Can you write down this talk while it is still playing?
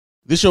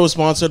This show is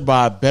sponsored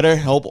by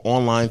BetterHelp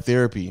Online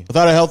Therapy.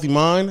 Without a healthy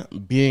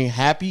mind, being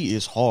happy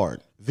is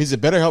hard.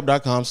 Visit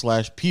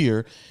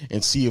BetterHelp.com/peer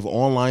and see if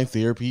online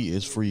therapy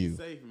is for you.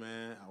 Safe,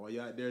 man. While you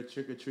out there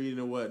trick-or-treating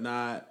and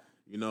whatnot,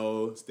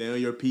 stay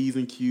on your P's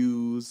and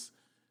Q's.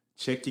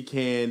 Check your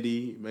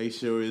candy. Make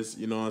sure it's,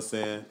 what I'm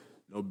saying,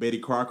 no Betty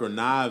Crocker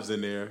knives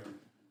in there.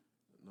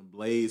 No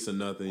blades or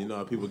nothing. You know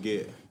how people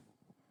get.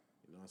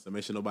 So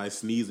make sure nobody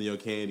sneezes in your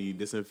candy.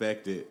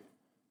 Disinfect it.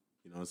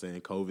 You know what I'm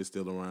saying? COVID's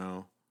still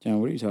around. John,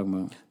 what are you talking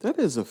about? That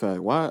is a fact.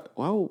 Why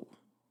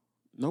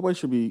nobody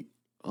should be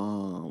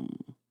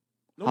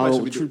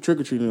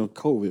trick-or-treating on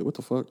COVID. What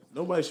the fuck?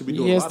 Nobody should be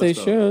doing a lot of stuff. Yes,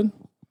 they should.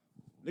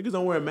 Niggas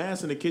don't wear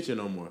masks in the kitchen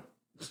no more.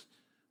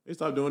 They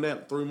stopped doing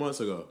that 3 months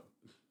ago.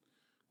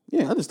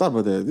 Yeah, I just thought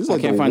about that. This is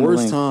like the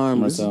worst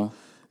time. It's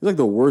like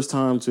the worst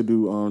time to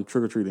do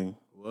trick-or-treating.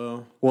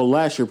 Well,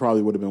 last year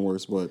probably would have been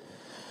worse, but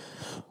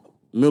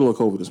middle of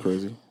COVID is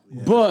crazy.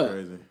 Yeah, but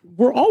crazy.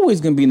 We're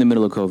always going to be in the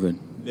middle of COVID.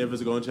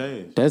 Never's going to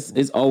change.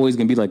 It's always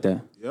going to be like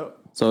that. Yep.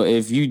 So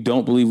if you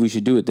don't believe we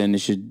should do it, then it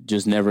should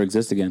just never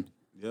exist again.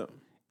 Yep.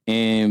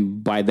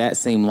 And by that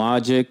same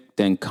logic,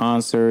 then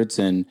concerts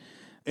and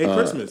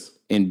Christmas.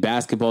 And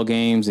basketball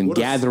games and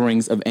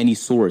gatherings of any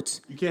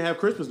sorts. You can't have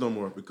Christmas no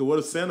more because what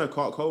if Santa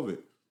caught COVID?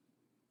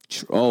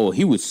 Oh,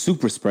 he would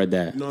super spread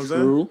that. You know what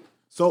I'm saying?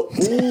 So,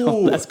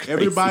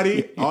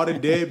 everybody, all the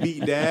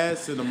deadbeat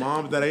dads and the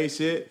moms that ain't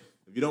shit,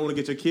 if you don't want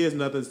to get your kids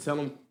nothing, tell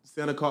them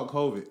Santa caught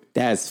COVID.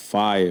 That's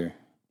fire.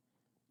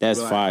 That's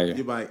fire.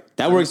 Like,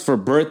 that works for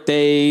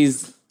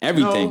birthdays,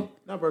 everything. No,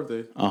 not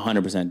birthdays.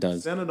 100%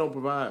 does. Santa don't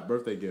provide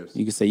birthday gifts.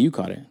 You can say you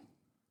caught it.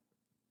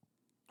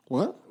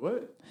 What?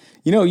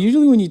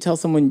 Usually when you tell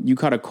someone you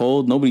caught a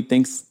cold, nobody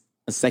thinks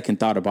a second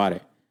thought about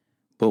it.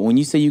 But when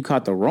you say you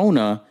caught the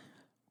Rona,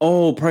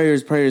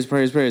 prayers.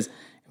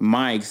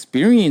 My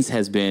experience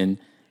has been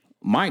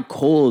my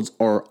colds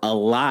are a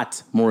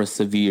lot more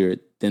severe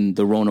than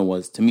the Rona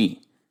was to me.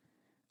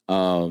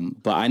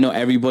 But I know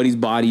everybody's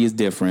body is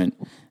different.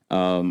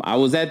 I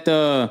was at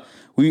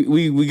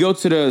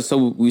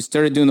we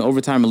started doing the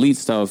Overtime Elite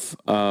stuff.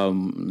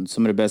 Some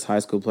of the best high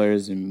school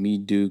players, and me,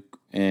 Duke,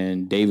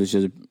 and Davis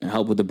just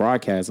help with the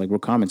broadcast. Like, we're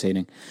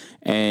commentating.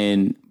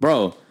 And,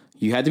 bro,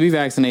 you had to be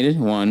vaccinated,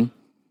 one.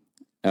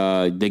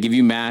 They give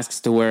you masks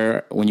to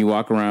wear when you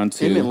walk around,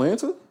 too. In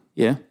Atlanta?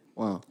 Yeah.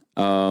 Wow.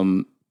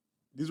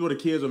 These were the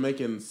kids were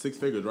making 6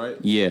 figures, right?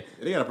 Yeah.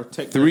 They got to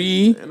protect their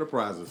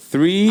enterprises.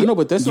 I know,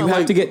 but that's you not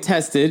have to get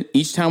tested.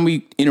 Each time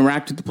we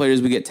interact with the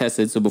players, we get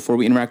tested. So before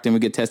we interact with them, we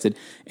get tested.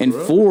 And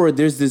 4,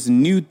 there's this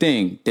new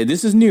thing.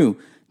 This is new.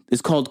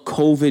 It's called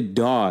COVID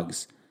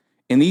dogs.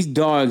 And these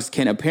dogs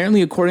can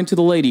apparently, according to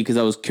the lady, because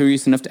I was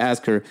curious enough to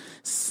ask her,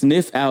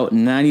 sniff out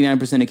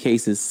 99% of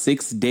cases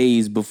 6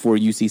 days before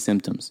you see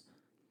symptoms.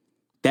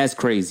 That's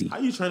crazy. How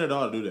you train a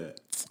dog to do that?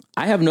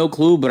 I have no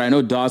clue, but I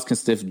know dogs can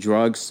sniff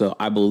drugs, so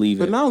I believe it.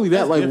 But not only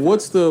that, like,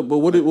 what is the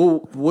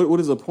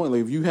point?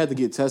 Like, if you had to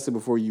get tested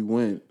before you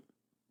went,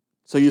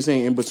 so you're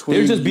saying in between,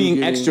 they're just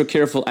being extra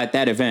careful at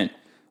that event.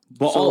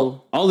 But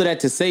all of that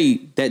to say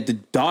that the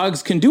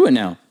dogs can do it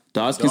now.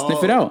 Dogs can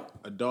sniff it out.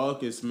 A dog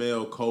can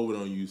smell COVID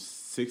on you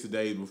 6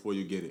 days before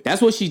you get it.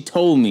 That's what she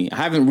told me. I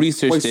haven't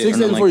researched it. 6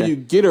 days before you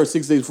get it, or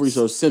 6 days before you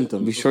show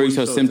symptoms? Before you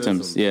show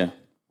symptoms, yeah.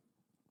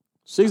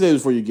 6 days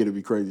before you get it would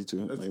be crazy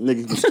too. Like,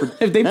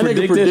 niggas, if they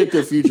predict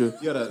their future.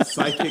 You got a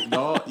psychic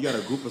dog. You got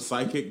a group of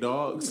psychic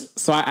dogs.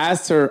 So I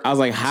asked her. I was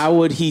like, "How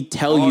would he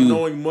tell you?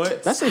 Knowing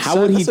mutts. How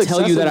would he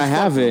tell you that I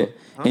have it?"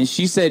 Huh? And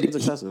she said,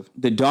 excessive.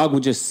 "The dog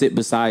would just sit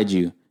beside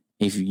you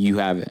if you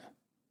have it."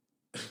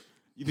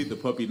 You think the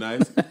puppy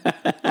nice?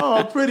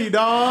 Oh, pretty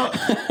dog.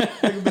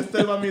 Nigga been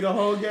staying by me the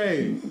whole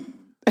game.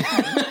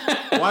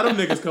 Why them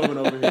niggas coming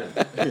over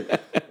here?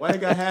 Why they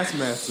got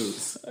hazmat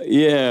suits?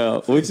 Yeah,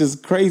 which is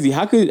crazy.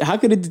 How could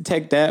it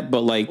detect that?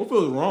 But like, what if it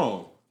was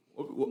wrong?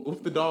 What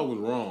if the dog was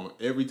wrong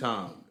every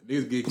time?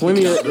 Niggas get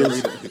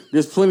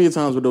there's plenty of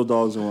times where those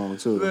dogs are wrong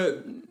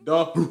too.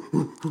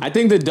 I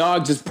think the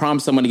dog just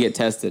prompts someone to get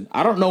tested.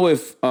 I don't know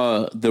if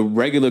the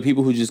regular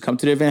people who just come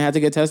to the event had to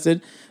get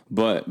tested,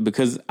 but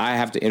because I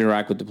have to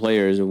interact with the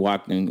players or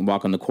walk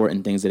on the court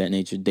and things of that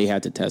nature, they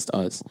had to test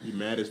us. You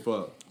mad as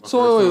fuck.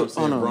 So first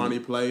time seeing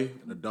Bronny play,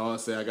 and the dog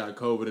say I got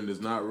COVID and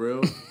it's not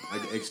real. I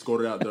get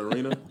escorted out the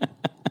arena.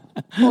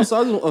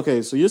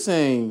 So you're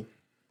saying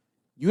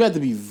you have to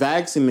be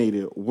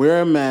vaccinated,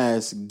 wear a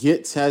mask,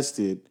 get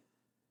tested,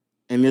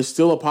 and there's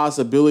still a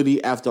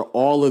possibility after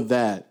all of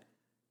that,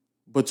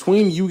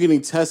 between you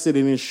getting tested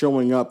and it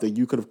showing up, that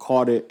you could have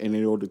caught it and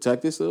it'll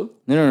detect it still?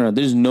 No.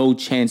 There's no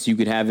chance you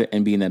could have it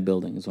and be in that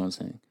building, is what I'm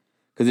saying.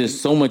 Because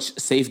there's so much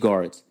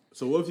safeguards.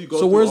 So what if you go?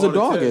 So where's the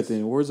dog at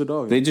then? Where's the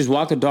dog? They just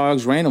walk the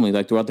dogs randomly,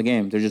 like throughout the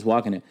game. They're just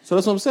walking it. So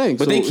that's what I'm saying.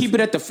 But they keep it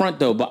at the front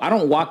though. But I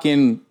don't walk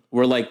in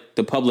where like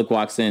the public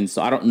walks in,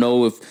 so I don't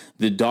know if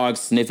the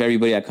dogs sniff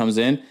everybody that comes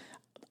in.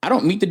 I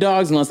don't meet the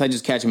dogs unless I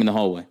just catch them in the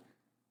hallway.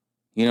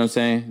 You know what I'm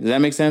saying? Does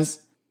that make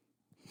sense?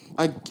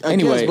 I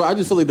guess, but I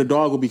just feel like the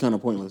dog would be kind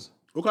of pointless.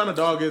 What kind of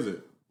dog is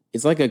it?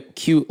 It's like a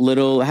cute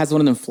little. It has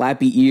one of them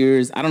flappy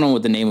ears. I don't know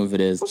what the name of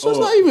it is. So it's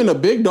not even a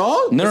big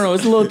dog? No,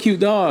 it's a little cute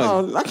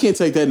dog. No, I can't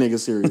take that nigga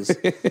serious.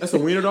 That's a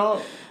wiener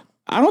dog?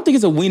 I don't think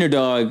it's a wiener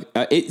dog.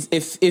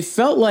 It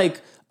felt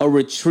like a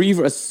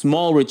retriever, a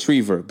small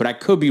retriever, but I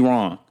could be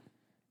wrong.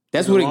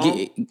 That's Was what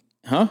it it.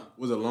 Huh?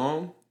 Was it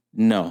long?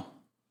 No,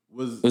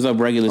 Was it was a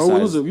regular Oh, size.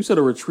 what was it? You said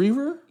a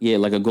retriever? Yeah,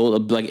 like a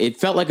gold. Like it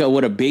felt like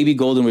what a baby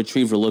golden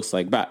retriever looks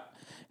like. But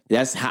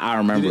that's how I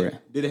remember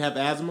it. Did it have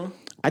asthma?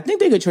 I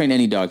think they could train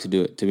any dog to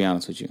do it. To be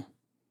honest with you,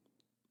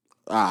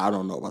 I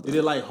don't know about Did that.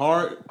 it like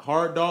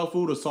hard dog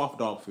food or soft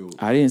dog food?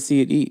 I didn't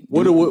see it eat.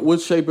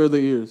 What shape are the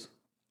ears?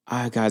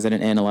 Guys, I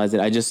didn't analyze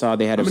it. I just saw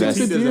they had a How many vest.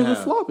 teeth The does it ears are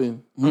have?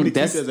 flopping. How many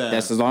That's teeth does it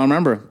that's have? all I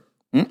remember.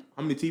 How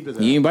many teeth does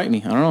it You have? didn't bite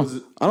me. I don't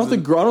know. I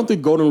don't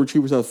think golden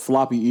retrievers have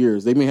floppy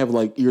ears. They may have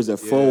like ears that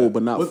fold,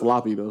 but not What-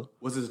 floppy though.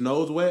 Was his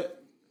nose wet?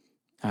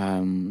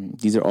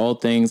 These are all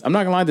things. I'm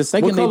not gonna lie. The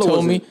second What they color told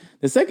was me, it?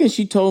 the second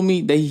she told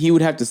me that he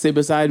would have to sit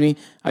beside me,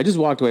 I just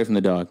walked away from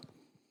the dog.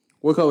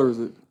 What color is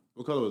it?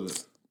 What color was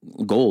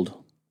it? Gold.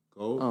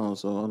 Gold? Oh,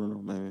 so I don't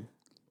know, maybe.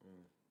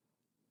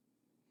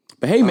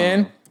 But hey,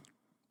 man,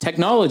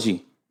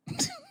 technology.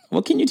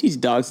 What can you teach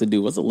dogs to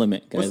do? What's the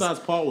limit, What guys? size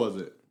paw was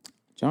it?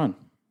 John,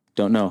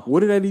 don't know.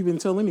 What did that even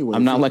tell anyway?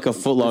 I'm not like a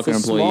Foot If Locker it's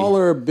employee.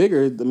 smaller or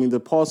bigger, I mean, the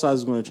paw size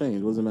is going to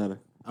change. What does it matter?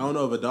 I don't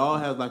know if a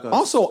dog has like a.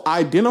 Also,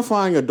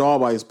 identifying a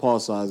dog by his paw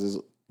size is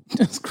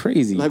That's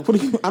crazy. like, what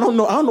do you? I don't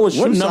know. I don't know what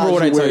shoe What size number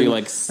would you I tell wear. you,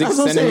 like 6 That's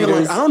what I'm saying,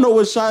 centimeters? like, I don't know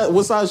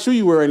what size shoe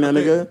you wear right now,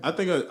 nigga. I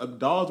think a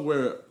dogs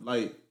wear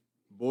like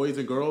boys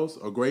and girls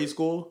or grade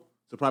school,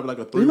 so probably like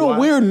a 3 You don't wide.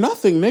 wear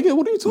nothing, nigga.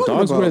 What are you talking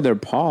Dogs about? wear their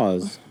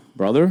paws,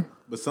 brother.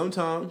 But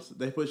sometimes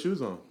they put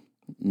shoes on.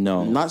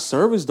 No. Not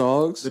service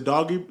dogs. The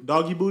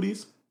doggy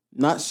booties.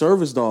 Not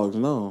service dogs.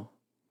 No.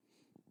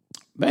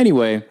 But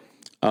anyway,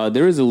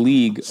 there is a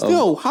league. Of,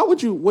 Still, how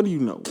would you? What do you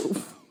know?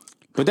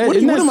 but that, What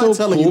isn't am that I so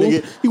telling cool?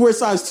 you, nigga? He wears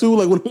size 2.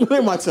 Like, what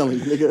am I telling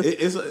you, nigga?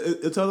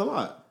 It tells a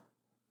lot.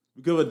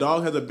 Because if a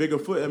dog has a bigger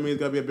foot, that means it's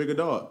got to be a bigger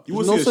dog. You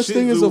would There's see no a such Shih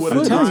thing as Tzu a with foot.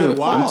 a I'm telling 9 you,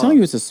 wide. I'm telling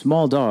you, it's a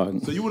small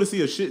dog. So you would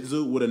see a Shih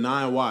Tzu with a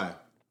 9 wide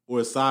or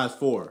a size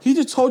 4. He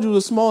just told you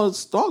the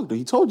smallest dog. Though.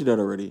 He told you that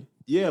already.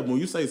 Yeah, but when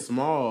you say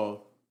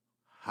small,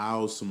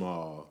 how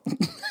small?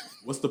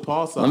 What's the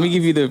paw size? Let me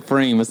give you the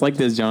frame. It's like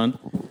this, John.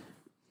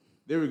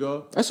 There we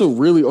go. That's a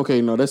really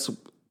okay. No, that's a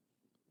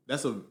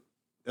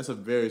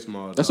very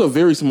small dog. a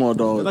very small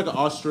dog. It's like an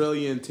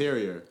Australian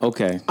Terrier.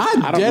 Okay. I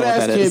don't know dead what ass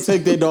that can't is.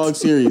 take that dog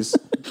serious.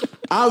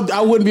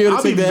 I wouldn't be able to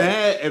I'll be take that.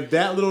 mad if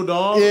that little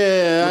dog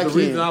Yeah, was I the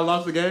reason can't. I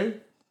lost the game.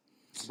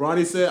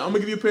 Bronny said, I'm going to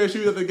give you a pair of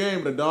shoes at the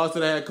game, but the dog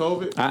said I had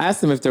COVID. I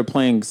asked them if they're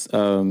playing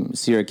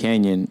Sierra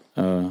Canyon,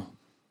 and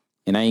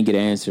I didn't get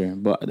an answer.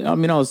 But I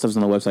mean, all the stuff's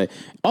on the website.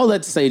 All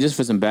that to say, just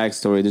for some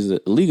backstory, there's a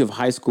league of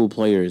high school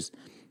players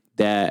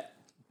that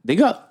they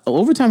got.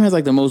 Overtime has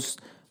like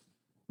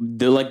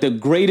the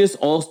greatest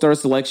all-star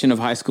selection of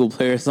high school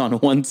players on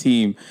one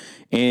team,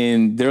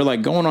 and they're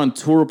like going on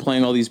tour,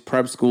 playing all these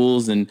prep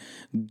schools and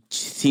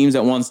teams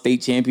that won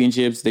state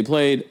championships. They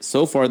played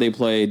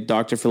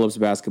Dr. Phillips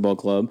Basketball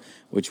Club,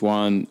 which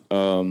won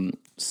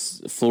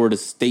Florida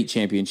State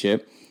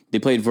Championship. They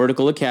played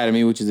Vertical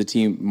Academy, which is a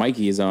team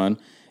Mikey is on,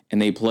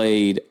 and they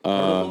played.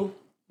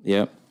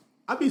 Yep.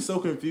 I'd be so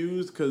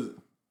confused because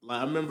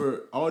like I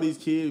remember all these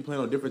kids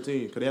playing on different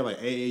teams because they have like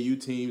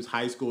AAU teams,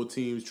 high school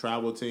teams,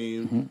 travel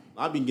teams. Mm-hmm.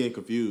 I've been getting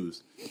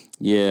confused.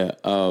 Yeah,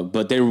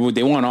 but they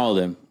won all of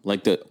them.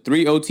 Like the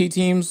 3 OT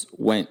teams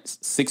went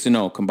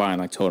 6-0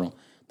 combined, like total.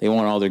 They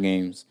won all their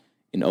games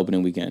in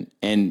opening weekend,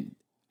 and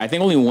I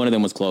think only one of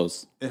them was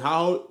close. And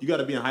how you got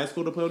to be in high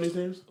school to play on these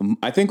teams?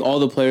 I think all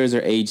the players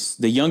are aged.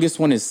 The youngest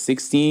one is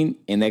 16,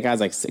 and that guy's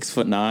like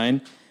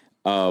 6'9".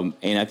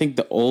 And I think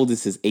the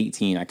oldest is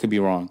 18. I could be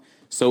wrong.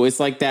 So it's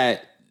like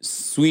that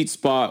sweet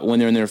spot when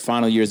they're in their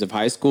final years of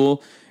high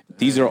school.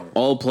 These are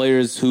all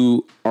players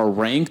who are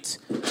ranked.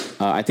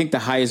 I think the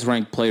highest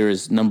ranked player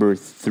is number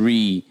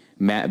 3,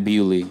 Matt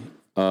Bewley.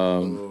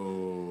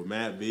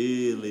 Matt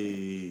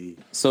Bealey.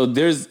 So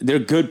they're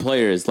good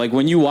players. Like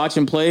when you watch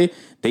them play,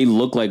 they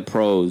look like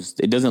pros.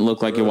 It doesn't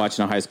look like you're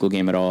watching a high school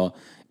game at all.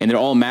 And they're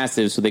all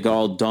massive, so they can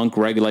all dunk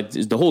regular. Like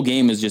the whole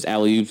game is just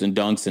alley oops and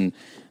dunks, and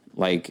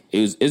like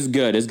it's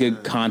good. It's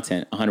good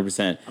content,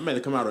 100%. I made to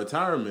come out of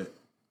retirement.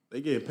 They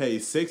getting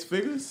paid 6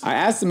 figures? I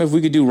asked them if we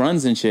could do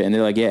runs and shit, and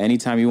they're like, "Yeah,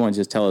 anytime you want,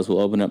 just tell us. We'll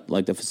open up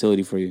like the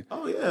facility for you."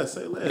 Oh yeah,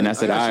 say less. And I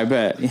said, "I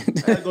bet."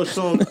 I go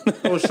show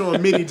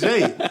him Mitty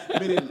J.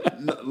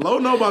 Low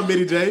know about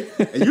Mitty J,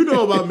 and you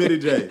know about Mitty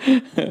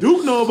J.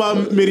 Duke know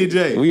about Mitty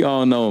J. We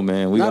all know,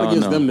 man. We Not all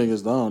against know. them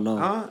niggas, though. No.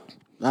 Huh?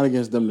 Not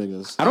against them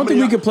niggas. I don't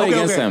think we could play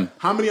against them.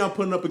 How many I'm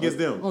putting up against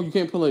them? Oh, you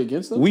can't play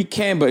against them? We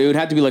can, but it would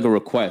have to be like a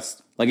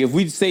request. Like if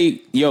we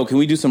say, "Yo, can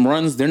we do some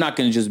runs?" They're not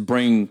going to just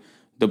bring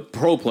the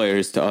pro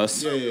players to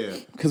us. Yeah.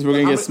 Because we're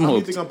going to get How many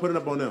smoked. think I'm putting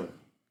up on them?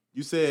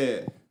 You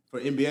said for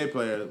NBA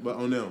players, but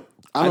on them.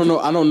 I don't know.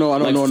 I don't know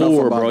Like enough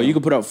 4, about bro. them. You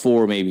could put up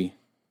 4 maybe.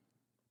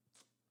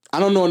 I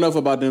don't know enough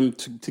about them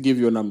to give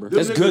you a number.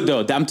 That's good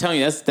though. I'm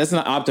telling you, that's an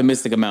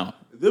optimistic amount.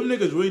 them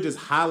niggas really just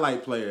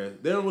highlight players.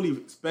 They don't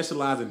really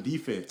specialize in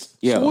defense.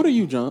 Yeah. So what are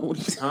you, John? What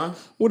are you? Huh?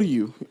 What are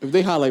you? If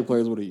they highlight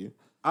players, what are you?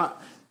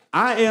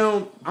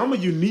 I'm a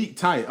unique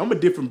type. I'm a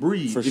different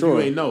breed. For if sure.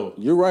 you ain't know.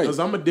 You're right. Because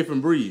I'm a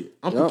different breed.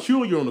 I'm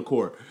peculiar on the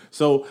court.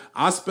 So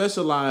I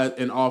specialize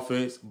in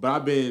offense, but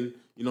I've been,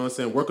 you know what I'm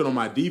saying, working on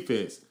my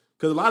defense.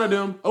 Because a lot of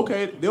them,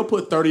 okay, they'll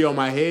put 30 on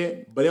my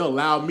head, but they'll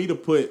allow me to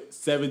put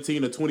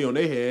 17 or 20 on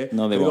their head.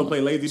 No, they They're won't.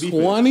 going to play lazy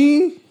defense.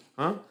 20?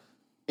 Huh?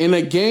 In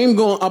a game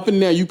going up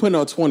and down, you putting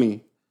up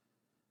 20.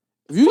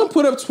 If you don't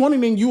put up 20,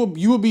 then you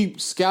will be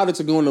scouted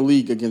to go in the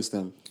league against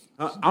them.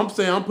 I'm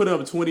saying I'm putting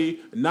up 20,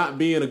 not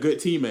being a good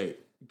teammate.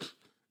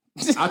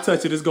 I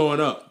touch it, it's going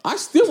up. I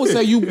still would say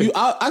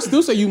I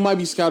still say you might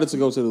be scouted to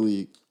go to the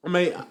league. I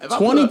mean, if I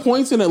 20 put up,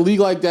 points in a league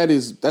like that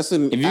that's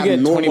an If you get 20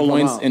 abnormal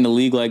points amount. in the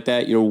league like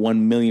that, you're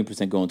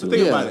 1,000,000% going to the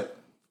think league. about it.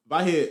 If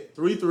I hit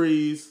 3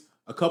 threes,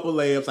 a couple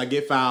layups, I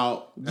get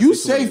fouled. that's You it,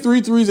 say 20.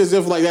 3 threes as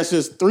if like that's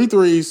just 3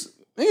 threes.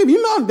 Nigga,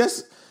 you know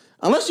that's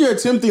unless you're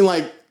attempting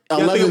like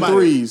think 11 about it.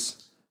 threes.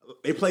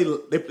 They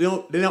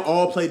don't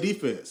all play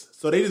defense,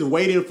 so they just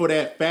waiting for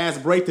that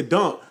fast break to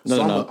dunk. No,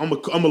 so no.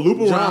 I'm a loop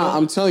around. John,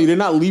 I'm telling you, they're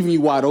not leaving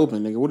you wide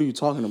open, nigga. What are you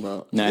talking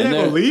about? Nah, They and ain't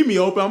gonna they're- leave me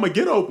open. I'm gonna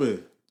get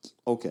open.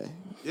 Okay.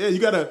 Yeah, you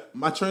gotta.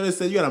 My trainer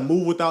said you gotta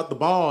move without the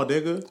ball,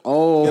 nigga.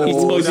 Oh, He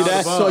told you without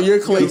that? the ball. so you're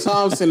Klay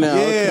Thompson now.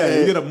 Yeah,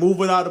 okay. you gotta move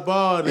without the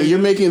ball. Nigga. And you're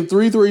making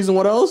 3 threes and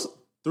what else?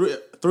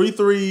 three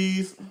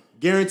threes,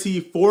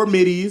 guaranteed 4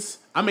 middies.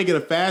 I'm making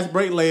a fast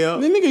break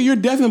layup. Then nigga, you're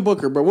Devin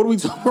Booker, bro. What are we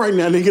talking right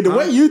now, nigga? The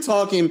way you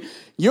talking,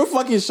 your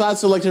fucking shot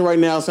selection right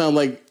now sounds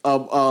like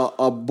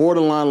a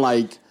borderline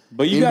like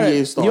But you NBA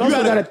gotta- star. you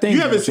also gotta think,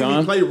 you haven't seen me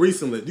John. play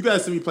recently. You gotta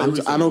see me play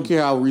recently. I don't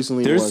care how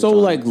recently They're it was, so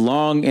John. like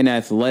long and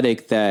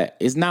athletic that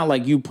it's not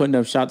like you putting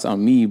up shots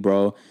on me,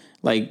 bro.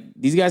 Like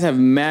these guys have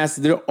mass.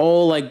 They're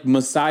all like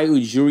Masai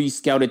Ujiri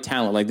scouted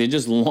talent. Like they're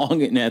just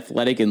long and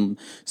athletic, and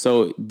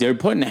so they're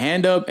putting a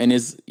hand up, and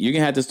you're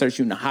gonna have to start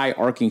shooting high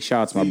arcing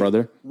shots, my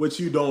brother. What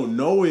you don't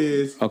know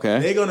is Okay.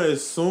 they're gonna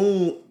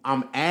assume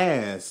I'm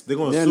ass. They're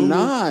They're assume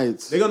not.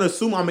 They're gonna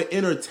assume I'm an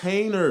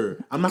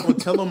entertainer. I'm not gonna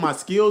tell them my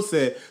skill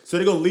set. So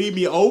they're gonna leave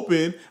me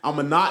open. I'm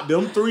gonna knock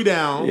them 3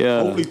 down.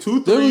 Yeah. Hopefully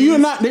 2 They're, threes. you're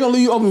not. They're gonna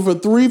leave you open for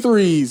 3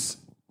 threes.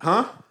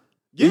 Huh?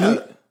 Yeah.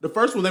 The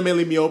first one they may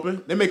leave me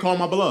open. They may call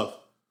my bluff.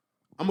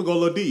 I'm gonna go a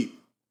little deep.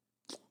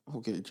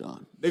 Okay,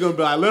 John. They're gonna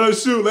be like, let him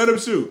shoot, let him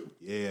shoot.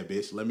 Yeah,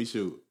 bitch, let me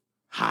shoot.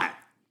 Hot.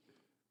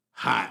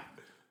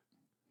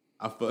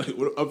 I feel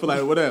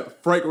like what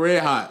that Frank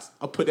Red Hots.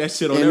 I'll put that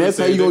shit on And that's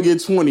how everything, you gonna nigga.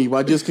 get 20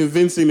 by just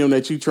convincing them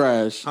that you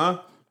trash. Huh?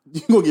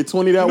 You gonna get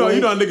 20 that way?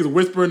 You know how niggas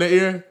whisper in the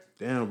ear?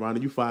 Damn,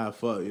 Bronny, you fire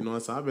fuck. You know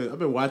what I'm saying? I've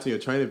been watching your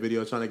training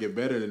video trying to get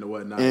better than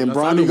whatnot. and You know, so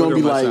I've Bronny been gonna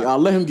be working on my like, shot. I'll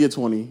let him get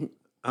 20.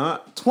 Huh?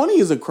 20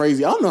 is a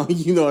crazy. I don't know.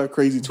 You know, a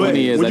crazy 20.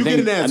 20 is. When I you think, get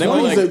in there, I think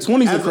 20 like, is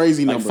 20 is a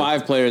crazy like number.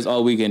 5 players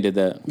all weekend did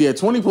that. Yeah,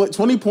 20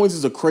 points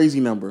is a crazy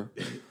number.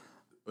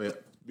 Wait,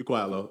 be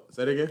quiet, Lo.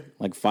 Say it again.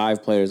 Like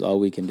 5 players all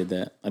weekend did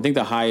that. I think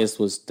the highest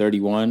was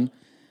 31.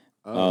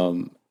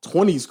 20's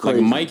Like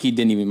crazy. Mikey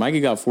didn't even. Mikey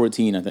got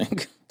 14, I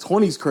think.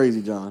 20's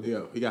crazy, John.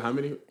 Yeah, he got how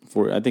many?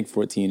 I think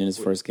 14 in his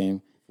first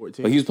game.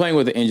 14. But he was playing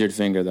with an injured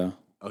finger though.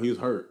 Oh, he was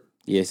hurt.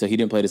 Yeah, so he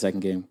didn't play the second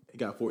game. He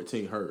got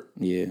 14 hurt,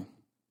 Yeah. and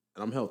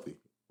I'm healthy.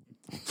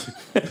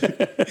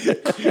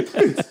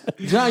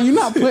 John, you're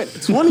not putting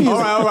 20 is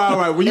All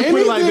right. When you put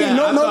anything, it like that,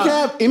 I no thought-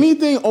 cap,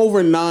 anything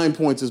over 9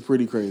 points is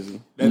pretty crazy.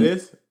 That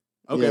is?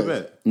 Okay, Yeah.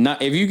 bet.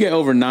 Not if you get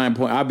over 9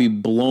 points, I'll be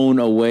blown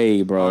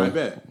away, bro. All right,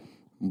 bet.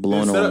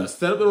 Blown Set away. up,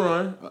 set up the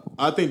run.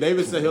 I think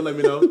David said he'll let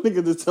me know.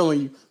 Nigga just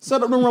telling you,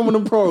 set up the run with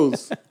them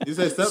pros. He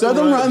said set up Set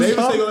the them run. runs David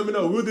up. said he'll let me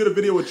know. We'll do the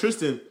video with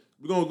Tristan.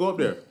 We're gonna go up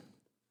there.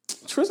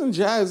 Tristan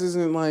Jazz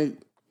isn't like,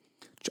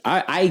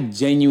 I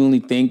genuinely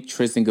think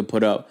Tristan could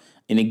put up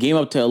in a game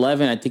up to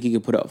 11. I think he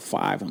could put up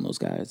 5 on those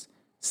guys,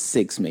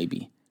 6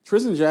 maybe.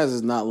 Tristan Jazz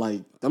is not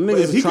like, them But niggas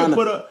if is he trying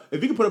could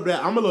to. put up,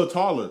 that, I'm a little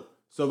taller.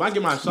 So if I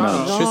get my shot No,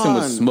 off, Tristan would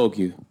John. smoke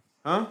you.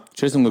 huh?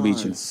 Tristan would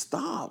beat you.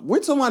 Stop. We're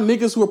talking about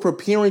niggas who are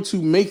preparing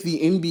to make the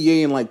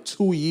NBA in like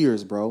 2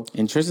 years, bro.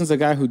 And Tristan's a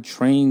guy who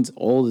trains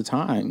all the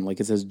time. Like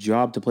it's his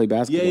job to play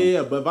basketball.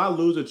 Yeah. But if I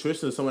lose to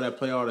Tristan, someone that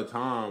play all the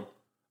time,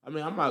 I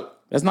mean, I'm not.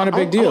 That's not a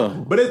big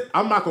deal.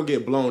 I'm not gonna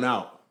get blown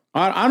out.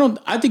 I don't.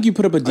 I think you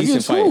put up a decent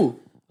Against fight who?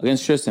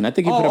 against Tristan. I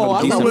think you put Oh, up I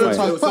a decent thought we were fight.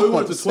 talking- So we went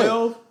about to to say.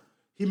 12.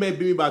 He may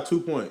beat me by 2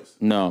 points.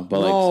 No, but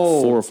like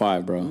No. 4 or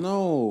 5, bro.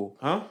 No.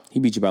 Huh? He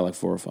beat you by like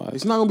 4 or 5.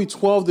 It's not going to be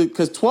 12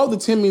 because 12 to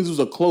 10 means it was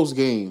a close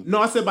game.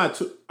 No, I said by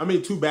 2. I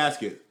mean 2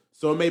 baskets.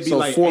 So it may be So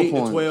like 4 8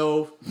 points. to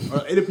 12.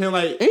 Or it depends.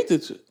 Like 8 to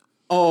 2.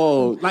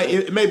 Oh, Like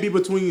it may be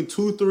between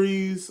 2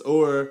 threes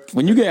or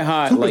When you get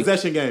hot, 2 like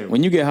possession game.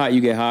 when you get hot, you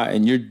get hot,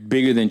 and you're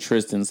bigger than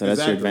Tristan, so that's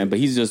your Exactly. advantage. But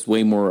he's just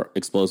way more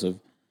explosive.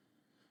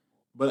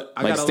 But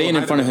I Like got a staying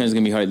little in front of him height is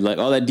gonna be hard. Like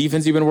all that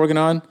defense you've been working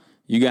on,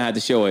 you're gonna have to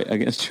show it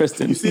against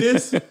Tristan. You see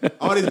this?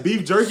 All this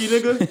beef jerky,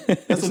 nigga.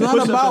 That's it's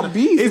not about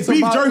beef. It's beef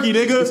about, jerky,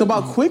 nigga. It's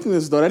about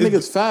quickness, though. That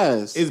nigga's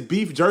fast. It's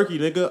beef jerky,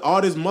 nigga.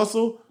 All this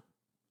muscle.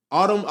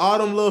 All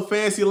them little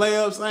fancy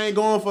layups, I ain't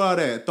going for all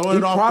that. Throwing He's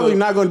it off. probably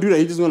not going to do that.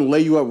 He's just going to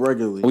lay you up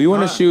regularly. We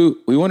want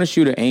to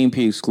shoot an AMP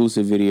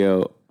exclusive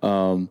video,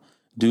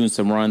 doing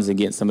some runs and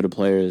getting some of the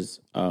players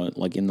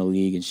like in the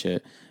league and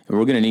shit. And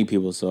we're gonna need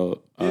people,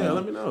 so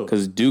let me know.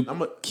 Because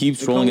Duke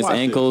keeps rolling his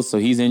ankles, so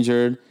he's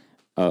injured.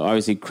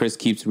 Obviously, Chris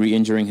keeps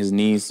re-injuring his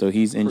knees, so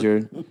he's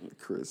injured.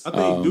 Chris, I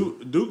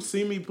think Duke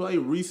seen me play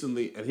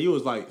recently, and he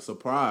was like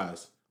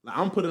surprised. Like,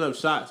 I'm putting up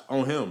shots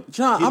on him.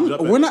 John,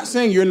 we're not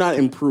saying you're not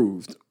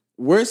improved.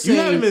 We're saying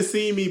you haven't even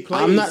seen me play.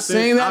 I'm not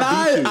saying that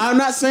either. I'm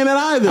not saying that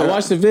either. I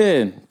watched the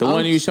vid, the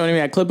one you showing me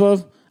that clip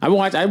of. I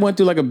went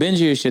through like a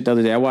binge of shit the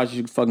other day. I watched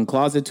your fucking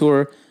closet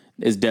tour.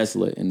 It's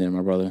desolate in there,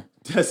 my brother.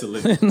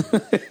 Desolate.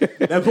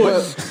 That boy,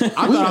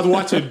 I thought I was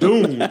watching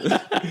Doom. You know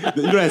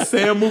that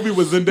Sam movie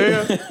was in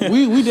there.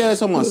 We did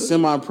talking about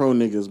semi-pro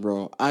niggas,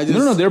 bro.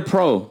 No, they're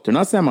pro. They're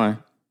not semi.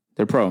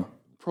 They're pro.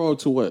 Pro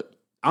to what?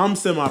 I'm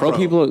semi-pro. Pro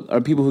people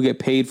are people who get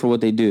paid for what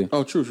they do.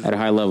 Oh, true. At a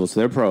high level, so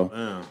they're pro.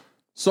 Yeah.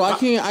 So I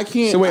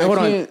can't. So wait, hold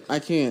on. I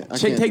can't.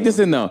 Take this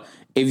in though.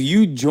 If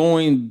you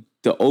join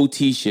the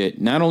OT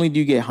shit, not only do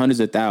you get hundreds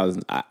of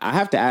thousands, I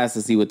have to ask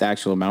to see what the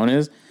actual amount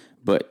is,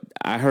 but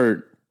I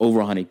heard over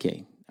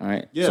 100K. All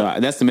right. Yeah. So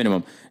that's the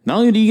minimum. Not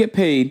only do you get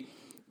paid,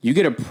 you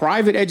get a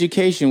private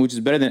education, which is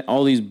better than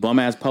all these bum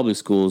ass public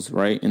schools,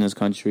 right, in this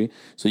country.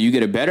 So you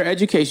get a better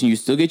education. You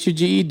still get your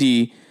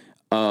GED.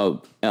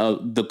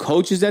 The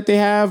coaches that they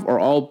have are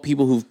all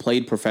people who've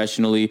played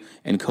professionally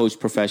and coached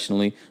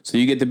professionally. So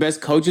you get the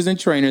best coaches and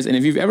trainers. And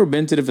if you've ever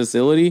been to the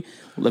facility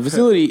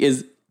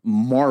is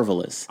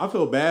marvelous. I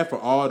feel bad for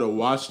all the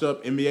washed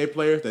up NBA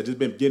players that just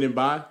been getting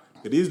by.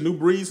 These new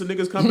breeds of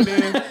niggas coming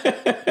in,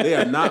 they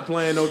are not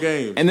playing no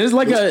games. And there's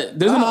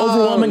an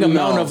overwhelming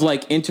amount of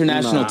like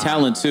international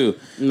talent too.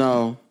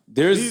 No.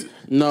 There's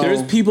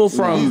people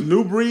from these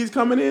new breeds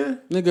coming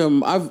in.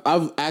 Nigga,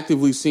 I've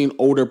actively seen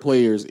older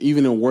players,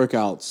 even in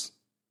workouts,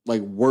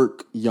 like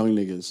work young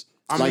niggas.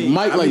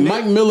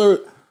 Mike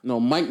Miller.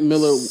 No, Mike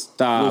Miller.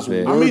 Stop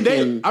it.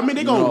 Working,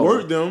 they gonna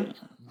work them,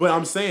 but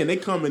I'm saying they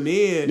coming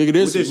in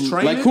with this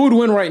training. Like who would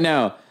win right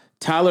now?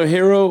 Tyler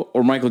Hero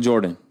or Michael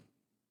Jordan?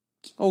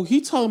 Oh,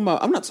 I'm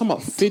not talking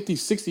about 50,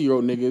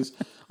 60-year-old niggas.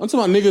 I'm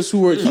talking about niggas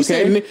who are. He's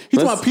talking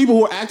about people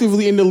who are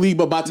actively in the league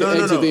but about to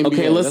exit the NBA.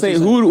 Okay, let's say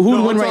who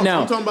would win right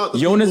now?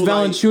 Jonas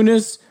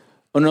Valanciunas.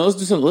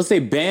 Let's say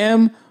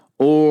Bam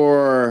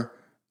or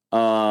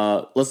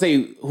let's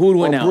say who would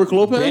win now? Brook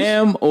Lopez?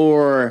 Bam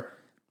or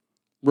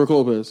Brook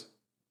Lopez.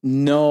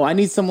 No, I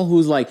need someone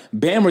who's like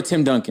Bam or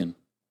Tim Duncan.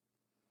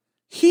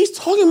 He's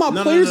talking about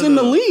players in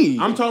the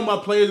league. I'm talking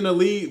about players in the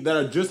league that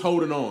are just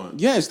holding on.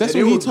 Yes, that's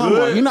what he's talking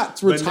about. He's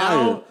not retired.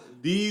 Now,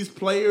 these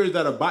players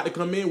that are about to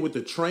come in with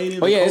the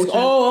training.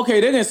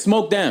 Okay, they're gonna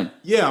smoke them.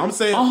 Yeah, I'm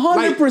saying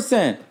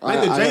 100%.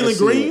 Like the Jalen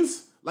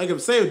Greens. Like if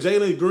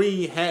Jalen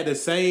Green had the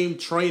same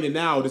training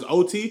now, this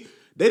OT,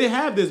 they didn't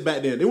have this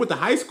back then. They went to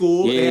high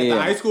school. They had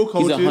the high school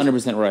coaches. He's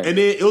 100% right. And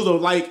then it was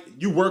like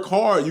you work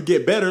hard, you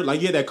get better. Like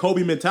that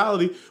Kobe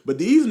mentality. But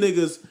these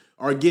niggas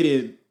are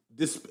getting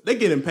this. They're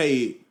getting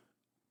paid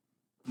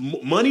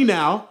money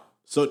now,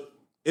 so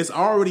it's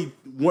already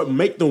what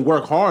make them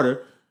work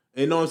harder.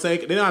 You know what I'm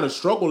saying? They're not to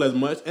struggle as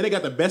much, and they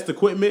got the best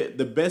equipment,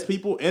 the best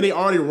people, and they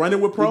already running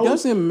with pros. It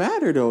doesn't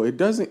matter though.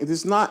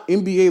 It's not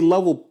NBA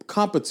level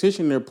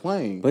competition they're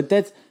playing. But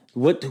that's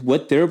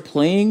what they're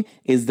playing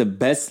is the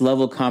best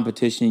level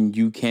competition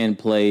you can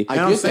play.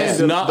 I get that. It's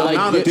not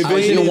like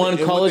Division I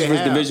college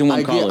versus Division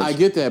I college. I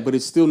get that, but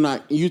it's still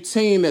not. You're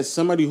saying that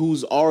somebody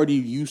who's already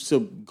used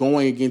to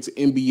going against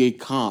NBA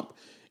comp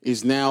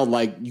is now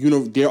like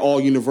they're all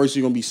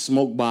university going to be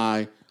smoked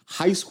by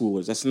high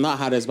schoolers. That's not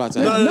how that's about to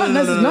happen.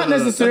 Not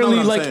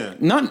necessarily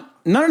like not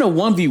in a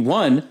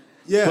 1v1.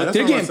 Yeah, but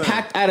they're getting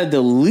packed out of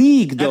the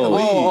league though.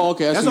 Oh,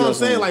 okay. That's what I'm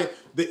saying. Like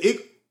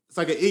it's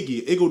like an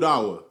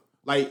Iguodala.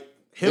 Like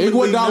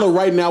Iguodala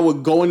right now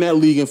would go in that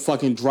league and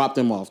fucking drop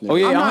them off. Nigga. Oh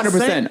yeah,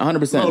 100%.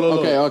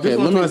 Okay.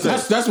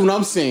 That's what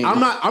I'm saying. I'm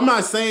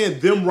not saying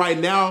them right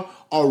now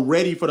are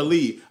ready for the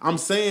league. I'm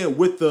saying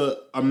with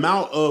the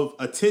amount of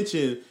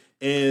attention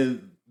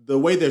and the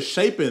way they're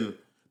shaping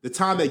the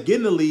time they get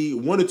in the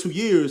league, 1 or 2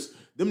 years,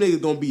 them niggas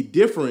gonna be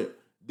different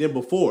than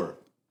before.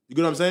 You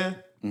get what I'm saying?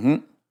 Mm-hmm.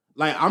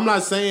 Like, I'm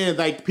not saying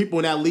like people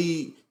in that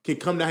league can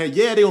come down here.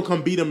 Yeah, they gonna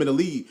come beat them in the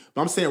league.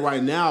 But I'm saying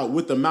right now,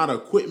 with the amount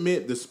of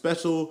equipment, the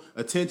special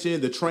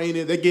attention, the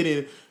training, they're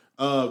getting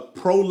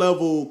pro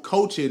level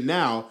coaching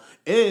now.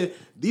 And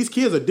these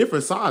kids are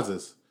different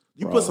sizes.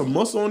 You put some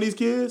muscle on these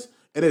kids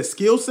and their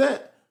skill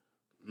set,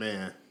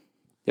 man.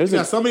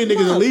 There's so many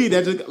niggas in the league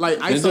that just like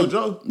ISO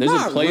Joe. There's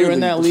a player in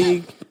that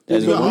league.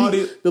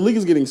 The league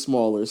is getting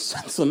smaller,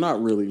 so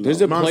not really. No. There's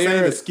a player.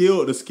 I'm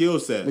saying the skill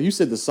set. You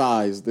said the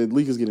size. The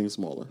league is getting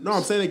smaller. No,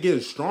 I'm saying they're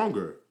getting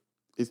stronger.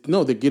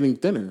 They're getting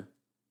thinner.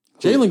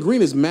 Jalen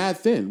Green is mad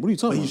thin. What are you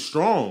talking about? He's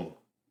strong.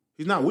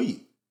 He's not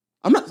weak.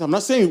 I'm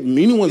not saying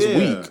anyone's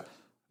weak,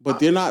 but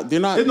they're not.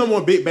 There's no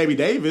more big baby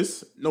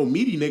Davis. No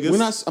meaty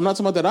niggas. I'm not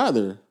talking about that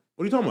either.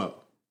 What are you talking about?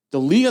 The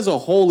league as a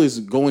whole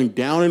is going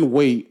down in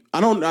weight.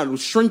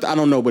 Strength, I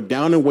don't know, but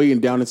down in weight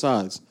and down in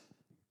size.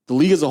 The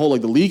league as a whole,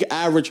 like the league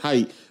average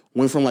height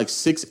went from like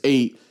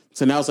 6'8"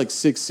 to now it's like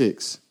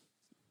 6'6".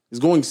 It's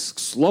going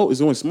slow. It's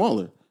going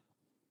smaller.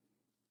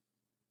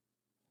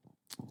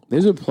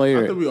 There's a I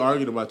player. think we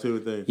argued about two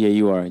things. Yeah,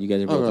 you are. You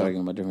guys are both Okay.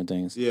 arguing about different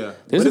things. Yeah.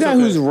 There's But a it's guy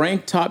okay. who's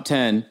ranked top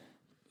 10.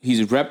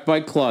 He's repped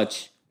by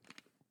Clutch,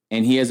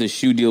 and he has a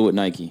shoe deal with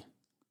Nike.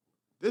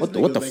 This What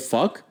nigga's the like-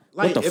 fuck?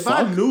 Like, What the if fuck?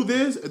 I knew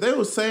this, if they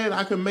were saying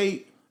I could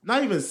make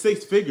not even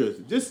 6 figures,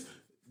 just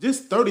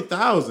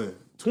 30,000,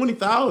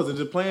 20,000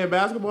 just playing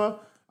basketball,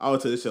 I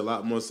would take this shit a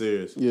lot more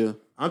serious. Yeah.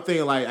 I'm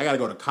thinking like I gotta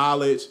go to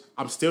college.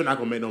 I'm still not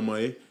gonna make no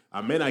money.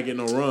 I may not get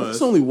no runs,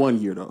 It's only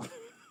 1 year though.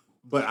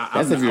 but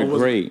That's if you're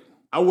great.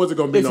 I wasn't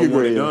gonna be If no you're one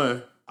great, and yeah.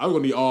 done. I was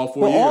gonna be all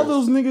 4 But years. all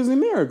those niggas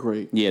in there are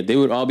great. Yeah, they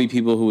would all be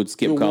people who would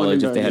skip You're one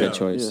college and if they done, had yeah, a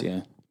choice. yeah.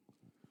 Yeah.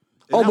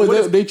 Oh, now but what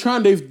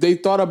if- they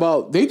thought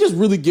about they just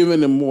really giving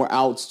them more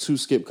outs to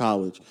skip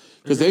college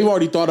because they've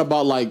already thought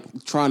about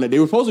like trying to. They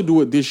were supposed to do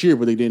it this year,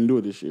 but they didn't do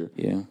it this year.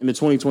 Yeah. In the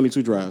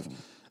 2022 draft,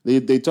 they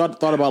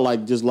thought about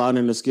like just allowing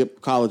them to skip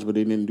college, but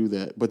they didn't do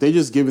that. But they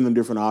just giving them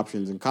different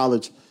options, and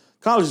college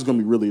is going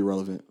to be really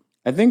irrelevant.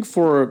 I think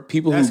for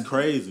people That's who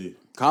crazy,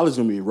 College is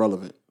going to be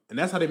irrelevant. and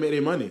that's how they make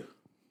their money.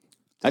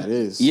 That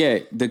is. Yeah,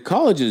 the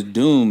college is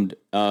doomed.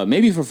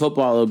 Maybe for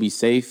football it'll be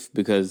safe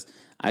because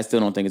I still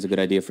don't think it's a good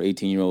idea for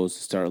 18-year-olds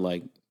to start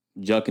like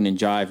jucking and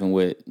jiving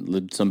with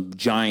some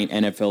giant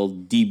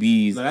NFL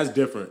DBs. No, that's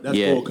different. That's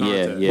Yeah, full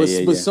contact.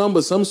 yeah.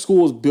 But some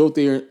schools built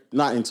their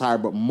not entire,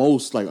 but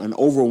most like an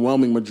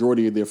overwhelming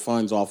majority of their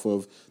funds off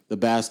of the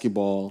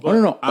basketball. Oh,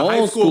 no. A high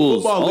All school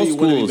schools. football All league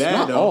wouldn't be schools. bad,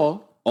 Not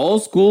though. All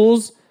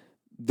schools,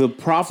 the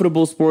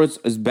profitable sports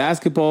is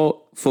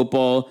basketball,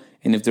 football,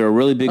 and if they're a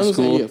really big I was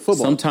saying, school, yeah, football.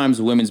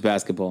 sometimes women's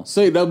basketball.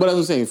 Say that, but as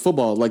I'm saying,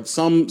 football. Like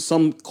some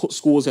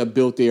schools have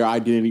built their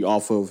identity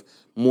off of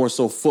more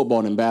so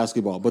football than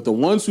basketball. But the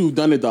ones who've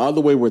done it the other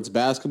way, where it's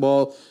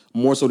basketball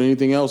more so than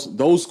anything else,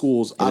 those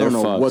schools, I don't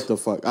they're know fucked. what the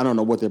fuck. I don't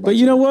know what they're. About But to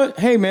you know do. what?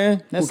 Hey,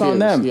 man, that's Who on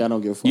cares? them. Yeah, I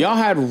don't give a fuck. Y'all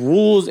had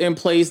rules in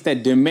place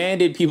that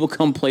demanded people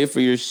come play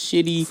for your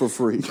shitty For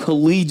free.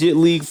 collegiate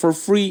league for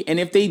free. And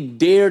if they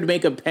dared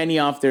make a penny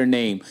off their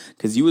name,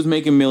 because you was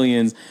making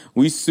millions,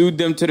 we sued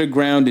them to the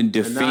ground and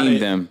defamed they-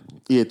 them.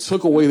 Yeah, it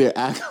took away their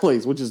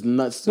accolades, which is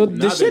nuts. So to me.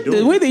 the Now shit, they the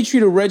do. way they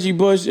treated Reggie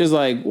Bush is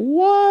like,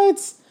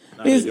 what?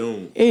 they It's,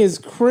 do. it is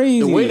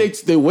crazy.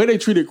 the way they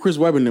treated Chris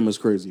Webber and them is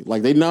crazy.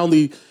 Like they not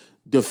only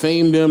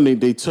defamed them,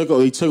 they took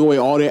away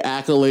all their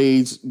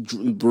accolades,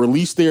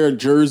 released their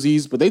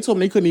jerseys, but they told them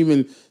they couldn't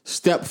even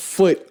step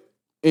foot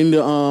in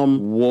the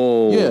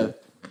Whoa. yeah.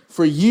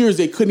 For years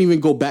they couldn't even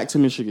go back to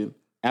Michigan.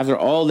 After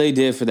all they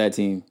did for that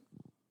team,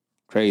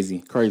 crazy.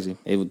 Crazy.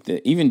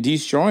 Even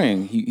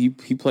destroying. He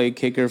played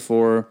kicker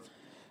for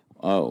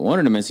one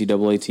of the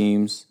NCAA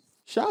teams.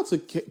 Shout out to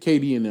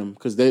KD and them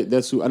because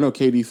that's who I know.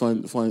 KD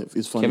fund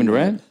is funding Kevin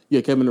Durant?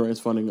 Yeah, Kevin Durant's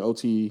funding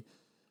OT,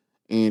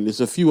 and there's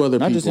a few other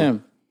Not people. just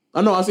him.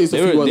 I know. I say it's a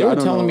They few were, other. they I were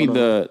don't telling know, me I don't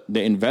know.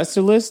 the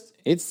investor list.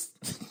 It's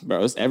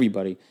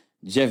everybody.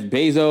 Jeff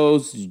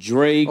Bezos,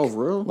 Drake. Oh,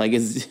 for real? Like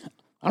it's.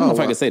 I don't know if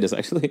I wow. can say this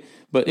actually,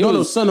 but it No,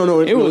 was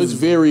it was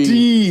very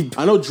deep.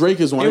 I know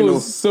Drake is one. It I know,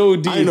 was so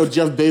deep. I didn't know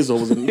Jeff Bezos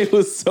was in it. It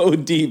was so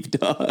deep,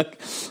 dog.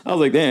 I was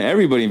like, damn,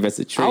 everybody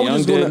invested. Trey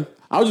Young did.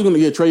 I was just gonna.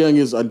 Yeah, Trey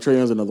Young's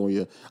another one.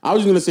 Yeah, I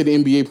was just gonna say the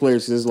NBA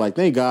players is like,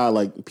 thank God,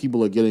 like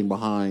people are getting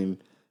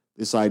behind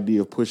this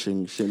idea of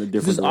pushing shit in a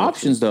different There's direction.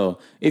 options though.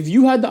 If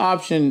you had the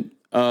option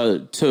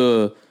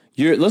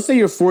let's say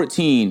you're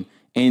 14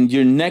 and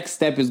your next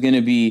step is going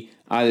to be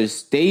either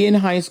stay in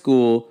high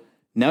school.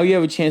 Now you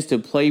have a chance to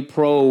play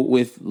pro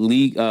with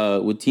league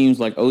with teams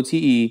like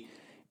OTE,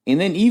 and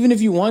then even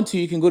if you want to,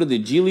 you can go to the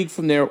G League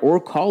from there or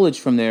college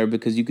from there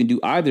because you can do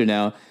either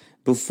now.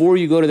 Before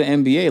you go to the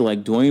NBA,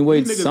 like Dwayne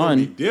Wade's These niggas gonna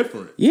be son,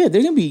 different. yeah,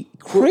 they're gonna be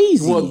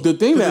crazy. Well, the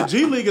thing The that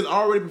G League is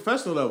already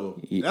professional level.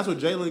 That's what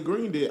Jalen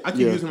Green did. I keep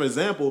using him as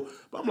an example,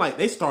 but I'm like,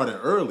 they started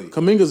early.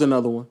 Kaminga's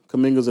another one.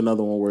 Kaminga's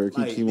another one where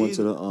Like, he went these-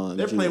 to the.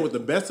 they're G playing League. with the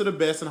best of the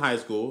best in high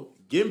school,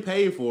 getting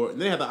paid for it,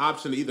 and they have the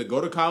option to either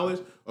go to college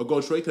or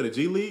go straight to the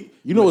G League.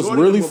 You know what's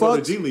Majority of really them will go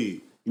to fucked? G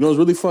League. You know what's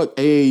really fucked?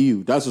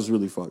 AAU. That's what's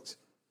really fucked.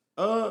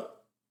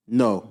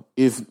 No,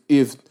 if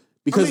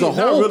because the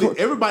whole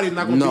everybody's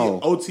not going to No.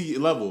 be OT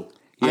level.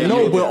 I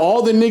know, but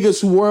all the niggas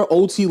who were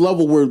OT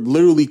level were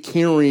literally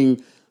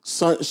carrying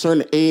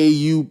certain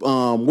AAU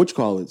what you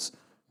call it?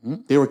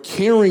 They were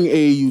carrying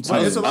AAU Like,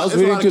 teams. it's a lot- I was it's a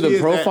reading lot through of the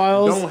kids that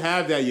profiles. Don't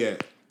have that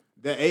yet.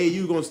 The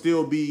AAU gonna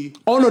still be.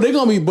 Oh no, they're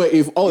gonna be. But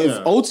if Yeah.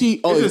 if OT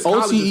It's if just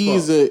college OTE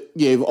as is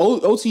if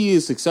OTE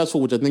is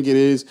successful, which I think it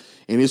is,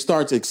 and it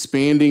starts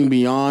expanding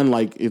beyond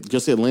like if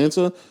just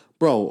Atlanta,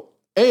 bro,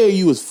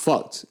 AAU is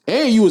fucked.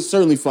 AAU is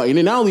certainly fucked. And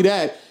then not only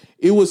that,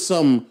 it was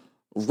some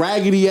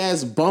raggedy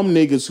ass bum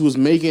niggas who was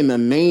making a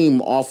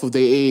name off of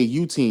their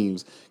AAU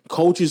teams.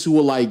 Coaches who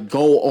will like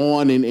go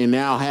on and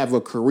now have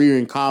a career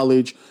in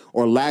college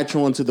or latch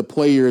on to the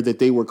player that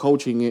they were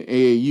coaching in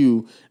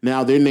AAU.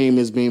 Now their name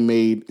is being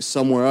made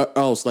somewhere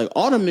else. Like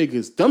all them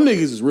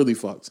niggas is really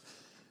fucked.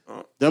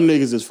 Them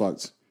niggas is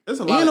fucked. There's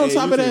a lot And of on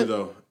top AAU of that- teams,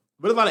 though.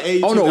 But a lot of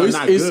AAU Oh teams no, are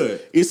not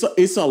good.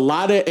 it's a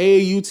lot of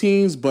AAU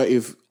teams, but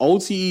if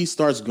OTE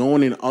starts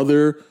going in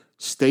other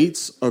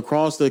states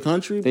across the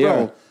country, They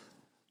are.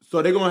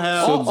 So they're gonna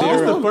have So this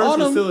they're- the first all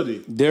them-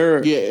 facility.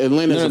 They're Yeah,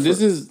 Atlanta's No, the this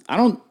first. is. I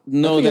don't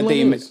know I think that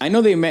they. Atlanta is. I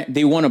know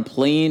they want to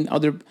play in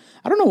other.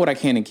 I don't know what I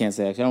can and can't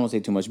say. Actually, I don't want to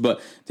say too much,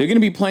 but they're going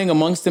to be playing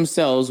amongst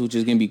themselves, which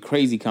is going to be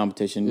crazy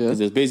competition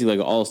because it's basically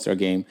like an all-star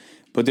game.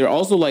 But they're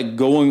also like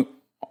going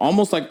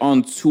almost like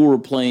on tour,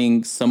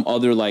 playing some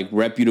other like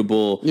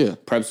reputable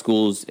prep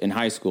schools and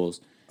high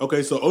schools.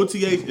 Okay, so OTH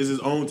is his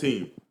own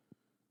team.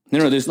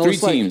 No, there's three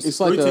it's like, teams. It's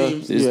like Three a,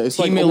 teams. There's yeah, it's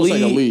Team like almost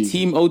Elite, like a league.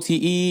 Team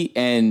OTE,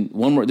 and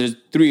one more. There's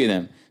three of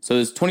them. So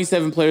there's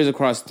 27 players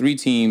across three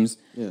teams.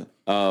 Yeah.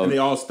 And they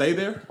all stay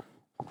there?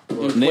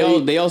 And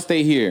they all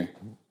stay here.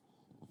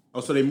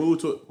 Oh, so they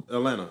moved to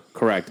Atlanta.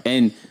 Correct.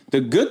 And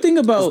the good thing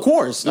about Of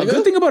course, the nigga.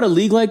 good thing about a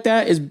league like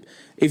that is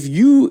if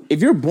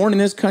you're born in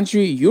this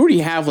country, you already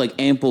have like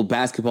ample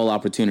basketball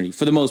opportunity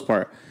for the most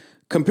part.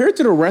 Compared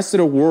to the rest of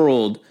the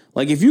world,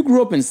 like if you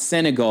grew up in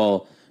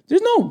Senegal,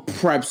 there's no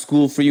prep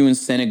school for you in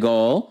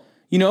Senegal.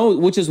 You know,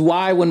 which is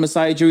why when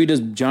Masai Ujiri does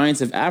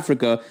Giants of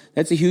Africa,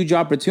 that's a huge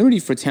opportunity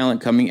for talent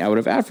coming out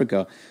of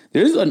Africa.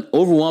 There's an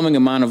overwhelming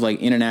amount of like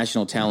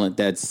international talent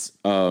that's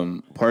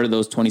part of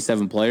those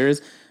 27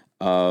 players.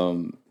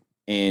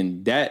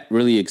 And that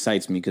really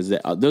excites me because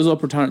those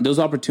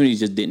opportunities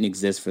just didn't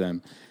exist for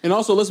them. And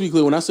also, let's be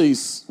clear. When I say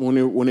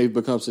when they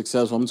become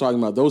successful, I'm talking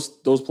about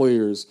those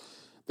players.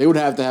 They would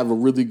have to have a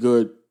really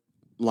good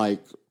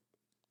like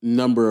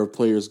number of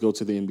players go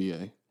to the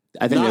NBA.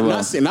 I think they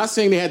will. Not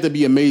saying they had to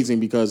be amazing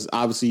because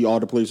obviously all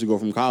the players who go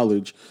from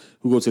college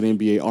who go to the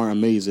NBA are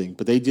amazing,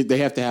 but they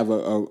have to have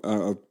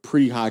a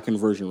pretty high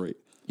conversion rate.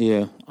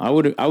 Yeah, I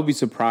would be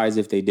surprised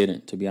if they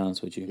didn't. To be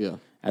honest with you, Yeah.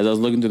 As I was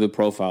looking through the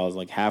profiles,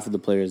 like half of the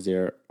players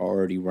there are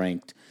already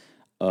ranked,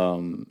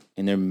 and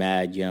they're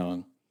mad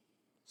young.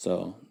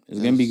 So it's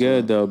gonna be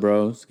good though,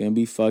 bro. It's gonna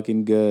be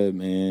fucking good,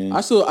 man.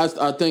 I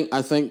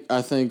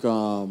think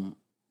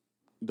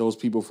those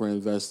people for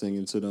investing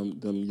into them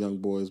young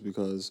boys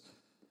because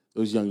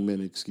those young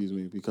men, excuse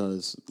me,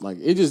 because like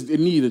it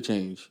needed a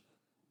change.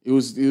 It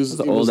was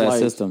an old ass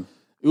system.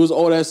 It was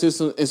old ass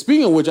system. And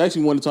speaking of which, I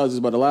actually wanted to talk to this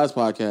about the last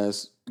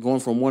podcast, going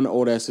from one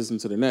old ass system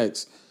to the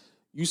next.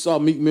 You saw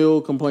Meek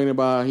Mill complaining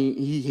about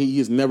he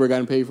has never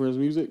gotten paid for his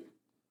music.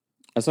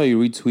 I saw you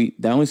retweet.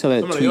 I only saw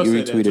that Somebody tweet else you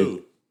said that retweeted.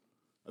 too.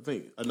 I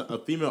think a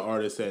female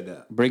artist said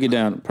that. Break it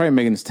down. Probably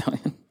Megan Thee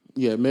Stallion.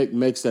 Yeah,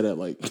 Meg said that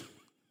like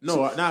No,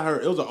 not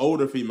her. It was an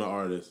older female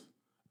artist.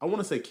 I want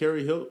to say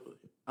Carrie Hill.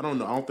 I don't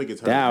know. I don't think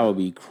it's her. That would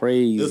be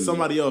crazy. It was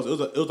somebody else. It was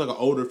like an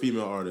older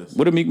female artist.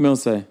 What did Meek Mill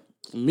say?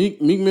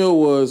 Meek Mill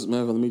was,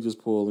 man, let me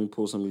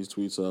pull some of these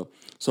tweets up.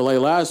 So like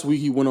last week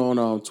he went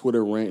on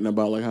Twitter ranting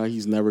about like how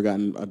he's never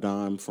gotten a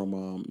dime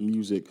from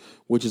music,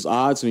 which is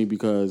odd to me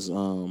because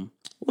well,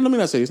 let me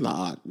not say it's not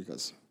odd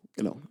because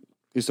you know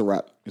it's a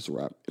rap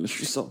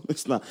industry, so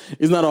it's not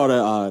all that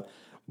odd.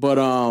 But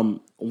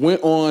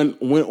went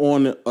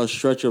on a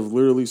stretch of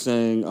literally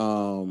saying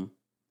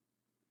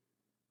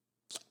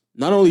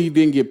not only he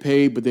didn't get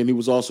paid, but then he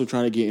was also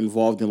trying to get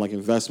involved in like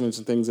investments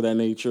and things of that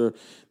nature.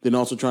 Then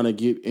also trying to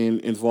get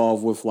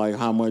involved with like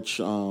how much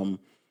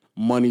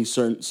money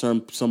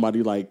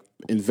somebody like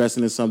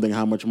investing in something,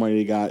 how much money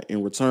they got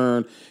in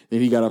return.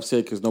 Then he got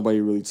upset because nobody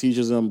really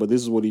teaches him. But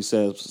this is what he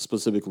says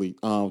specifically.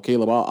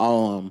 Caleb,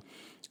 I'll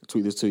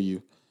tweet this to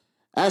you.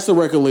 Ask the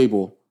record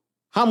label,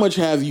 how much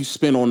have you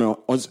spent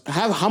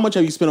how much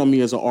have you spent on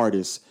me as an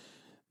artist?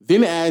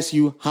 Then ask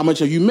you, how much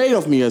have you made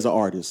of me as an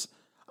artist?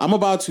 I'm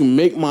about to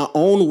make my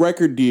own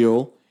record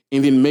deal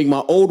and then make my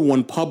old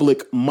one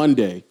public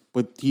Monday.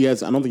 But I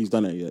don't think he's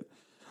done that yet.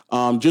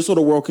 Just so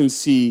the world can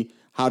see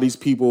how these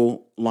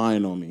people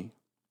lying on me.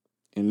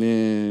 And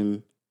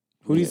then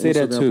Who do you say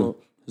that to?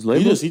 His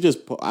label? He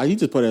just put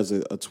it as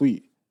a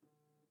tweet.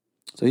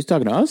 So he's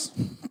talking to us?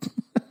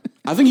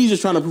 I think he's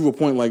just trying to prove a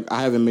point. Like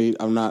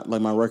I'm not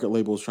like my record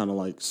label is trying to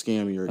like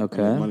scam me or make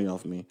money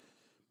off me.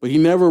 But he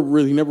never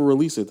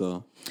released it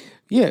though.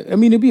 Yeah, I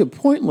mean it'd be a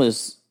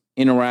pointless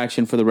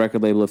interaction for the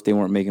record label if they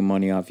weren't making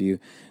money off you.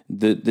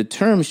 The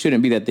term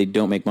shouldn't be that they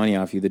don't make money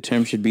off you. The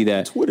term should be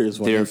that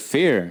they're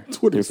fair.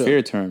 They're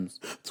fair terms.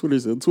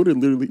 Twitter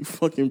literally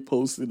fucking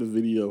posted a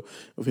video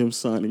of him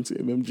signing to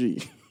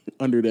MMG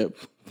under that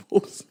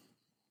post.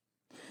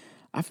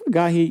 I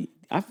forgot he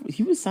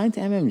was signed to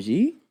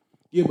MMG.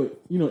 Yeah,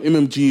 but you know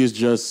MMG is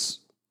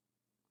just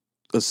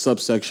a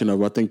subsection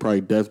of I think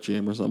probably Def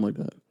Jam or something like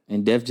that.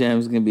 And Def Jam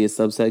is going to be a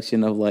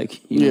subsection of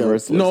like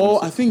Universal. Yeah.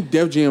 No, I think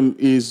Def Jam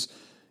is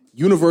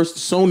Universal.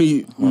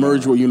 Sony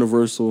merged with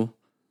Universal,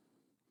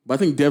 but I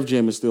think Def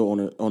Jam is still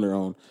on their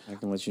own. I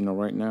can let you know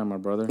right now, my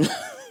brother.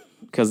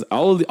 Because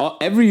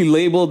every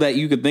label that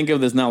you could think of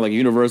that's not like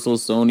Universal,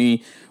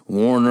 Sony,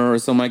 Warner, or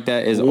something like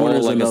that is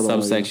Warner's all like a another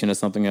one, subsection of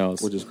something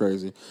else. Which is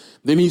crazy.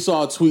 Then he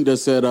saw a tweet that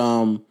said,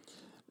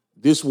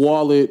 "This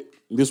wallet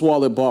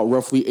bought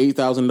roughly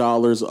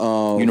 $8,000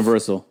 of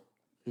Universal.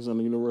 He's on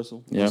the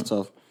Universal. Yeah. That's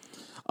tough.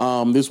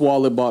 This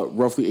wallet bought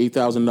roughly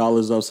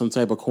 $8,000 of some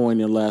type of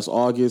coin in last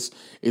August.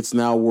 It's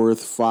now worth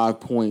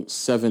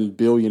 $5.7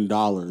 billion.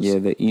 Yeah,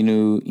 the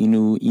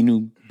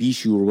Inu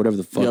Bishu or whatever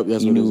the fuck. Yep,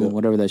 that's what it is, yeah.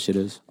 Whatever that shit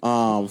is.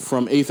 From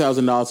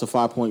 $8,000 to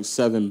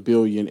 $5.7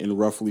 billion in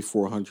roughly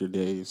 400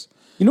 days.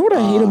 You know what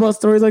I hate about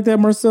stories like that,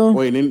 Marcel?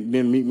 Wait,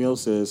 then Meek Mill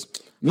says,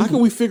 how can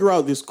we figure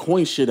out this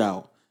coin shit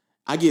out?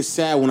 I get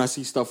sad when I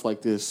see stuff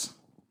like this.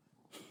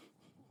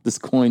 This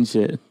coin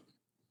shit.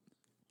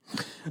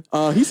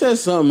 He said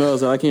something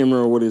else. I can't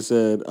remember what it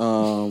said.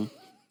 Can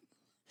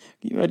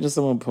you imagine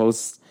someone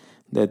posts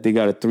that they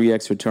got a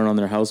 3x return on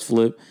their house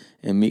flip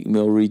and Meek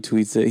Mill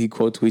retweets it? He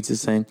quote tweets it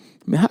saying,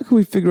 "Man, how can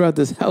we figure out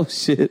this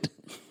house shit?"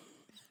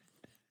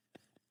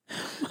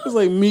 It's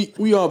like, Meek,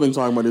 we all been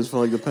talking about this for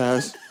like the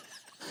past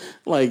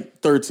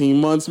 13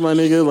 months, my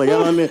nigga. Like,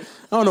 I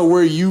don't know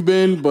where you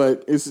been,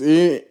 but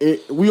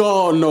we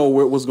all know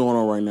what's going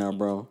on right now,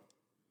 bro.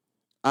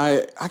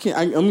 Let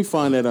me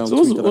find that. So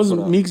was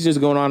Meek's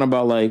just going on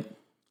about like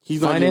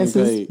he's finances,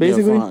 not getting paid.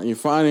 basically? Yeah,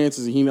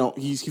 finances. He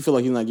feel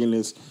like he's not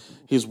getting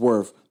his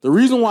worth. The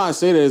reason why I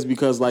say that is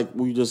because like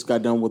we just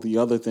got done with the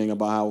other thing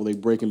about how they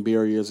breaking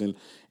barriers and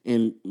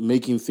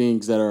making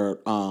things that are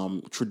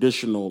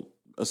traditional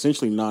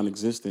essentially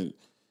non-existent.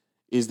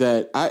 Is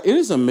that it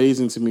is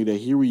amazing to me that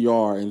here we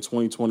are in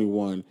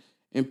 2021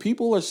 and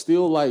people are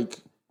still like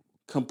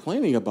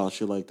complaining about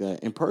shit like that.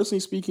 And personally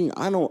speaking,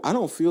 I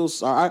don't feel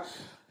sorry.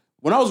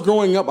 When I was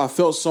growing up, I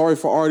felt sorry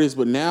for artists,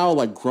 but now,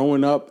 like,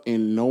 growing up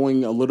and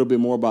knowing a little bit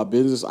more about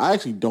business, I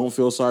actually don't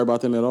feel sorry about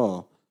them at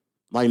all.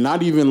 Like,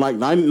 not even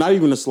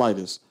the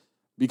slightest.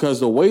 Because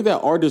the way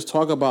that artists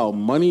talk about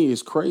money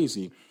is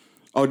crazy.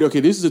 Oh, okay,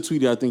 this is a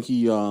tweet that I think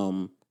he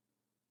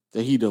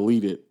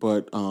deleted,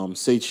 but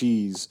Say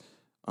Cheese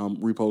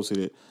reposted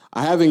it.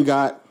 I haven't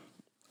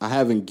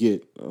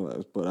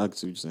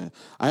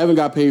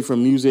got paid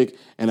from music,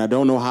 and I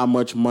don't know how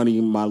much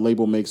money my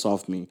label makes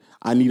off me.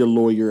 I need a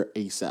lawyer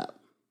ASAP.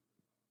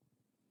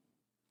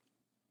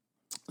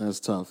 That's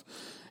tough.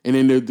 And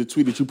then the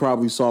tweet that you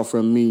probably saw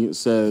from me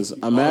says,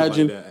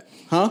 imagine... Like that.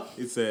 Huh?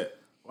 It said,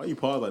 why you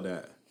pause like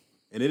that?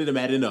 And it ended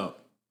up adding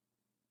up.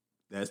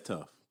 That's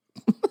tough.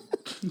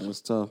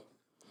 That's tough.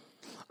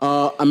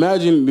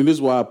 Imagine, and this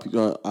is why I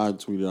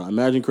tweeted out,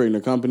 imagine creating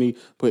a company,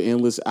 put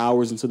endless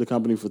hours into the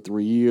company for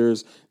 3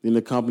 years, then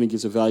the company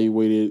gets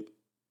evaluated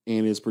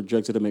and is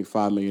projected to make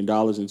 $5 million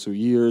in 2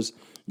 years.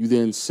 You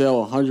then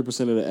sell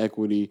 100% of the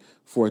equity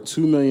for a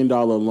 $2 million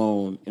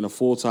loan in a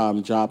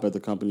full-time job at the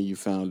company you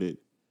founded,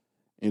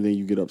 and then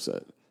you get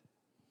upset.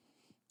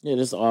 Yeah,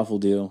 that's an awful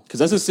deal. Because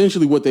that's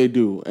essentially what they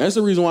do. And that's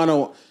the reason why I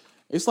don't...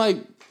 It's like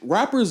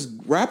rappers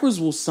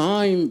will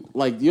sign...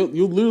 Like,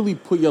 you'll literally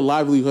put your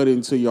livelihood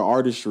into your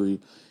artistry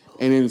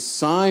and then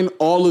sign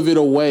all of it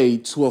away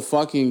to a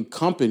fucking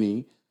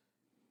company.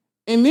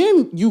 And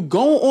then you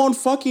go on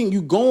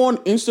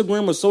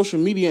Instagram or social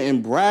media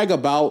and brag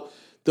about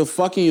the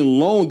fucking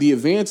loan, the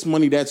advance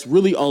money that's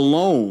really a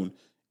loan.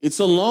 It's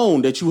a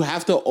loan that you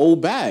have to owe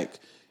back.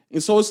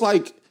 And so it's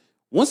like,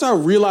 once I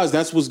realized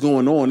that's what's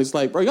going on, it's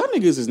like, bro, y'all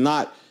niggas is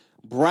not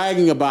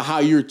bragging about how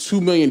you're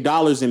 $2 million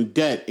in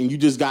debt and you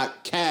just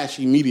got cash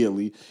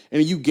immediately.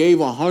 And you gave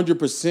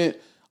 100%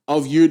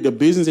 of the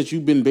business that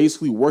you've been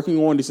basically working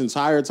on this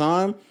entire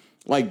time.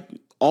 Like,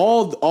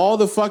 all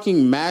the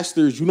fucking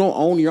masters, you don't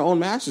own your own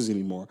masters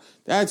anymore.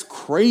 That's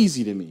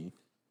crazy to me.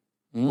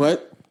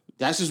 But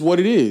that's just what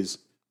it is.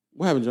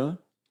 What happened, John?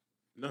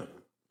 No.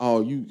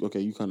 Oh, you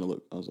kind of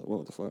look. I was like,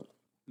 what the fuck?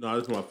 No, I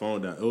just put my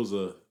phone down.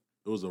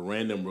 It was a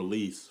random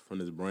release from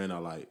this brand I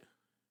like.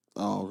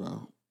 Oh, okay.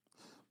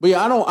 But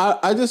yeah,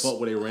 I just fuck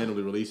where they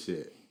randomly release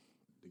shit.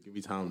 They give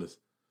me time to. You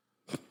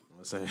know what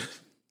I'm saying?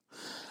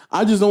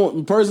 I just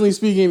don't. Personally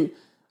speaking,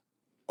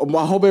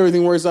 I hope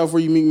everything works out for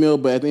you, Meek Mill.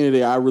 But at the end of the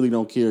day, I really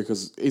don't care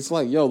because it's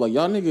like, yo, like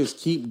y'all niggas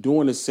keep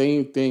doing the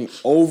same thing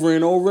over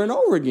and over and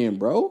over again,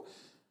 bro.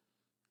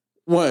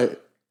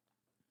 What?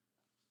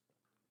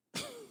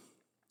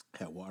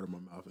 Had water in my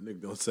mouth. And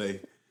nigga gonna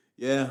say,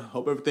 yeah,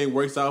 hope everything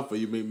works out for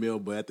you, Meek Mill.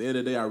 But at the end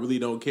of the day, I really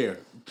don't care.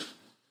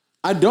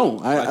 I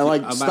don't. I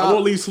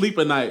won't leave sleep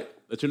at night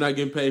that you're not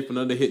getting paid for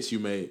none of the hits you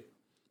made.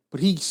 But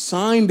he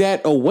signed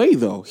that away,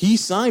 though. He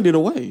signed it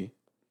away.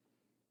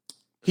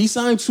 He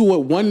signed to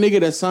one nigga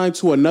that signed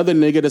to another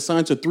nigga that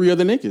signed to 3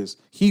 other niggas.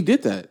 He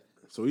did that.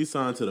 So he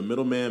signed to the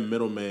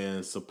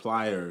middleman,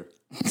 supplier.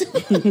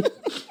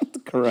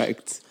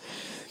 Correct.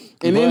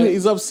 And then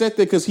he's upset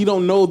that because he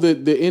don't know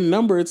the end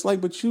number. It's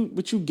like, but you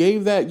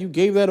gave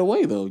that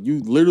away though.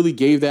 You literally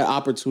gave that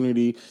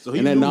opportunity so he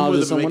and that knowledge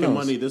to someone making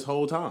else. Money this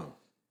whole time.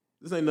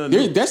 This ain't nothing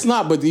new. That's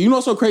not. But you know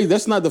what's so crazy?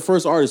 That's not the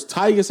first artist.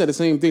 Tyga said the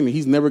same thing that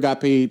he's never got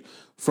paid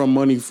from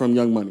money from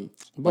Young Money.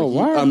 But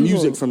why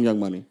music from Young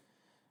Money?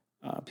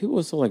 People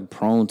are so like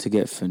prone to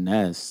get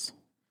finessed.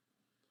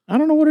 I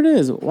don't know what it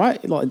is. Why?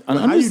 Like,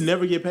 how you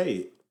never get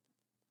paid?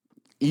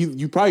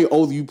 You probably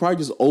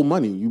just owe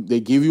money. They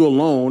give you a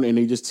loan and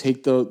they just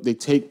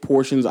take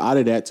portions out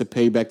of that to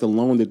pay back the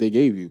loan that they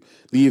gave you.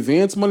 The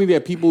advance money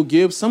that people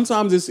give,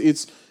 sometimes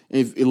it's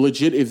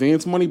legit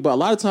advance money, but a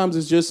lot of times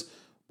it's just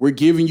we're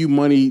giving you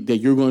money that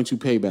you're going to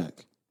pay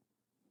back.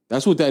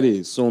 That's what that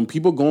is. So when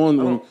people go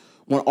on,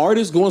 when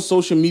artists go on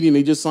social media and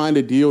they just signed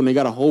a deal and they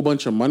got a whole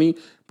bunch of money,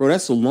 bro,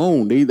 that's a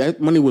loan. That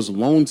money was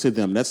loaned to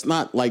them. That's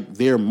not like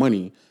their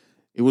money.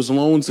 It was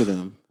loaned to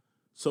them.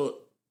 So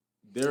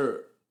it's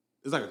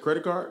like a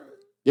credit card?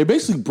 They're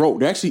basically broke.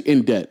 They're actually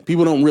in debt.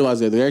 People don't realize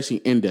that they're actually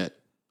in debt.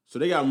 So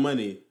they got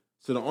money.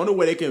 So the only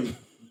way they can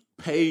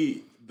pay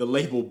the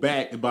label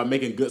back is by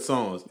making good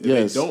songs. If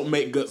they don't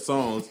make good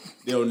songs,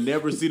 they'll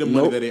never see the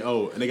money that they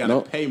owe, and they got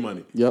to pay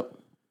money. Yep.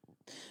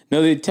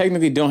 No, they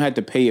technically don't have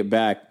to pay it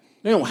back.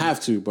 They don't have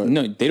to, but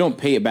no, they don't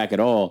pay it back at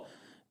all.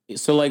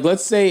 So, like,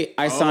 let's say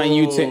I sign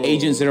you to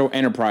Agent Zero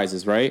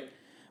Enterprises, right?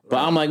 But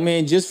I'm like,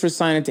 man, just for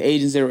signing to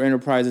Agent Zero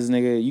Enterprises,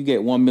 nigga, you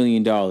get $1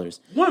 million.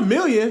 $1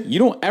 million? You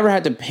don't ever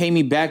have to pay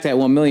me back that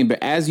 $1 million. But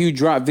as you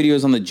drop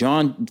videos on the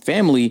John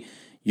family,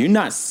 you're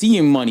not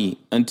seeing money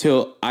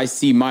until I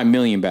see my $1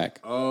 million back.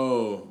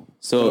 Oh,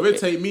 so if it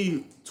take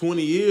me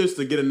 20 years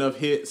to get enough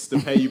hits to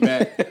pay you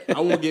back, I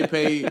won't get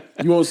paid.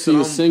 You won't see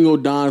a single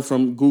dime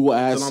from Google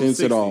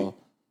AdSense at all.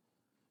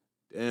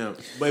 Damn.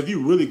 But if you're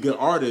really good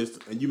artist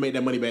and you make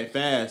that money back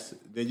fast,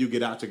 then you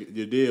get out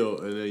your deal.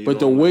 And then but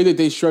the way that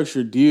they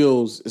structure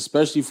deals,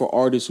 especially for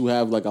artists who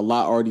have like a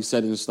lot already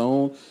set in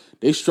stone,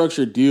 they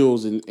structure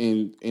deals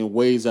in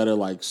ways that are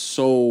like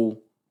so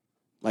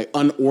like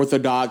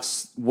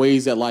unorthodox,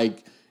 ways that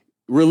like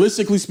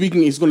realistically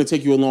speaking, it's going to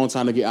take you a long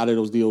time to get out of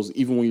those deals,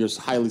 even when you're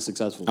highly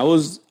successful. I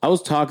was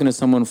talking to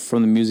someone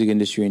from the music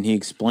industry, and he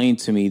explained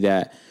to me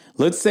that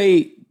let's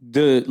say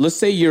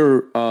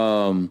your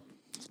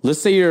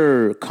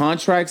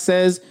contract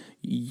says,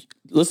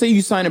 let's say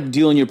you sign a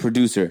deal on your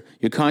producer.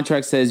 Your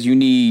contract says you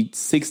need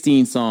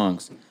 16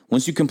 songs.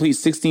 Once you complete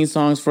 16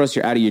 songs for us,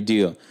 you're out of your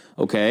deal.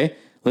 Okay?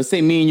 Let's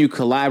say me and you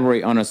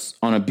collaborate on a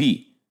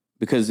beat,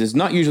 because there's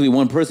not usually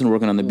one person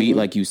working on the beat.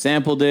 Like, you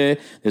sampled it.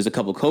 There's a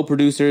couple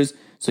co-producers.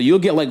 So you'll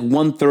get like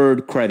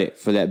 1/3 credit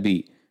for that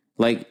beat.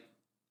 Like,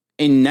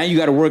 and now you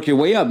got to work your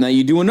way up. Now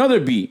you do another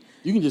beat.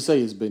 You can just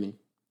say it's Benny.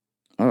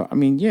 Oh, I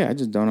mean, yeah, I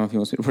just don't know if he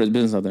wants to put his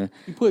business out there.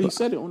 He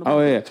said it on the podcast.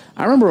 Oh, yeah.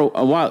 I remember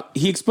a while,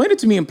 he explained it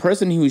to me in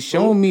person. He was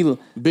showing me...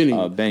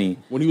 Benny.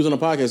 When he was on the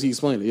podcast, he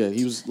explained it. Yeah,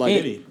 he was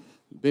like...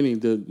 Benny,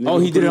 the... Oh,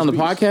 he did it on the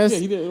podcast? Yeah,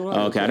 he did it.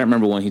 Okay, I don't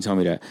remember when he told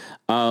me that.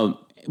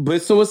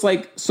 But so it's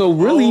like... So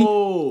really,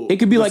 it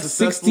could be like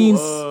 16...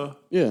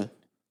 yeah.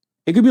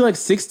 It could be like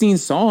 16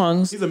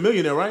 songs. He's a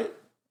millionaire, right?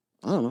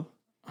 I don't know.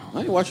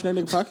 I ain't watching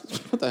that nigga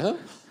podcast. What the hell?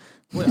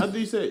 Wait, how did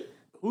you say...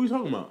 Who are you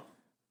talking about?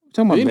 I'm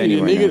talking about Benny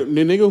the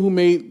nigga who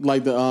made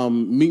like the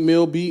Meek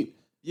Mill beat.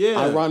 Yeah.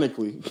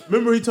 Ironically.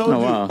 Remember he told you?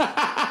 Wow.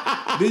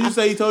 Did you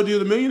say he told you he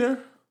was a millionaire?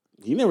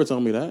 He never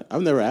told me that.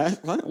 I've never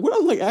asked. What I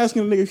was like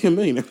asking a nigga if he's a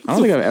millionaire. I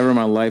don't think I've ever in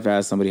my life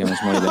asked somebody how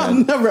much money they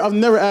have. I've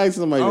never asked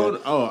somebody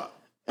that.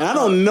 And I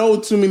don't know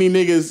too many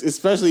niggas,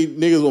 especially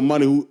niggas with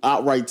money, who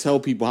outright tell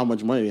people how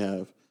much money they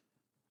have.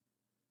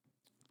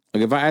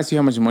 Like, if I asked you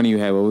how much money you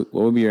have, what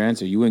would be your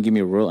answer? You wouldn't give me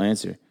a real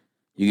answer.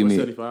 You give me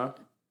 75.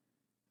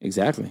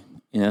 Exactly.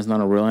 And that's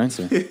not a real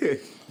answer.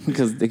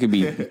 Because it could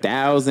be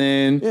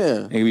 1,000. Yeah.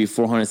 It could be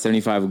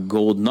 475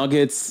 gold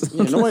nuggets.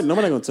 Yeah,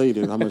 nobody gonna tell you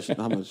this, how much, I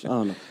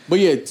don't know. But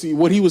yeah,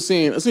 what he was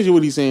saying, essentially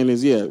what he's saying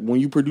is, yeah, when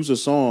you produce a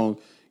song,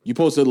 you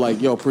posted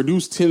like, yo,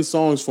 produce 10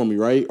 songs for me,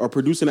 right? Or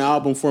produce an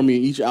album for me.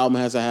 Each album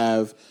has to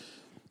have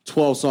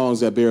 12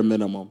 songs at bare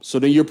minimum. So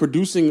then you're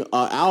producing an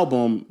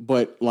album,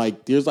 but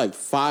like there's like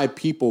 5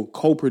 people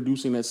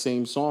co-producing that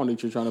same song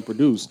that you're trying to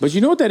produce. But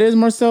you know what that is,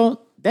 Marcel?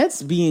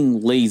 That's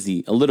being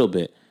lazy a little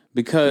bit.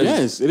 Because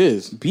yes, it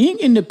is. Being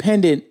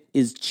independent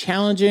is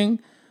challenging,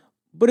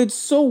 but it's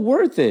so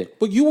worth it.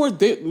 But you were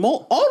there.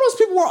 All those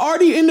people were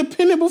already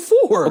independent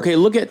before. Okay,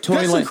 look at Tory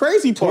Lanez. That's the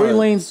crazy part. Tory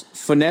Lanez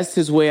finessed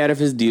his way out of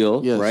his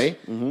deal, right?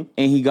 Mm-hmm.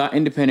 And he got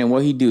independent.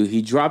 What he do?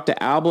 He dropped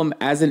the album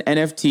as an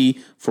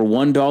NFT for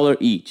 $1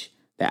 each.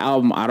 The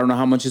album, I don't know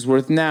how much it's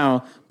worth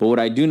now, but what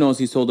I do know is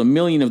he sold 1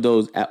 million of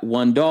those at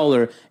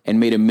 $1 and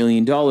made $1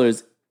 million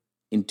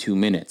in 2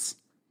 minutes.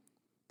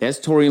 That's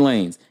Tory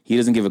Lanez. He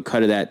doesn't give a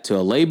cut of that to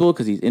a label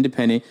because he's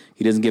independent.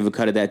 He doesn't give a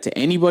cut of that to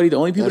anybody. The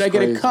only people that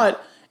get a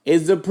cut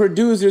is the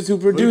producers who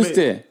produced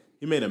it.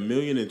 He made $1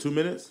 million in 2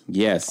 minutes?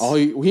 Yes. Oh,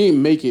 he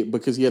didn't make it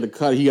because he had to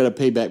cut. He got to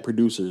pay back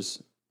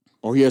producers.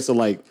 Or he has to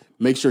like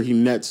make sure he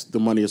nets the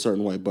money a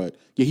certain way. But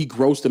yeah, he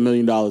grossed $1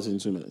 million in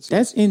 2 minutes.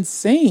 That's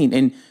insane.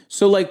 And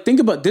so like, think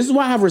about, this is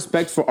why I have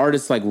respect for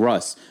artists like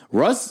Russ.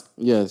 Russ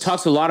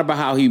talks a lot about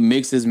how he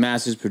mixes,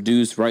 masters,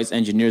 produces, writes,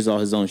 engineers, all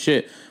his own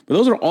shit. But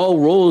those are all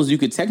roles you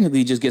could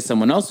technically just get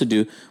someone else to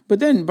do. But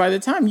then by the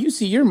time you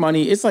see your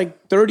money, it's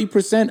like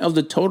 30% of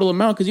the total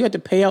amount because you had to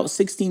pay out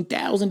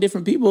 16,000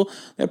 different people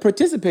that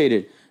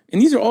participated. And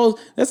these are all,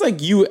 that's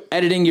like you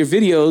editing your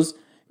videos.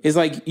 Is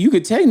like you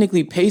could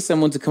technically pay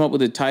someone to come up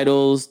with the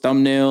titles,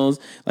 thumbnails.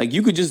 Like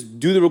you could just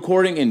do the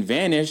recording and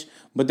vanish.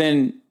 But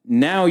then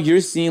now you're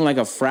seeing like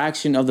a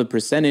fraction of the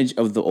percentage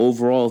of the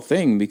overall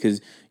thing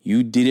because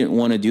you didn't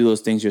want to do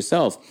those things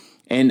yourself.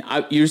 And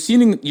you're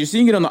seeing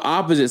it on the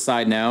opposite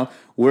side now,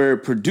 where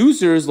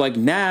producers like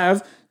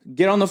Nav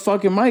get on the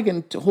fucking mic,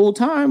 and the whole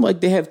time,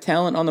 like, they have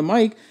talent on the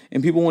mic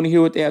and people want to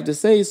hear what they have to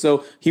say.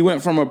 So he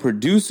went from a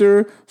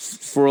producer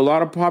for a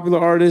lot of popular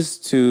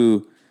artists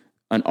to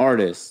an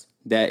artist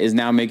that is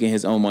now making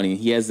his own money.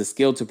 He has the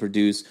skill to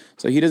produce,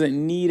 so he doesn't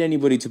need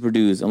anybody to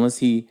produce unless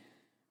he,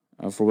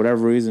 for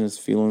whatever reason, is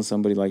feeling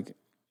somebody. Like,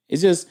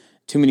 it's just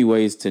too many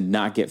ways to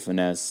not get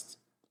finessed.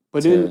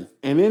 But then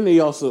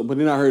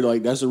I heard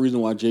like that's the reason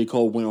why J.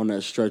 Cole went on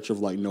that stretch of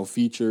like no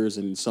features,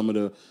 and some of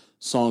the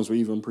songs were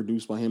even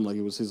produced by him. Like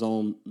it was his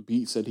own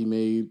beats that he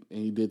made, and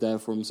he did that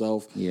for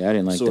himself. Yeah, I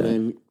didn't like that.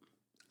 Then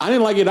I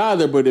didn't like it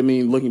either. But I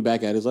mean, looking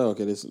back at it, it's like,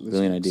 okay, this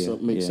brilliant idea. So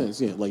makes sense.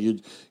 Yeah, like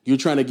you're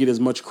trying to get as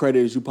much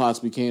credit as you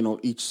possibly can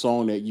on each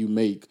song that you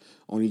make,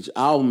 on each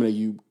album that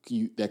you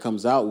that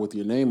comes out with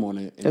your name on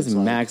it. And that's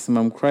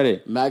maximum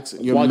credit.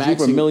 You're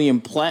quadruple million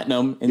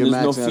platinum, and there's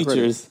no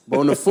features.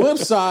 But on the flip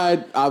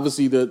side,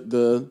 obviously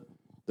the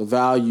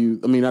value,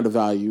 I mean, not the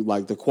value,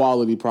 like the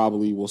quality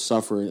probably will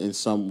suffer in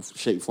some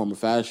shape, form, or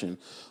fashion.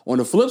 On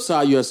the flip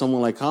side, you have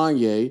someone like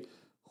Kanye,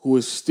 who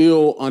is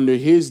still under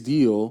his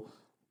deal,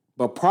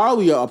 but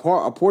probably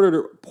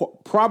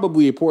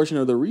probably a portion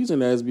of the reason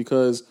that is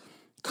because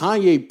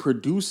Kanye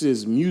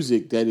produces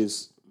music that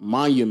is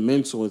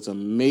monumental. It's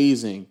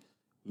amazing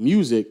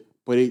music,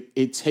 but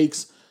it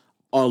takes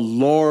a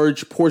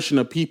large portion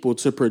of people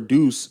to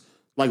produce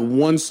like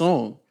one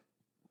song.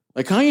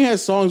 Like Kanye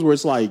has songs where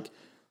it's like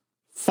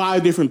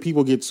 5 different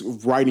people get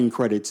writing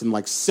credits and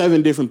like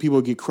 7 different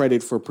people get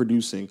credit for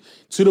producing,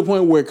 to the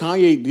point where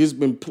Kanye, there's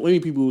been plenty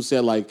of people who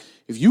said like,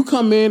 if you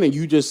come in and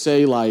you just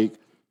say like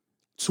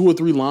 2 or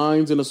 3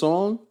 lines in a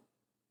song,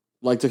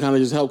 like to kind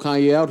of just help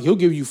Kanye out, he'll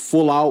give you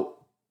full out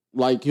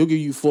like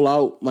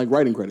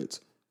writing credits.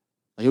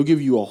 Like he'll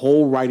give you a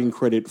whole writing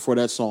credit for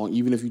that song,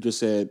 even if you just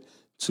said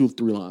 2 or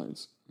 3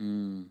 lines.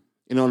 And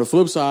on the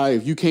flip side,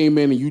 if you came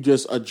in and you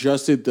just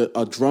adjusted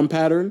a drum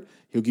pattern,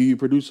 he'll give you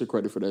producer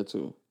credit for that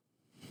too.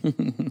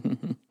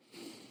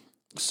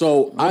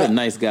 So what a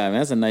nice guy, man.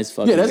 That's a nice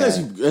fucking guy.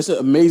 That's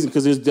amazing,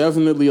 because there's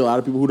definitely a lot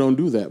of people who don't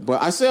do that.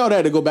 But I say all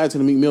that to go back to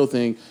the Meek Mill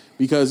thing,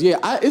 because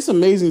it's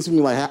amazing to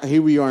me. Like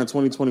here we are in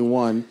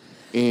 2021,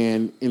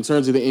 and in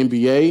terms of the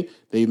NBA,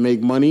 they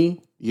make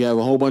money. You have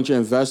a whole bunch of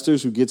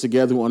investors who get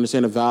together who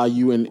understand the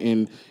value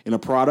in a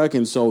product,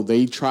 and so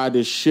they try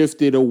to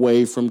shift it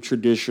away from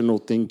traditional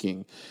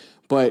thinking.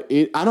 But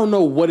I don't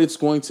know what it's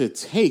going to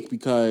take,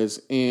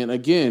 because, and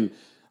again,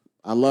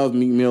 I love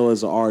Meek Mill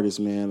as an artist,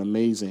 man,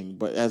 amazing.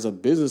 But as a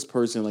business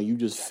person, like, you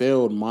just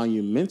failed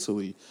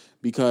monumentally,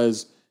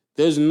 because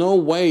there's no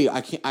way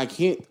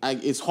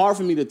it's hard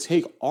for me to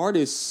take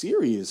artists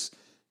serious.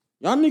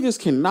 Y'all niggas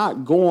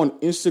cannot go on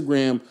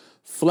Instagram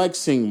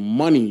flexing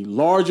money,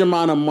 large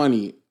amount of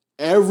money,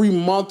 every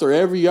month or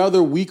every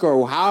other week,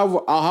 or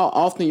how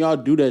often y'all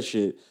do that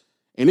shit.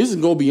 And this is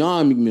go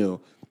beyond Meek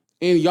Mill.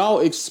 And y'all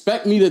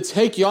expect me to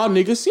take y'all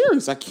niggas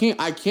serious. I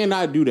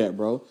cannot do that,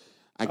 bro.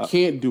 I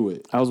can't do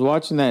it. I was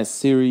watching that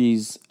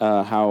series,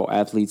 how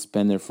athletes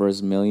spend their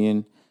first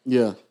million.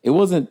 Yeah. It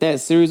wasn't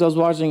that series I was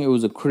watching. It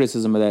was a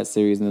criticism of that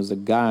series. And there was a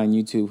guy on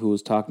YouTube who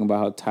was talking about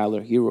how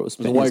Tyler Hero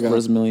spent his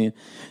first million.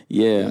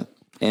 Yeah.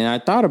 And I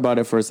thought about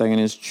it for a second.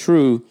 It's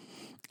true.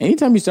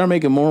 Anytime you start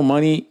making more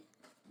money,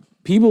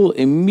 people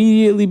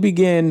immediately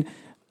begin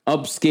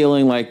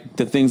upscaling like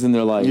the things in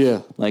their life.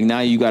 Yeah. Like now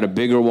you got a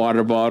bigger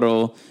water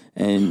bottle,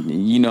 and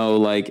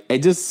like it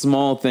just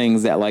small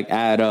things that like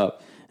add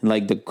up. And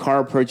like the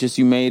car purchase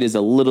you made is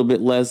a little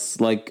bit less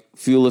like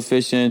fuel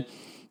efficient.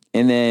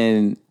 And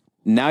then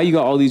now you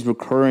got all these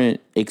recurrent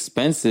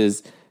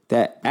expenses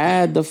that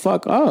add the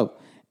fuck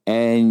up.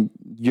 And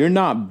you're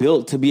not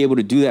built to be able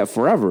to do that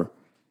forever.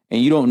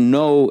 And you don't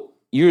know,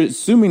 you're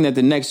assuming that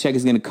the next check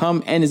is going to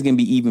come and it's going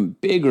to be even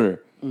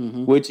bigger,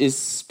 which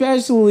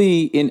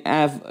especially in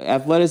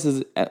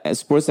athleticism,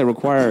 sports that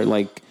require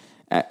like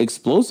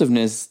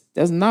explosiveness,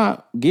 that's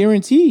not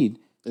guaranteed.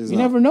 You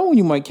never know when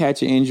you might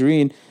catch an injury,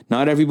 and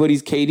not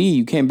everybody's KD.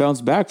 You can't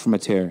bounce back from a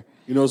tear.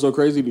 You know, it's so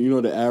crazy. You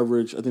know, the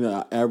average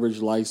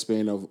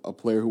lifespan of a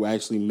player who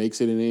actually makes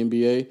it in the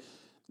NBA.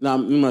 Now,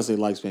 I'm not saying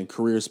lifespan,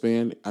 career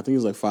span. I think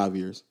it's like 5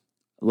 years.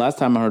 Last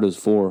time I heard it was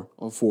 4.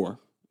 Or 4.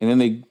 And then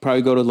they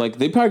probably go to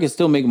they probably can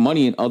still make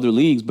money in other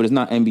leagues, but it's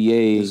not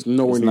NBA. It's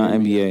nowhere near not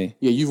NBA.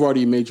 Yeah, you've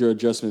already made your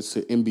adjustments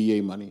to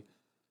NBA money.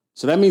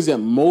 So that means that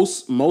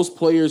most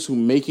players who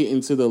make it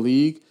into the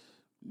league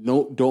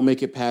don't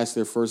make it past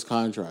their first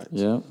contract.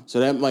 Yeah. So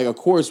that, like, of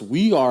course,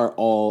 we are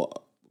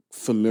all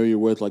familiar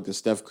with like the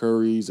Steph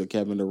Currys, the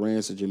Kevin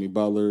Durant's, the Jimmy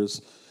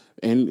Butlers,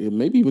 and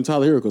maybe even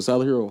Tyler Hero, because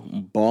Tyler Hero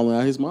balling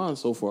out his mind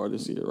so far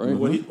this year, right?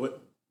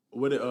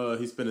 What did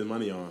he spend his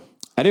money on?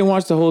 I didn't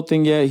watch the whole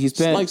thing yet. He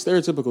spent like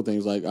stereotypical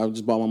things, like I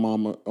just bought my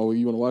mom. Oh,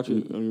 you want to watch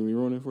it? I mean, we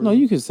ruin it for no,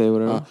 you. you can say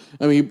whatever.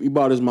 I mean, he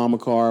bought his mom a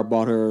car,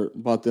 bought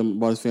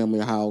his family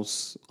a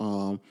house,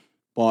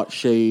 bought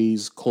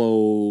Shay's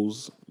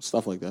clothes,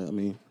 stuff like that. I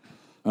mean,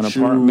 an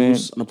apartment,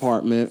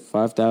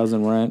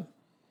 $5,000 rent.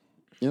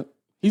 Yep,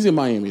 he's in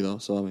Miami though,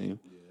 so I mean,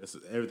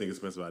 Everything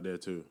expensive out there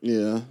too.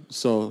 Yeah,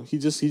 so he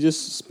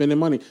just spending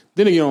money.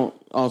 Then again,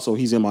 also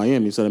he's in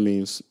Miami, so that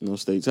means no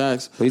state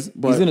tax.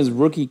 But he's in his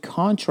rookie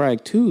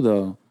contract too,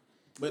 though.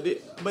 But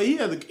he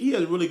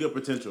has really good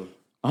potential.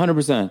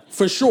 100%.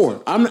 For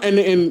sure.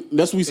 And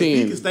that's what we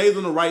saying. If he stays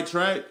on the right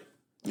track.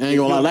 I ain't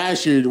gonna lie,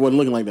 last year it wasn't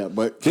looking like that,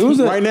 but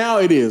right now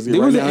it is.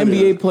 There was an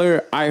NBA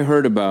player I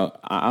heard about.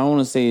 I don't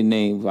want to say a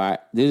name,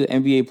 but there's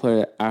an NBA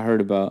player I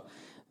heard about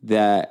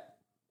that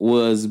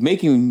was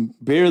making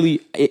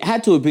barely. It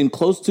had to have been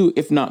close to,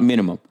 if not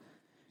minimum.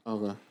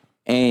 Okay.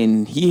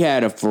 And he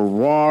had a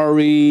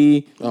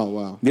Ferrari. Oh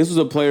wow. This was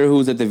a player who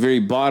was at the very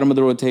bottom of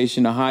the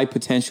rotation, a high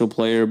potential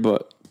player,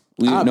 but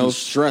we I'd know be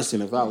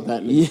stressing if I was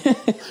that nigga.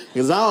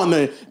 Because I don't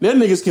know. That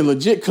niggas can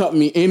legit cut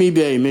me any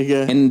day,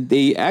 nigga. And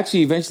they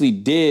actually eventually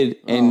did.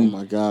 And oh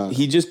my God.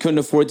 He just couldn't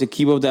afford to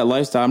keep up that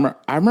lifestyle.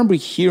 I remember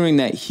hearing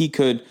that he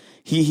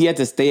had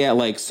to stay at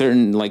like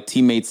certain like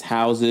teammates'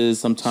 houses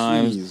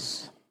sometimes.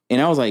 Jeez. And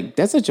I was like,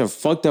 that's such a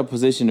fucked up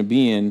position to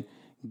be in,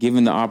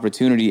 given the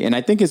opportunity. And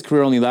I think his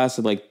career only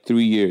lasted like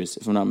 3 years,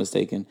 if I'm not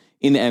mistaken,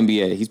 in the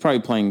NBA. He's probably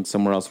playing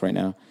somewhere else right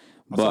now.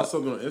 I saw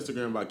something on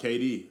Instagram about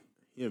KD.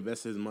 He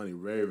invested his money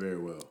very, very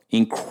well.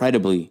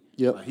 Incredibly.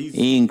 Yep. Like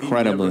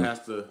incredibly. He never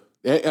has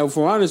to.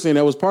 From what I understand,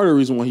 that was part of the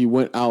reason why he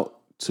went out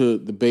to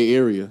the Bay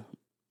Area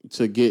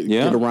to get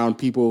around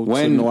people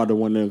to know how to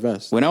want to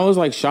invest. When I was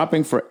like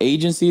shopping for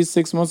agencies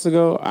 6 months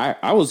ago,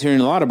 I was hearing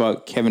a lot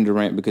about Kevin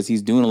Durant because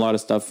he's doing a lot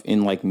of stuff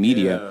in like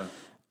media.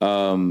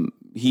 Yeah.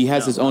 He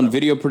has his own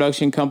video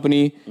production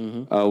company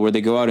where they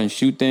go out and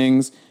shoot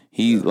things.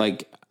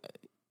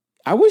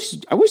 I wish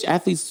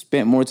athletes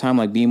spent more time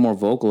like being more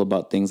vocal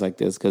about things like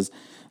this, because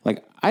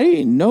like I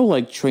didn't know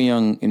like Trae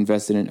Young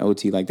invested in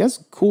OT. Like that's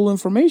cool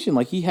information.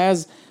 Like he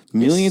has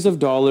millions of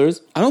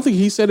dollars. I don't think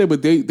he said it,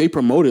 but they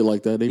promote it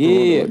like that.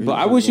 But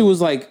I wish it was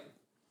like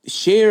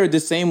shared the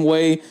same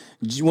way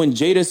when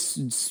Jada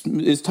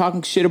is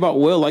talking shit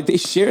about Will. Like they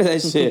share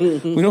that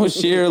shit. We don't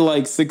share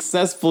like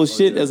successful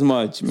shit as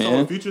much, man. So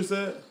what Future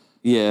said?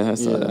 Yeah, I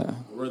saw that. I'd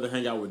rather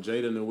hang out with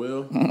Jada than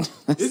Will.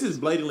 This is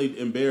blatantly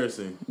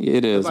embarrassing.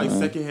 It is, it's like man.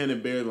 secondhand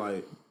embarrassing.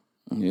 Like,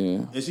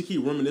 yeah. And she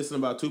keep reminiscing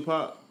about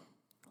Tupac.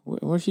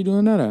 Where's she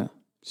doing that at?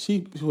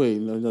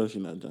 No, she's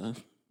not done.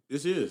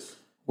 This is.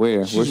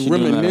 Where? She's Where's she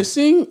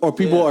reminiscing, or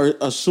people are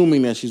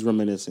assuming that she's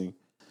reminiscing.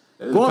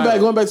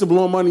 Going back to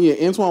blowing money.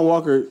 Yeah, Antoine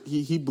Walker,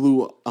 he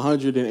blew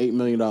 $108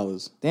 million.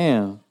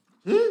 Damn,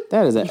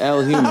 that is an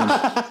L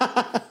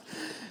human.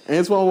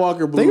 Antoine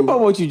Walker blew. Think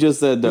about what you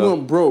just said, though. He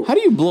went broke. How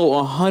do you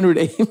blow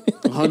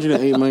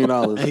 $108 million?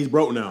 And he's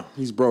broke now.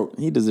 He's broke.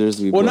 He deserves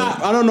to be broke.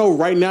 I don't know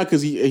right now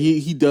because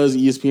he does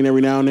ESPN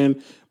every now and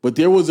then. But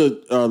there was a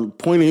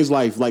point in his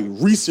life, like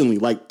recently,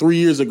 like 3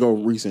 years ago,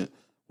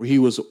 where he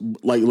was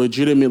like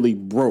legitimately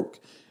broke,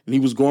 and he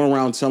was going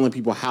around telling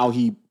people how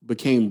he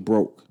became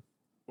broke.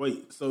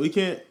 Wait, so he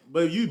can't?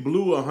 But if you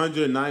blew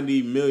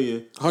 190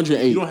 million,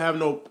 108. You don't have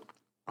no.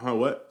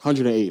 What?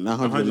 108, not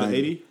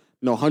 180.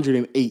 No,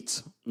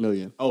 108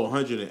 million. Oh,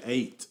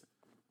 108.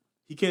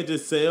 He can't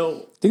just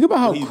sell. Think about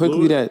how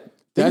quickly that.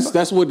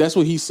 That's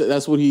what he said.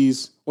 That's what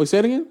he's. Wait, say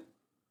it again.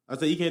 I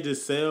said he can't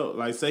just sell.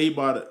 Like, say he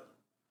bought it.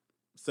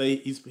 Say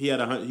he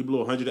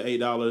blew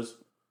 $108.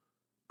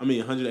 I mean,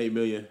 108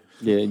 million.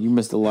 Yeah, you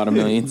missed a lot of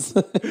millions.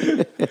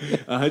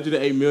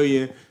 108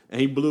 million,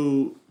 and he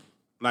blew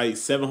like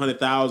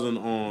 700,000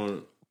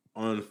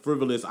 on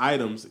frivolous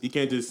items. He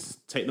can't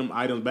just take them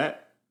items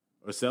back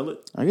or sell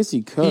it. I guess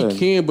he could. He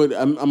can, but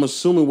I'm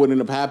assuming what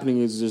ended up happening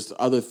is just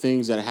other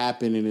things that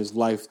happened in his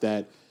life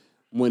that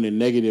went in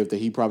negative, that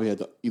he probably had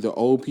to either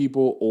owe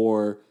people,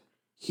 or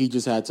he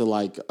just had to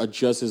like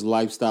adjust his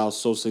lifestyle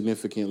so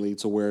significantly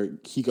to where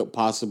he could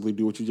possibly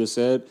do what you just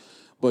said.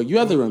 But you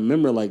have to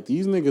remember, like,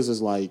 these niggas is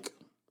like,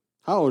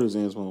 how old is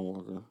Antoine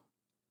Walker?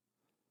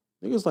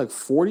 Nigga's like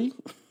 40.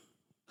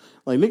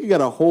 Like, nigga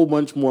got a whole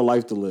bunch more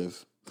life to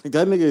live. Like,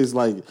 that nigga is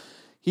like,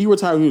 he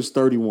retired when he was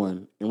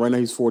 31, and right now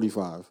he's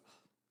 45.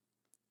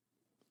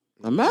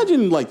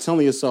 Imagine, like,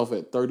 telling yourself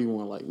at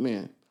 31, like,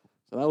 man,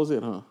 so that was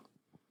it, huh?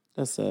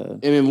 That's sad.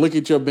 And then look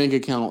at your bank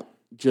account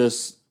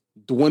just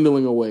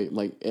dwindling away,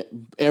 like,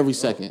 every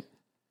second.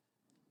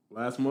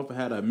 Last month I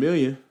had $1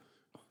 million.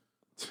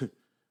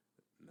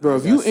 Bro,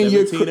 if you in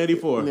your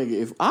 1784, nigga,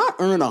 if I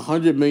earned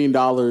 $100 million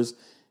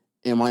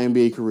in my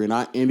NBA career and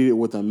I ended it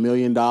with $1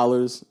 million,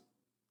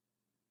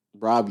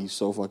 bro, I'd be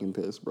so fucking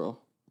pissed, bro.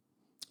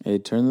 Hey,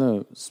 turn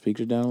the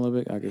speaker down a little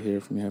bit. I can hear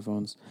it from your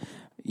headphones.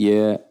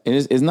 Yeah, and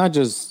it's not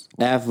just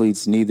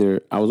athletes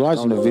neither. I was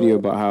watching a video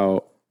about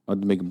how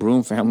the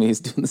McBroom family is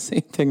doing the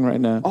same thing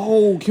right now.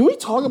 Oh, can we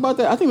talk about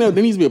that? I think that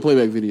there needs to be a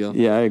playback video.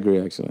 Yeah, I agree,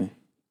 actually.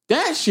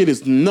 That shit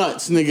is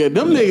nuts, nigga.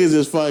 Them niggas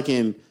is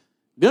fucking...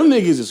 Them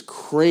niggas is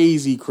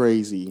crazy.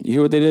 You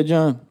hear what they did,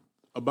 John?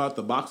 about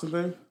the boxing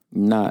thing.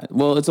 Not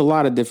well. It's a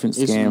lot of different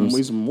scams.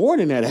 It's more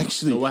than that,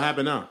 actually. So what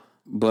happened now?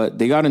 But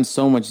they got in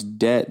so much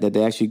debt that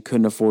they actually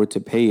couldn't afford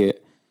to pay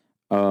it.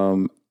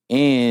 And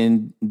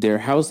and their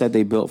house that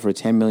they built for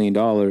 $10 million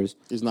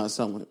He's not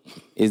selling it.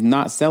 is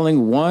not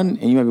selling. One,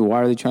 and you might be,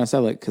 why are they trying to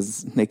sell it?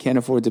 Because they can't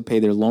afford to pay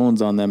their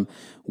loans on them,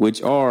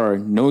 which are,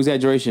 no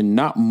exaggeration,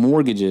 not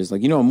mortgages.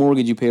 Like, a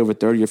mortgage you pay over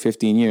 30 or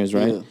 15 years,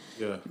 right?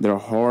 Yeah. They're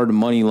hard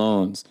money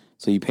loans.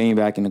 So you pay them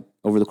back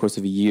over the course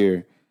of a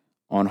year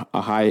on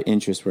a high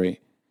interest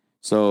rate.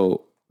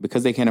 So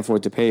because they can't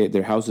afford to pay it,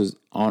 their house is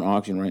on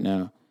auction right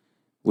now,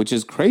 which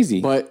is crazy.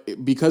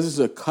 But because it's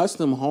a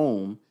custom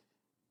home,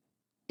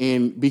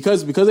 and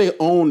because they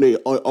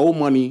owe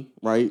money,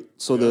 right?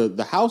 So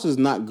the house is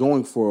not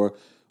going for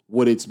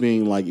what it's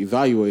being like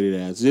evaluated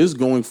as. It is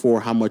going for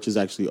how much is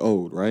actually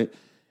owed, right?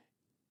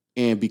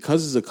 And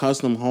because it's a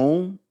custom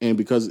home, and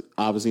because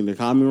obviously in the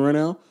economy right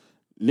now,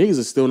 niggas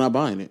are still not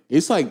buying it.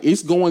 It's like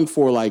it's going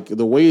for like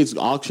the way it's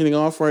auctioning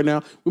off right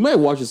now. We might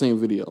watch the same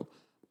video,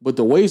 but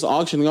the way it's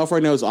auctioning off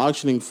right now is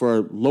auctioning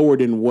for lower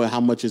than how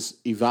much it's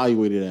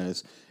evaluated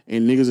as.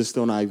 And niggas are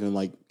still not even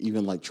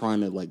trying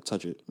to like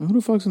touch it. Who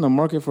the fuck's in the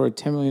market for a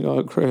 $10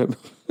 million crib?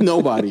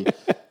 Nobody.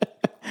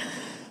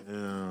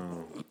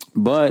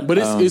 But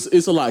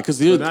it's a lot because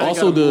there's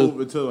also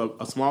move into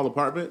a small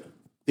apartment.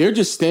 they're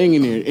just staying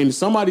in there, and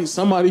somebody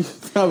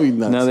probably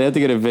nuts. no, they have to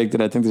get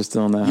evicted. I think they're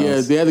still in that house.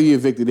 Yeah, they have to get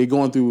evicted. They're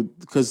going through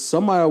because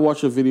somebody I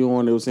watched a video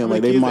on. They were saying How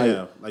like many they kids might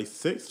have? Like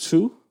 6.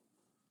 2.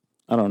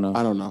 I don't know.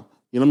 I don't know.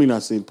 Let me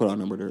not say put out a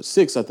number there.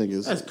 6, I think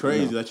is. That's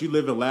crazy. That you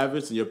live in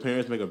lavish and your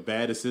parents make a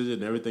bad decision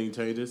and everything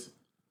changes.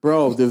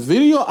 Bro, the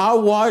video I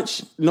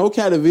watched, no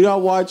cat, the video I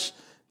watched,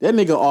 that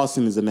nigga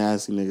Austin is a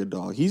nasty nigga,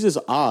 dog. He's just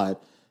odd.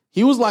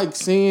 He was like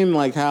saying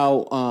like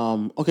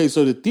how okay,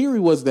 so the theory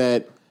was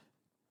that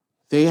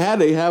they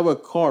have a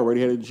car, right?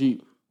 They had a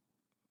Jeep.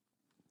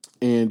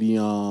 And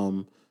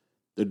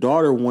the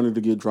daughter wanted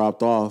to get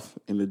dropped off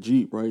in the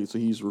Jeep, right? So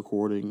he's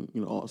recording,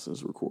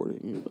 Austin's recording.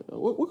 He's like,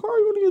 what car are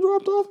you gonna get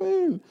dropped off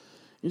in?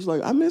 He's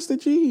like, I missed the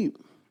Jeep.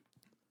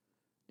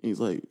 He's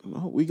like,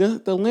 no, we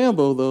got the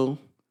Lambo though.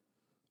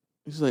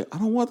 He's like, I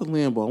don't want the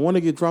Lambo. I want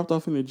to get dropped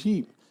off in the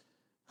Jeep.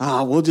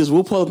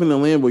 We'll pull up in the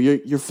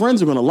Lambo. Your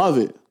friends are gonna love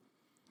it.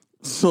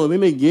 So then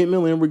they get in the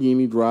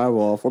Lamborghini, drive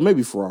off, or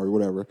maybe Ferrari,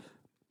 whatever.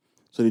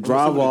 So they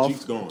drive off. The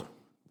Jeep's gone.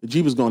 The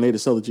Jeep is gone. They had to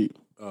sell the Jeep.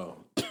 Oh.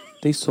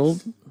 They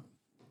sold.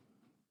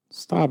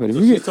 Stop it! So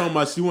she's talking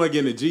about she want to get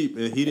in the Jeep,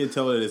 and he didn't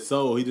tell her that it's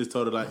sold. He just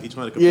told her like he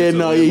trying to.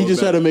 He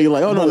just tried to make it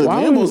like, oh no, the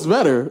Lambo's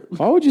better.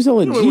 Why would you sell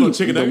a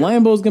Jeep? The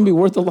Lambo's gonna be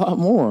worth a lot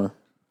more.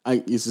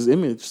 It's his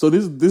image. So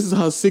this is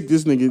how sick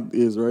this nigga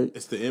is, right?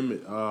 It's the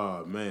image.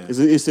 Oh man,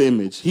 it's the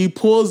image. He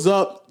pulls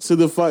up to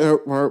the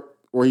her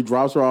where he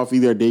drops her off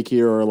either at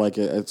daycare or like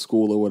at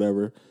school or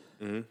whatever,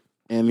 and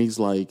he's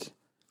like,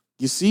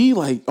 you see,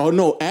 like, oh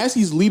no, as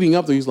he's leading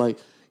up there, he's like,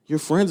 your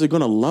friends are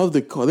gonna love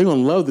the car. They're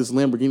gonna love this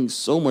Lamborghini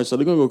so much, so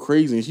they're gonna go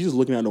crazy. And she's just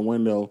looking out the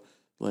window,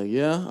 like,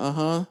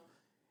 yeah,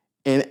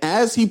 And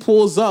as he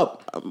pulls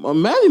up,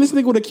 imagine this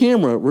nigga with a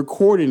camera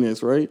recording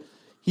this, right?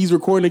 He's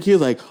recording the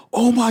kids like,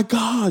 oh my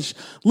gosh,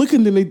 look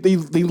at them. They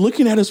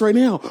looking at us right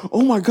now.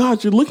 Oh my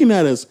gosh, you're looking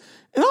at us.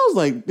 And I was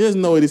like, there's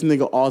no way this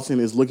nigga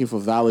Austin is looking for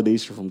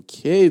validation from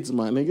kids,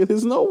 my nigga.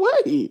 There's no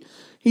way.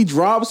 He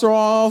drops her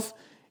off,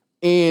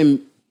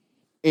 and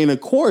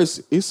of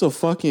course, it's a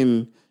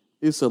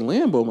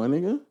Lambo, my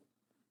nigga.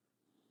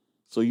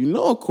 So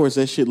of course,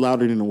 that shit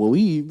louder than the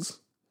Waleeds.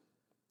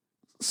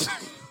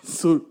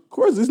 So of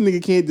course, this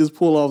nigga can't just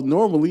pull off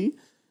normally.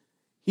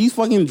 He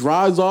fucking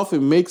drives off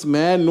and makes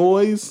mad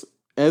noise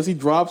as he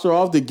drops her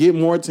off to get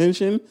more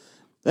attention.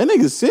 That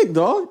nigga's sick,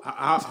 dog.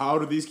 How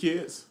old are these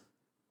kids?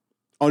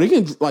 Oh, they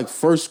can like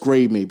first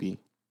grade maybe.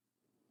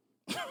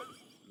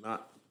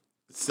 Not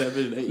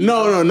 7 and 8.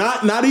 No,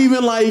 not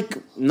even like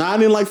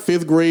not in like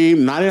 5th grade,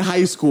 not in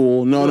high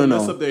school. No.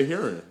 That's what they're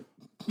hearing.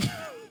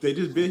 They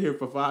just been here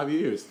for 5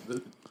 years.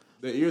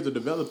 Their ears are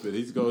developing.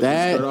 He's going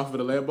to start off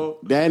with a Lambo.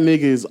 That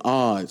nigga is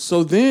odd.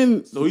 So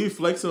he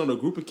flexing on a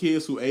group of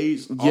kids who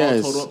aged all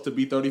total up to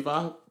be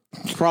 35?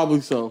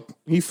 Probably so.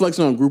 He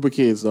flexing on a group of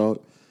kids,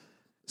 dog.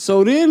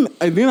 So then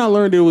I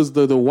learned there was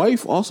the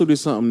wife also did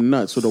something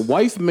nuts. So the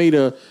wife made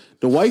an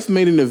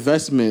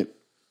investment.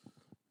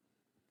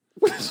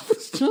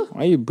 Why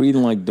are you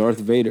breathing like Darth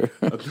Vader?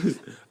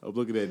 I'm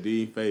looking at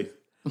Dean Faith.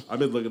 I've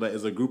been looking at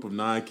it's a group of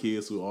 9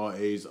 kids who all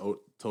aged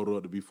total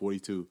up to be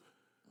 42.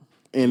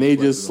 And they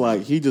just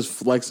like he just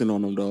flexing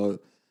on them, dog.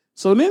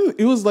 So then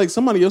it was like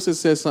somebody else had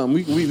said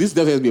something. This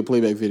definitely has to be a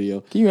playback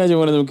video. Can you imagine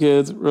one of them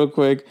kids, real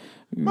quick?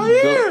 My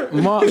ear!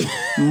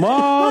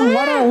 Mom,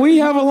 why don't we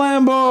have a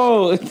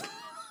Lambo?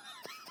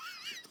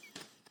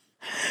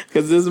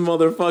 Because this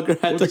motherfucker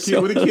had to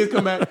show. When the kids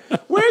come back,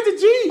 where's the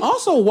Jeep?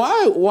 Also,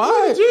 why?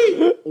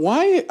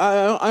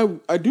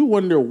 I do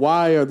wonder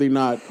why are they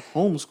not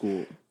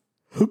homeschooled?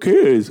 Who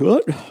cares?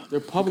 What? They're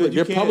public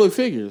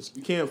figures.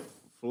 You can't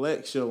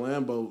flex your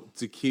Lambo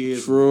to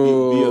kids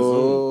True. via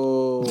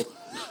Zoom.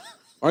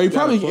 Or he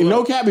probably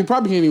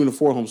can't even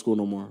afford homeschool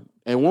no more.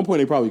 At one point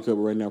they probably could,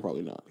 but right now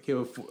probably not. Can't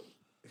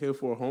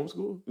afford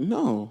homeschool?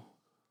 No.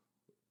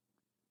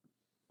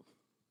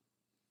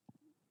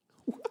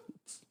 What?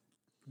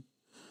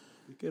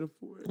 You can't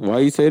afford it. Why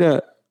you say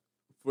that?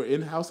 for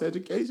in-house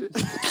education.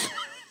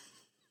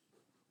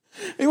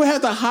 They would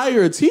have to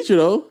hire a teacher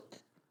though.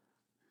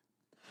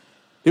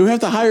 They would have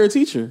to hire a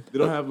teacher. They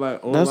don't have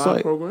like online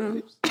like-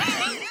 programs.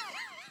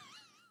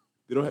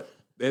 They don't.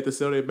 They have to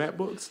sell their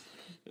MacBooks.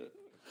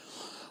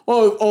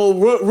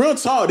 Real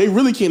talk. They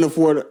really can't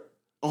afford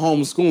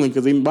homeschooling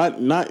because they might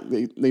not.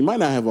 They might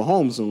not have a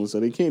home soon, so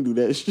they can't do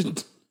that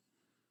shit.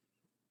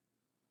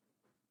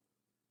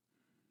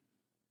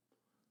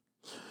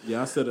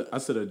 Yeah, I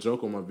said a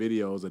joke on my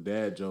video. It was a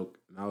dad joke,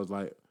 and I was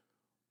like,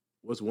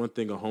 "What's one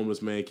thing a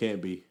homeless man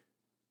can't be?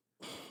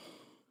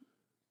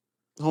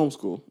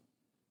 Homeschool.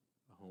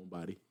 A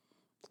homebody.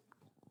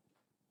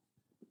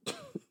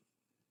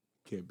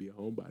 Can't be a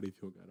homebody if you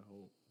don't got a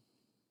home.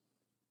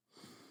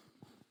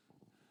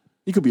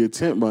 He could be a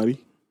tent body.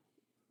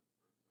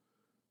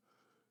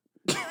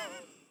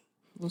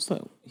 What's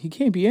that? He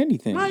can't be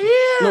anything. My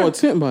ear. No, a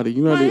tent body.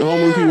 You know, the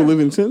homeless people live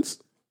in tents.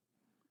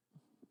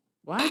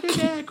 Why is your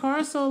dad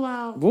car so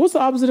loud? What's the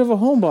opposite of a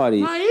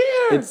homebody? My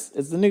ear. It's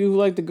the nigga who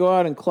like to go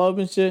out and club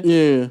and shit.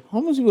 Yeah.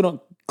 Homeless people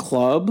don't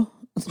club.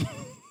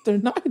 They're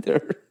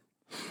neither.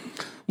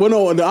 Well,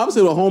 no, the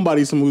opposite of a homebody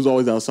is someone who's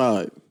always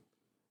outside.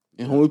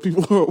 And homeless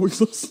people are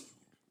always outside.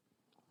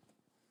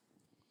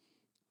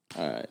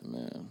 All right,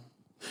 man.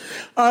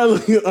 All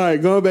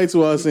right, going back to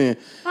what I was saying.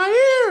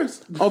 My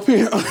ears.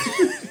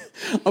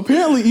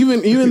 Apparently,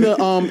 even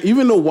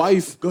the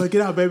wife. Go ahead,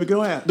 get out, baby.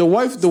 Go ahead. The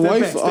wife. Step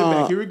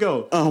back. Here we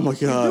go. Oh my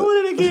god.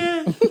 Doing it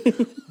again.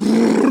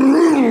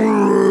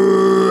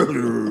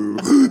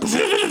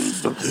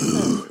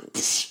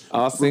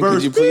 Austin, Reverse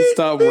could you please beep,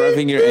 stop beep,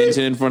 revving your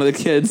engine in front of the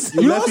kids?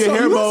 You know left what's your so,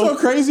 hair you know what's bow.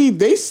 so crazy?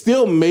 They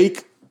still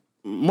make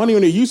money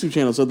on their YouTube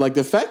channel. So like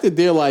the fact that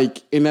they're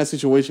like in that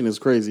situation is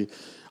crazy.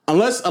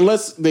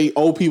 Unless they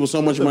owe people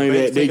so much money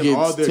that they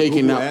get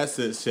taken Google out.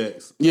 AdSense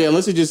checks. Yeah,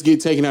 unless it just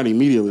get taken out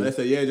immediately. They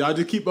say, yeah, y'all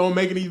just keep on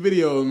making these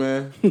videos,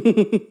 man.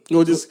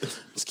 Or just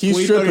keep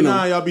stripping 2039,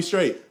 them. y'all be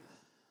straight.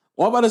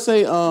 Well, I'm about to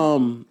say,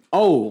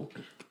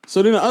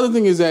 so then the other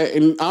thing is that,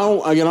 and I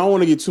don't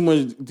want to get too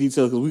much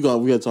detail because we got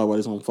to talk about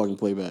this on fucking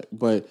playback.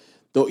 But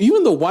though,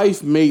 even the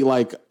wife made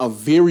like a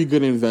very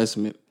good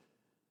investment,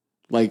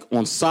 like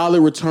on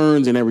solid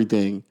returns and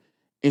everything,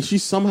 and she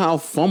somehow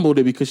fumbled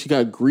it because she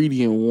got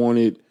greedy and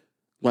wanted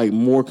like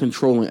more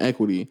control and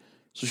equity.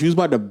 So she was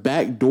about to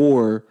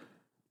backdoor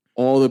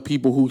all the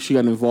people who she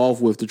got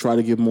involved with to try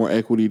to give more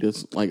equity to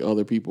like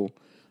other people.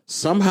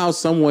 Somehow,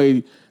 some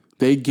way,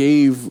 they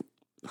gave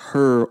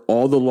her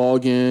all the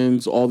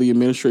logins, all the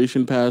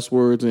administration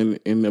passwords and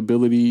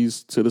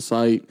abilities to the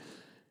site.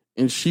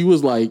 And she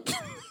was like,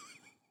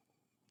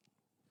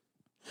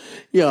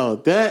 yo,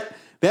 that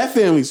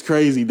family's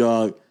crazy,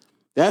 dog.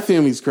 That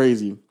family's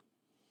crazy.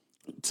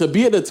 To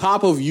be at the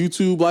top of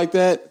YouTube like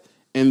that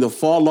and to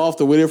fall off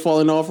the way they're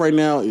falling off right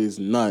now is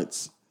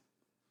nuts.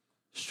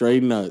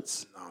 Straight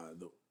nuts.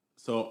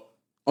 So,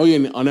 Oh, yeah,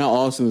 and now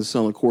Austin is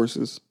selling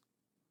courses.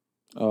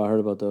 Oh, I heard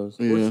about those.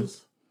 Yeah.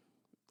 courses?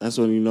 That's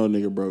when you know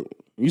nigga broke.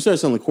 When you start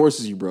selling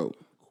courses, you broke.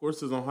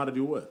 Courses on how to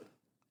do what?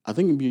 I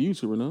think you'd be a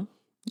YouTuber, no?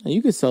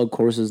 You could sell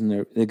courses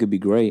and they could be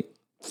great.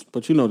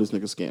 But you know this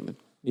nigga scamming.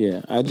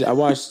 Yeah, I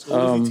watched.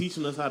 What is he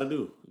teaching us how to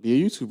do?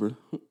 Be a YouTuber.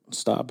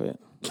 Stop it.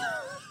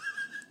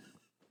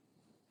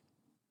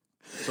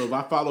 So if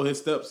I follow his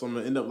steps, I'm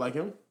gonna end up like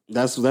him.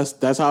 That's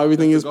how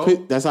everything That's is. the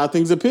goal? That's how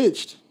things are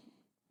pitched.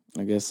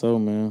 I guess so,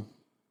 man.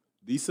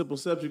 These simple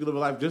steps, you can live a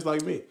life just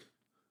like me.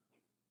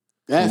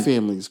 That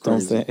family is Don't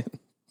crazy. say it.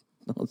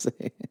 Don't say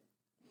it.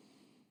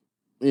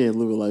 Yeah,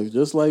 live a life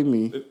just like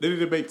me. They need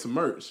to make some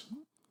merch.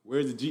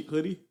 Where's the Jeep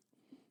hoodie?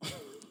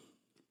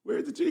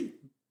 Where's the Jeep?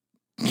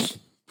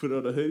 Put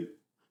on the hoodie.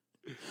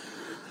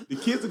 The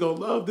kids are gonna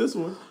love this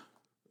one.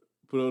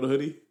 Put on the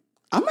hoodie.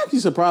 I'm actually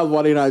surprised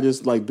why they're not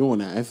just like doing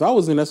that. If I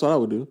was in, that's what I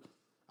would do.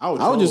 I would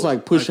troll. just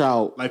like push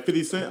out. like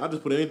 50 Cent. I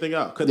just put anything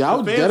out. Cause Yeah, I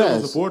the would fans don't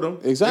deadass. support them.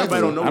 Exactly.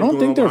 Everybody don't know I what's don't going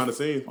think on they're. behind the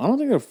scenes. I don't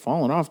think they're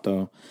falling off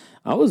though.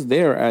 I was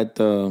there at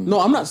the. No,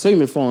 I'm not saying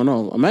they're falling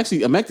off. I'm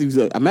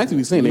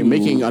actively saying they're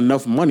making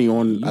enough money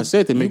on. I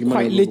said they're making You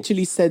money. quite on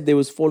literally said they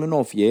was falling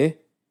off. Yeah.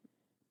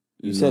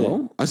 You said it.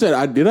 No, I said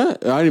I did. I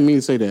didn't mean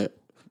to say that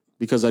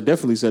because I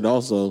definitely said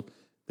also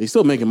they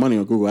still making money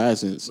on Google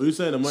AdSense. What you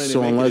saying? The money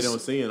So they make, unless, they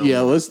don't see it. yeah,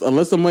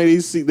 unless the money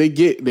they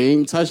get, they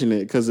ain't touching it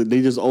because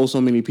they just owe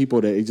so many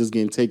people that it's just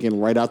getting taken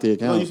right out their No,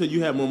 account. you said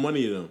you have more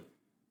money than them.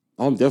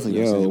 I'm definitely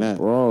not saying Yo, that.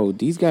 bro,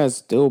 these guys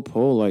still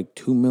pull like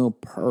 $2 million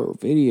per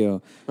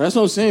video. That's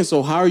what I'm saying.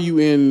 So how are you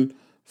in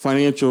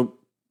financial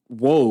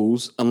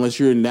woes unless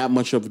you're in that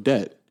much of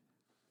debt,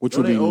 which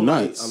Don't would they be owe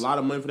nuts? like a lot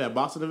of money for that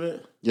Boston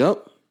event?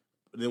 Yep.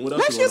 Then what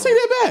else? Actually, I going take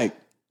on? that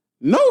back.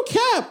 No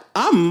cap.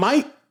 I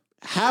might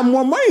have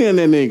more money than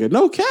that nigga.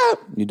 No cap.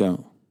 You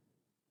don't.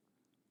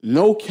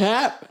 No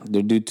cap.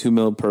 They do $2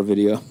 million per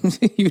video.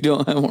 You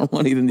don't have more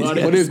money than these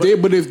Well, guys.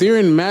 But if they're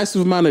in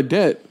massive amount of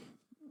debt,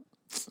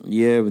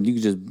 Yeah, but you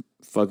could just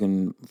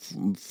fucking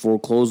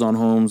foreclose on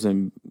homes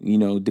and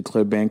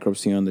declare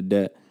bankruptcy on the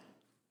debt.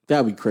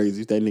 that'd be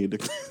crazy if that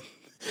nigga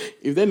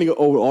If that nigga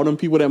owed all them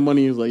people that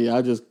money, he's like, yeah,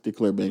 I just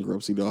declare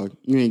bankruptcy, dog.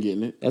 You ain't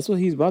getting it. That's what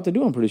he's about to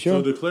do. I'm pretty sure.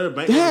 So declare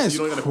bankruptcy. That's You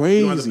don't have to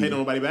crazy. pay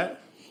nobody back.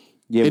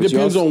 Yeah, It but you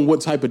depends also- on what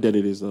type of debt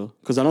it is, though.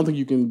 Because I don't think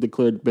you can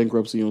declare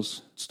bankruptcy on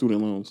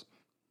student loans.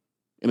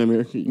 In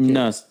America, you can't.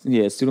 No,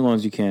 yeah, student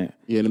loans you can't.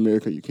 Yeah, in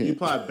America, you You can't.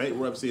 apply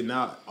bankruptcy and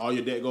now all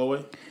your debt go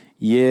away.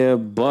 Yeah,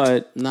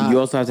 but Nah. you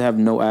also have to have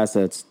no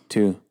assets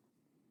too.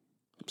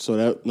 So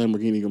that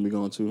Lamborghini gonna be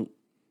gone too.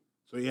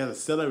 So he has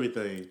to sell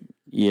everything,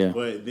 Yeah,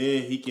 but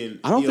then he can.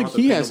 I don't think have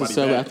to he pay has to nobody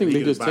sell it. back, I think and they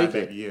he can just buy take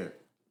back it. again.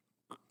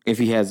 if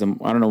he has them,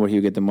 I don't know where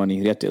he'll get the money.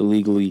 He'd have to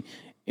illegally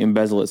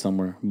embezzle it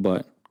somewhere.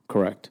 But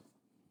correct.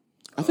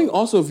 I think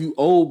also if you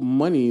owe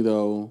money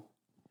though,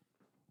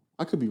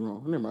 I could be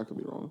wrong. Never mind, I could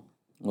be wrong.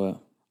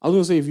 Well, I was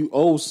gonna say if you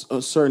owe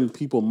certain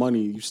people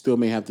money, you still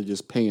may have to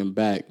just pay them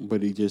back,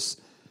 but they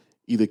just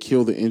either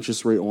kill the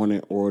interest rate on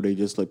it or they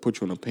just like put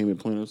you on a payment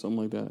plan or something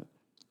like that.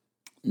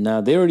 now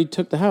they already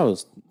took the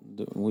house.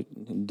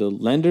 The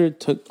lender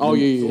took. Oh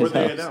yeah, Where yeah.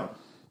 they at now?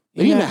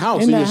 They in the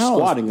house. They're just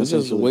squatting They're just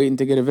essentially. waiting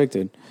to get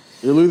evicted.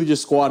 They're literally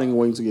just squatting,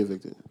 waiting to get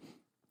evicted.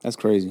 That's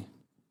crazy.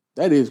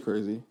 That is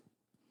crazy.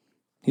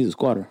 He's a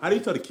squatter. How do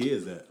you tell the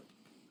kids that?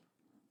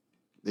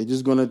 They're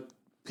just gonna.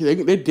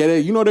 They're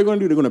dead. You know what they're gonna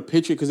do? They're gonna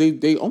pitch it because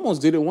they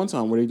almost did it one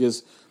time where they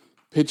just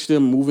pitched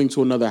them moving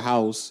to another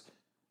house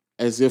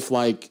as if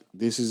like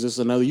this is just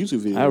another YouTube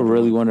video. I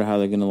really wonder how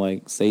they're gonna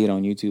like say it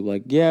on YouTube.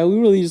 Like, yeah, we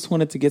really just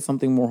wanted to get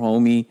something more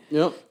homey.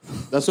 Yep.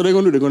 That's what they're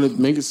gonna do. They're gonna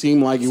make it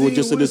seem like it was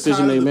just a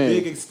decision they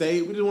made. Big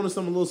estate. We just wanted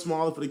something a little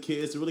smaller for the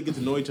kids to really get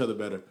to know each other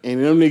better.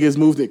 And them niggas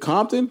moved at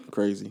Compton.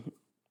 Crazy.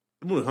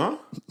 Huh?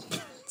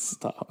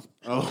 Stop.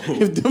 Oh,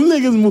 If them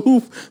niggas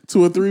move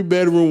to a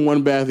 3-bedroom,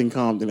 1-bath in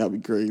Compton, that'd be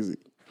crazy.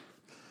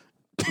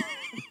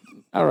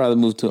 I'd rather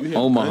move to you hear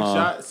Omaha.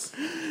 gunshots.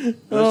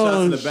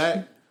 Gunshots in the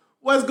back.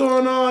 What's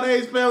going on,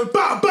 Ace family?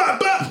 Bop, bop,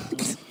 bop.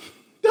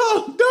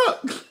 Duck,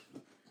 duck.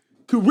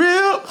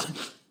 Carib.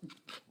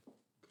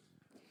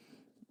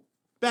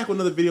 Back with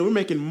another video. We're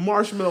making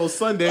marshmallow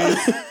sundaes.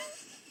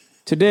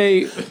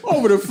 Today,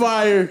 Over the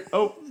fire.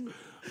 Oh,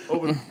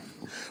 over.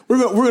 We're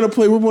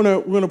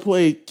gonna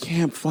play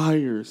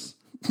campfires.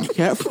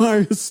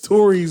 Campfire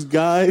stories,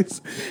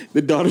 guys.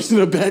 The daughter's in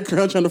the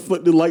background trying to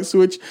flip the light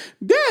switch.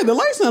 Dad, the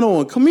light's not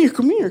on. Come here.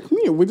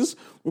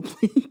 We're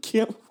playing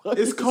campfire.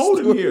 It's cold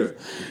in stories.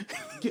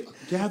 here.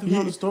 Gather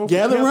around the stove. for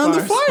Gather around the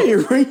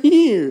campfires. fire right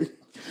here.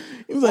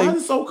 He was Why like,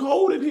 is it so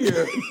cold in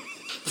here?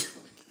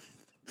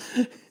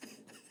 and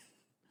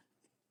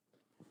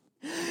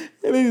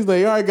then he's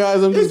like, all right,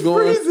 guys, I'm It's just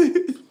going.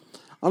 freezing.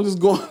 I'm just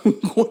going to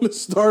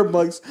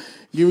Starbucks,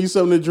 give me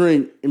something to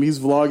drink. And he's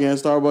vlogging at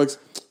Starbucks.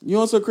 You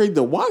also create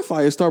the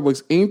Wi-Fi at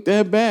Starbucks ain't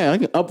that bad. I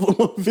can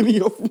upload my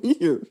video from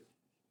here.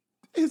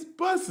 It's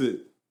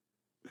busted.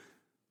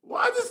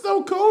 Why is it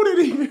so cold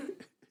in here?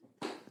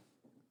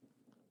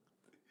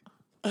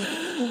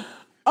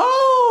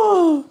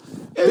 Oh,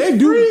 they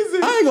do.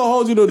 freezing. I ain't gonna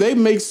hold you though. They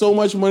make so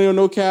much money on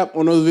no cap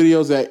on those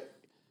videos that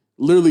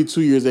literally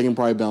 2 years they can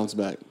probably bounce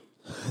back.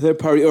 they're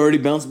probably already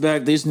bounced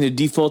back. They just need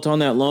to default on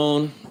that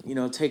loan. You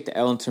know, take the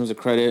L in terms of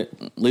credit,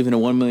 live in a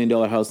 $1 million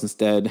house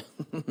instead.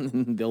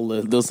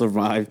 They'll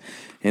survive,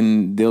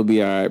 and they'll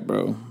be all right,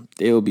 bro.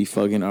 They'll be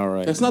fucking all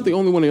right. That's not the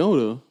only one they owe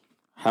though.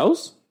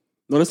 House.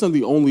 No, that's not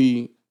the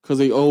only because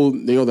they owe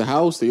the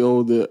house, they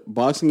owe the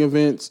boxing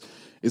events.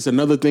 It's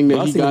another thing that he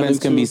Boxing got events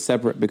into. can be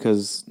separate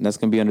because that's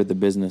gonna be under the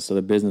business. So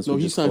the business. No, will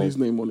he just signed fold. his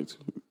name on it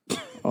too.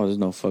 Oh, there's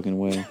no fucking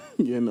way.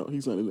 Yeah, no, he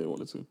signed his name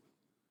on it too.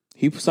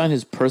 He signed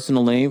his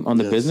personal name on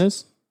the Yes.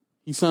 business.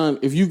 He signed.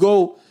 If you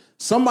go,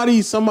 somebody.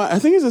 I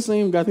think it's the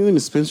same guy. I think his name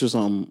is Spencer or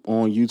something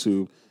on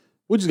YouTube.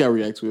 We just got to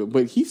react to it.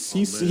 But he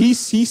said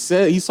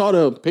he saw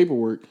the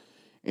paperwork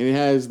and it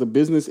has the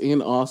business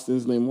and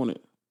Austin's name on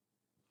it.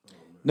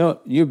 No,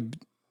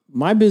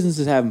 my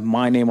businesses have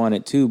my name on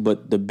it too,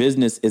 but the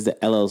business is the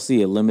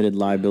LLC, a limited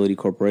liability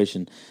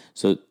corporation.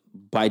 So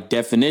by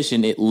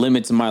definition, it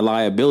limits my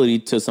liability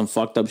to some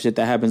fucked up shit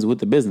that happens with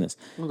the business.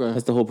 Okay,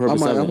 That's the whole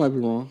purpose I of it. might be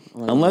wrong.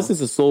 Unless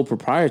it's a sole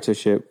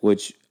proprietorship,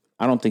 which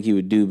I don't think he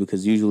would do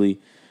because usually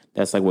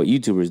that's like what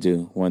YouTubers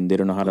do when they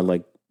don't know how to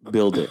like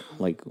build it,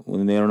 like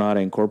when they don't know how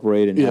to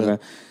incorporate it. And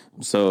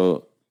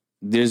so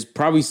there's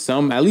probably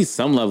at least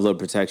some level of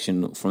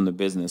protection from the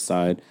business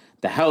side.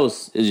 The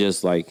house is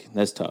just like,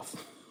 that's tough.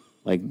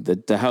 Like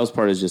the house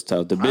part is just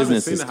tough. The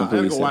business is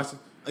completely separate.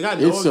 Like I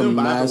know It's them,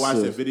 but I have to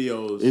massive- watch their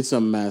videos. It's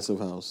a massive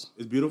house.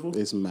 It's beautiful.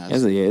 It's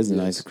massive. It's a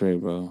nice crib,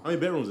 bro. How many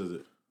bedrooms is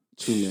it?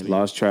 Too many.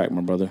 Lost track,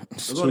 my brother.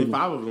 There's only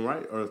 5 of them,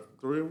 right? Or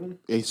 3 of them?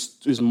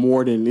 It's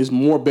more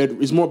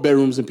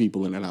bedrooms than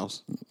people in that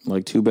house.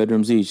 Like 2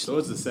 bedrooms each, So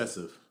it's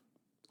excessive.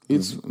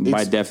 It's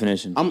by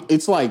definition.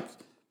 It's like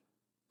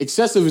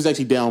excessive is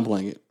actually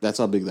downplaying it. That's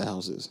how big the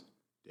house is.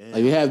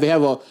 Like they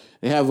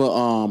have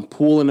a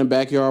pool in the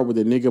backyard where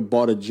the nigga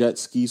bought a jet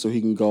ski so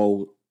he can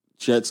go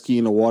jet ski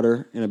in the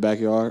water in the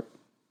backyard.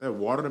 They have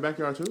water in the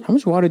backyard too? How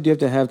much water do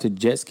you have to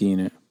jet ski in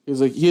it?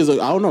 He has a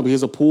I don't know, but he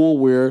has a pool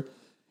where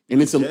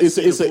and it's an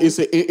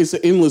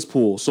endless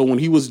pool. So when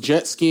he was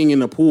jet skiing in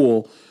the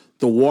pool,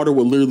 the water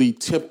would literally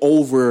tip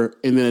over,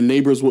 and then the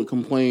neighbors would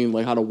complain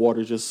like how the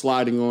water's just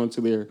sliding onto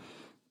their.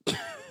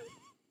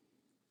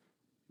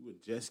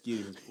 Jet ski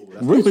in his pool.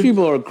 Rich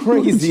people are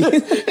crazy.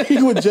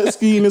 He would jet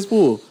ski in his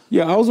pool.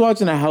 Yeah, I was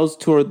watching a house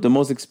tour, the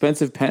most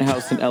expensive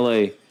penthouse in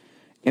LA,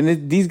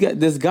 and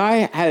this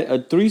guy had a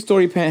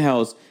 3-story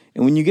penthouse,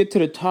 and when you get to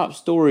the top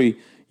story,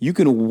 you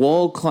can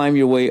wall climb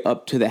your way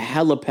up to the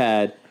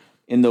helipad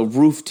in the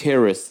roof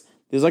terrace.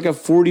 There's like a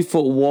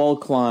 40-foot wall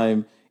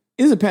climb.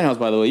 It is a penthouse,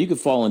 by the way. You could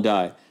fall and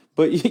die,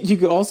 but you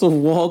could also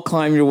wall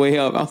climb your way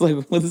up. I was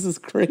like, well, this is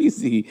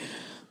crazy.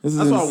 This is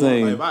That's what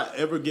insane. I want. Like, if I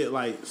ever get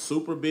like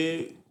super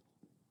big,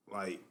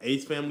 like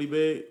Ace Family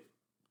big,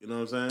 you know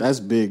what I'm saying? That's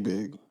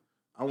big.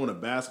 I want a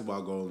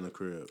basketball goal in the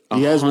crib.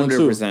 He has one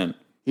too. 100%.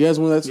 He has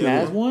one that's He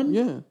has one?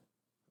 Yeah.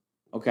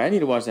 Okay, I need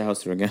to watch the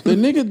house tour again. The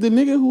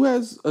nigga who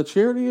has a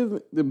charity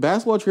event, the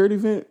basketball charity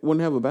event,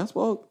 wouldn't have a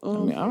basketball. I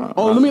don't know.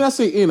 Let me not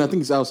say in. I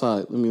think it's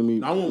outside. Let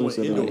me. I want one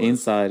say that. indoor.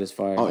 Inside is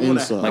fire. Oh,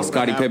 inside. Like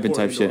Scottie Pippen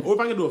type shit. Or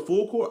if I can do a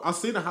full court, I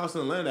seen a house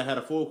in Atlanta that had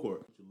a full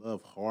court. You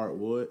love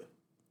hardwood.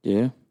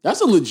 Yeah. That's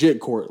a legit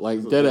court.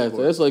 Like dead ass.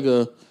 court. That's like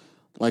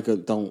a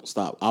don't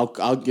stop.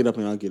 I'll get up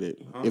and I'll get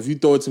it. If you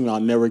throw it to me, I'll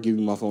never give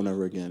you my phone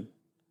ever again.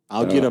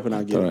 I'll get up and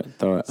I'll get it.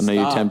 Throw it. I know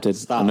you're tempted.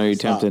 I know you're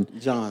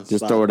tempted. John, Just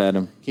stop. throw it at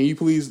him. Can you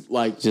please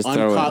Just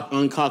throw it.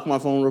 uncock my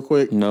phone real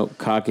quick? Nope.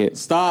 Cock it.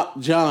 Stop,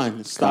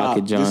 John. Stop. Cock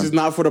it, John. This is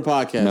not for the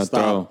podcast. No,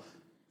 Stop. throw.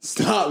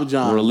 Stop,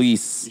 John.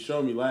 Release. You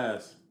showed me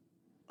last.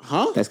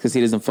 Huh? That's because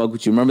he doesn't fuck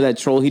with you. Remember that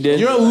troll he did?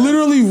 You're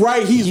literally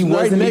right. He's He right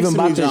wasn't next even to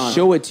me, about to John.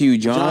 show it to you,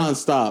 John. John,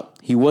 stop.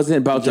 He wasn't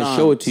about John,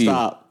 to show it to you.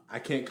 Stop. I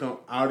can't come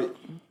out.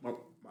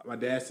 My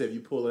dad said if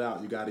you pull it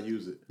out, you got to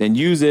use it. Then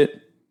use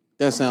it.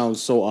 That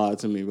sounds so odd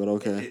to me, but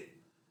okay.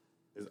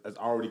 It's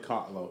already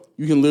caught low.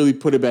 You can literally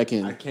put it back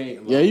in. I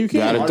can't. Yeah, you can.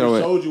 Gotta I throw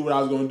already it. showed you what I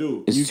was going to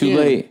do. It's You too can.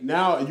 late.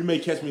 Now you may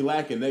catch me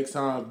lacking. Next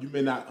time you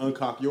may not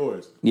uncock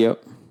yours.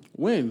 Yep.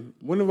 When?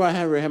 When have I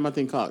ever had my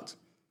thing cocked?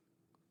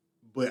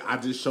 But I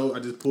just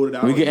pulled it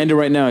out. We can end it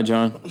right now,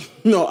 John.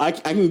 No, I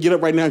can get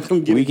up right now and come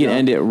get it. We can John.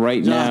 end it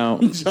right now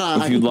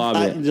John, if you lob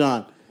it.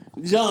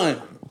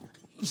 John,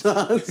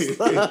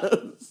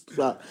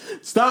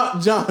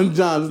 stop, John, You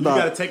got to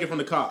stop. take it from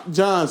the cock.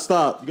 John,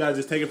 stop. You got to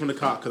just take it from the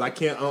cock because I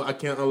can't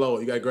unload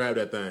it. You got to grab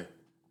that thing.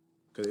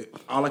 Because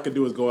all I can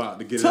do is go out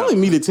to get it out.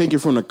 Telling me to take it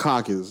from the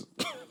cock is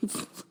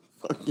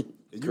fucking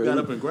You got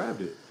up and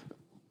grabbed it.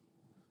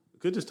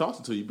 Could just toss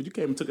it to you, but you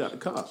came and took it out the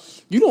cock.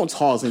 You don't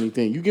toss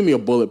anything. You give me a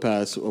bullet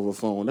pass of a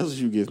phone. That's what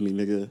you give me,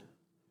 nigga.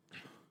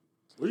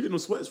 Where you getting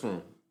those sweats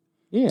from?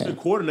 Yeah. Been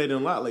coordinating a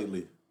lot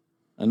lately.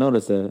 I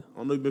noticed that. I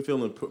don't know if you've been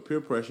feeling peer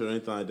pressure or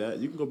anything like that.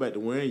 You can go back to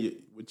wearing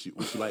what you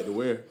like to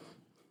wear.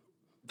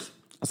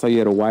 I saw you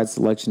had a wide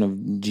selection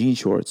of jean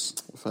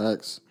shorts.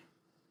 Facts.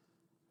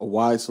 A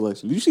wide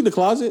selection. Do you see the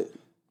closet?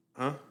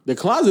 Huh? The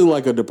closet is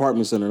like a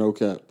department center, no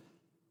cap.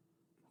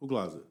 Who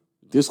closet?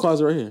 This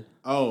closet right here.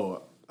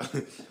 Oh. I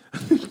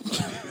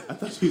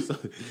thought you saw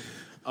it.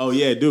 Oh,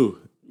 yeah, it do.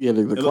 Yeah,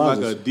 the It look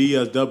closet. like a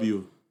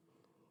DSW.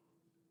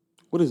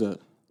 What is that?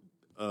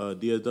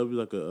 DSW,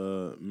 like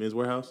a men's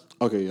warehouse.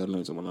 Okay, yeah, I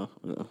know someone now.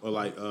 Yeah. Or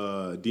like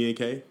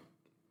D&K.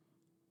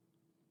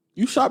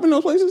 You shop in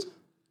those places?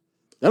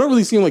 That don't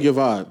really seem like your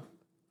vibe.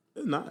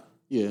 It's not.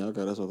 Yeah,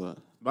 okay, that's what I thought.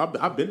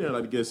 But I've been there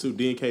like to get a suit.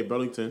 D&K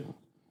Burlington.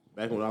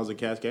 Back when I was in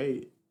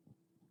Cascade.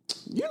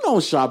 You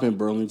don't shop in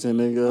Burlington,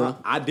 nigga.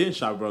 I didn't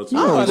shop Burlington.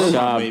 You I don't was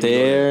shop baby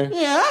there.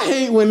 Yeah, I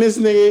hate when this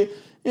nigga.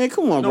 Yeah,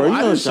 come on, No, bro. You I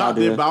don't didn't shop shop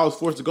there, there. but I was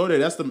forced to go there.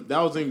 That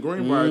was in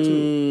Greenbrier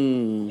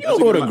too. You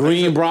don't go to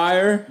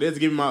Greenbrier. They had to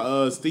give me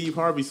my Steve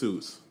Harvey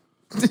suits.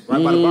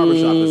 Right by the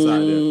barbershop inside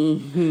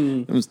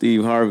there. Them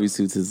Steve Harvey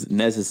suits is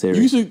necessary.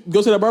 You used to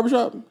go to that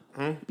barbershop?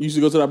 You used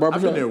to go to that I've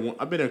barbershop? been there.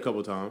 I've been there a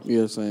couple of times.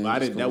 Yeah, same. But I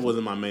didn't. That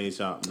wasn't my main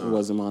shop. It No.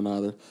 wasn't mine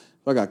either.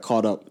 If I got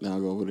caught up, now I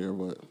go over there.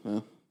 But yeah.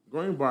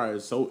 Greenbrier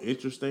is so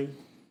interesting.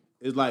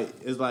 It's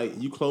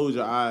like you close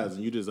your eyes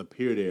and you just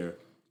appear there.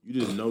 You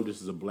just know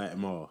this is a black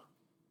mall.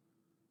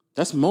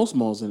 That's most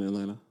malls in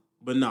Atlanta.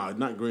 But no,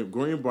 not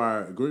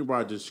Greenbrier.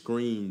 Greenbrier just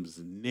screams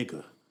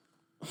nigga.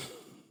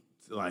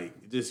 Like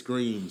it just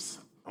screams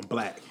I'm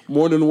black.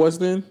 More than the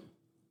West End?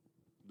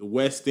 The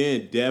West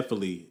End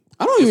definitely.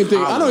 I don't even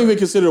think. I hollering. don't even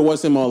consider the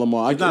West End Mall a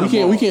mall. not We a can't.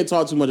 mall. We can't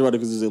talk too much about it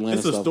because it's Atlanta.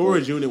 It's a stuff,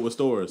 storage unit with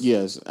stores. but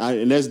yes,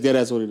 and that's dead.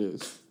 That's what it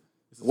is.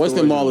 It's a West End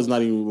storage Mall unit. is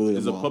not even really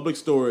It's a a mall. public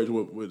storage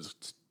with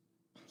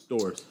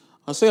stores.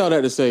 I say all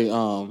that to say,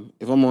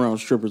 if I'm around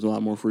strippers a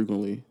lot more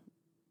frequently,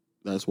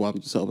 that's why I'm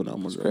just helping out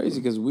my girl. Crazy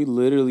because we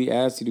literally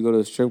asked you to go to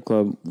the strip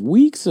club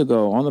weeks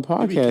ago on the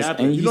He be podcast,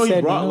 capping. and You know he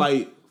said brought no.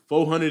 like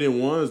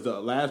 401s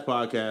the last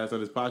podcast on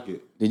his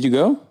pocket. Did you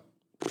go?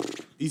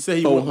 He said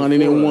he went before us.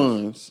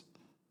 401.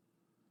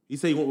 He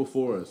said he went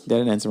before us. That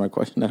didn't answer my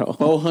question at all.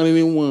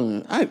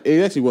 401.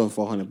 It actually wasn't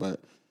 400, but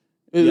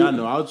Yeah, I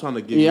know. I was trying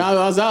to give yeah, you.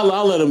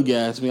 I'll let him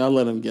gas me. I'll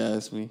let him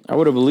gas me. I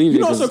would have believed You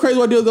it. know what's so 'cause crazy?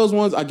 What I did with those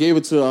ones? I gave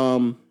it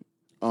to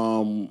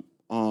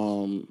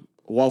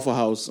Waffle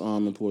House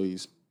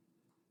employees.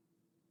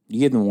 you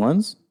gave them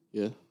ones.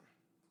 Yeah.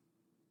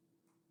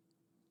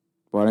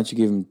 Why don't you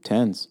give them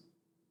tens?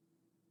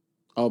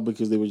 Oh,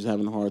 because they were just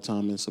having a hard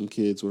time, and some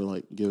kids were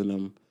like giving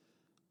them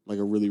like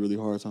a really, really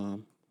hard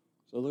time.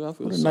 So look, I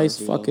feel What a nice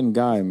fucking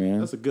guy, man.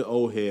 That's a good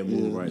old head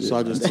move right there. So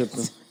I just tipped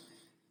him.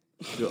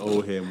 Good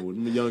old head move.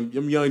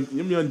 Them young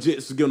jits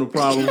was giving a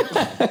problem.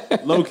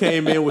 Low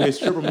came in with his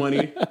stripper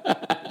money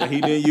that he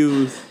didn't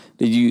use.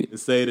 Did you And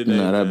say today.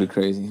 No, that'd be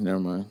crazy. Never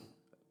mind.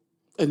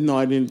 No,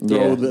 I didn't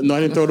throw I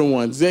didn't throw the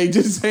one. Zay,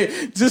 just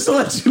to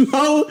let you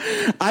know,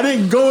 I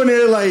didn't go in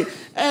there like,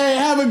 hey,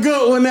 have a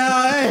good one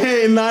now.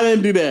 Hey, no, I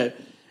didn't do that.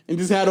 And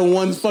just had the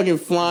ones fucking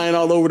flying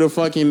all over the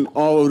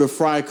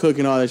fry cook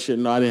and all that shit.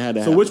 No, I didn't have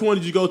that. So which one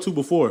did you go to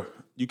before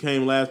you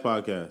came last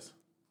podcast?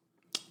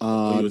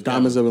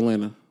 Diamonds of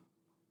Atlanta.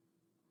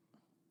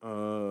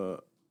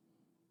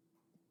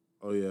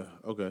 Oh yeah,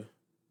 okay.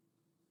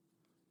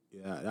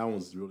 Yeah, that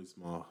one's really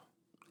small.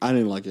 I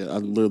didn't like it. I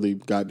literally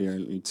got there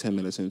in 10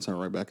 minutes and turned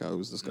right back out. It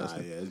was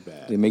disgusting. Yeah, it's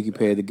bad. Did they make you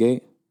pay at the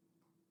gate?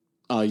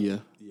 Yeah.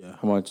 Yeah.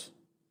 How much?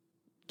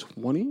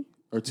 20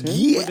 or 10?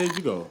 Where did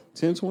you go?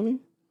 10, 20?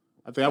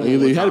 I think I It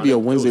went had to be a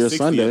Wednesday or 60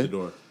 Sunday. At the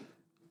door.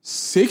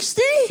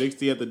 60?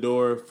 60 at the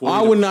door. 40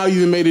 I would not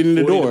even made it in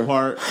the 40 door. The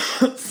part.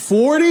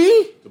 40?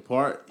 The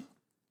part.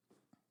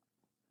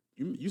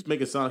 You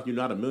make it sound like you're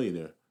not a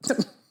millionaire.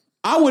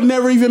 I would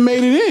never even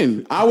made it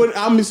in.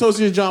 I'm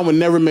Associate John would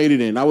never made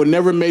it in. I would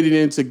never made it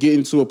in to get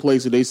into a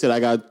place where they said I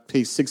got to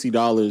pay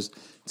 $60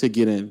 to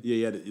get in.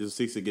 Yeah, it was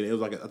 60 again. It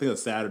was like, I think it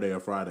was Saturday or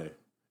Friday.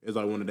 It was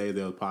like one of the days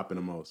they was popping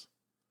the most.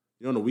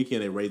 You know, on the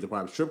weekend they raise the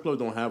price. Strip clubs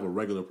don't have a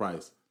regular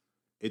price.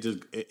 It just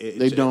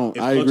They don't. It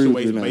I agree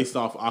with fluctuates you now. based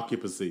off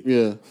occupancy.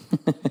 Yeah.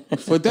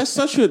 But that's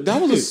a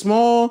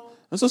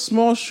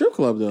small strip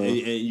club though. And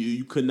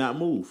you could not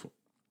move.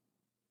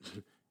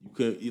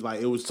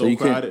 It was So so you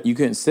crowded.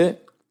 couldn't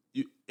sit?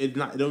 It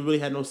don't really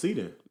have no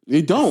seating.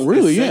 It don't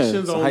really, yeah.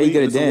 Sections So only, how you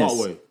gonna it's a dance?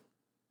 walkway.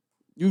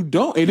 You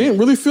don't. It didn't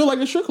really feel like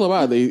a strip club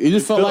either. It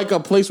just felt like a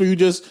place where you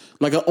just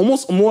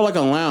almost more like a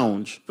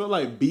lounge. Felt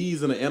like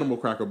bees in an animal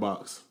cracker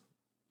box.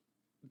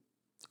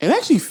 It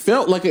actually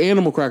felt like an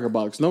animal cracker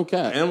box, no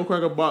cap. Animal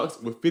cracker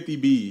box with 50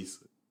 bees.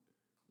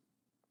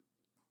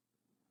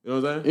 You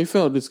know what I'm saying? It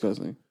felt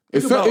disgusting.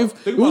 Think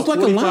It was like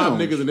a 45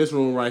 lounge. niggas in this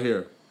room right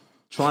here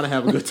trying to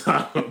have a good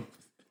time.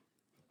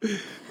 You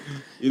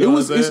It know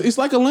was. what I'm saying? It's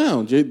like a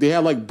lounge. They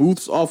had like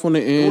booths off on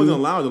the end. It wasn't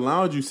a lounge. The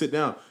lounge, you sit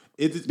down.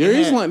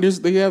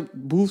 They have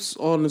booths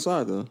on the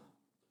side though.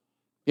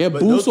 Yeah,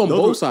 booths on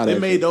both sides. They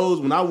made those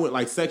when I went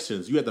like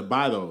sections. You had to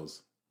buy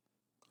those.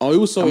 Oh, it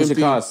was so How much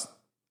empty. it cost?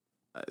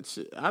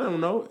 I don't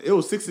know. It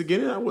was $6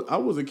 again. I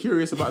wasn't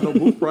curious about no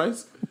booth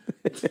price.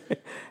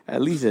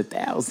 At least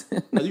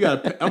 1,000. You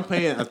got. I'm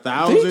paying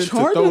 $1,000 They to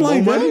charging throw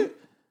like more money. that?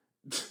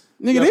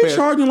 Nigga, they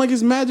charging like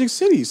it's Magic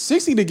City.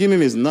 60 to get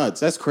in is nuts.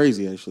 That's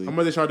crazy, actually. How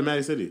much they charge in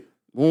Magic City?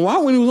 Well, why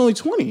when it was only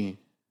 20?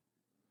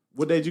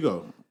 What day did you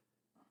go?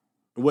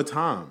 What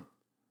time?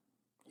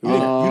 You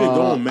didn't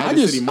go on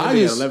Magic City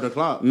Monday at 11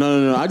 o'clock.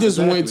 No. I just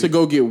went to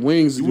go get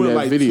wings to You do went that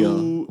like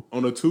video.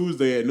 on a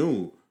Tuesday at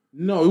noon.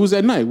 No, it was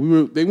at night.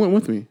 They went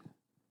with me,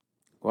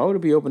 Why would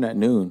it be open at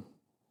noon?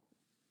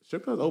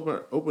 Strip clubs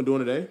open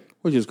during the day.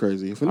 which is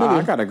crazy. If a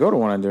I nigga, gotta go to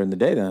one during the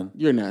day then.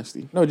 you're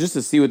nasty. No, just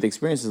to see what the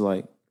experience is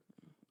like.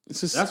 It's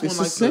just, That's it's when,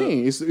 the like,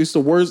 same. It's the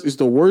worst. It's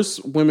the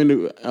worst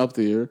women out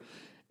there,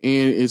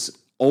 and it's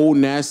old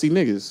nasty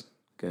niggas.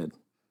 Good.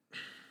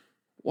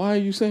 Why are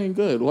you saying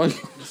good? Why?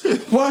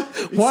 Why?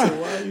 Why?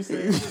 Why are you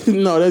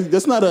saying? No,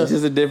 that's not It's a.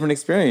 just a different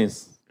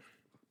experience.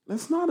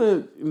 That's not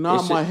a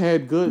nod should- my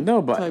head good.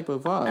 No, but type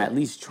of vibe. at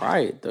least try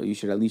it though. You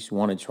should at least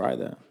want to try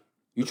that.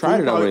 You Food tried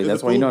it probably- already. is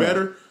That's the why you food know that.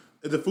 better.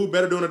 Is the food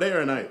better during the day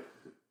or at night?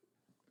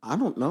 I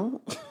don't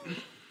know.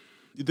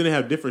 You didn't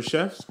have different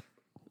chefs,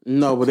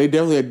 No, but they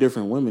definitely had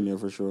different women there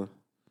for sure.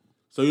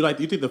 so you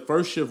think the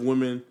first shift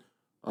women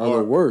Are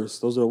the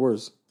worst. Those are the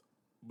worst.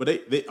 but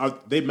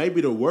they may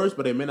be the worst,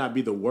 but they may not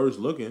be the worst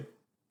looking.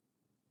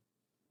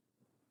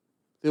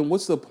 Then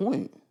what's the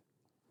point?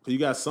 Cause you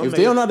got some If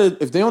they don't know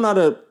how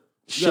to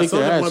you got shake some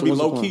their that ass, want to be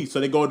what's the low key, point? so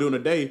they go during the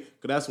day. Cause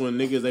that's when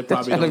niggas they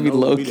probably Trying don't to be know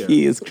low will be there.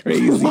 key is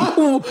crazy.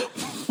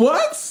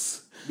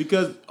 What?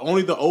 Because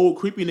only the old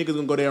creepy niggas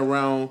gonna go there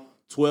around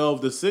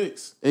 12 to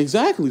 6.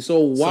 Exactly. So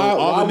why? So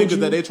all why the would niggas you,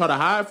 that they try to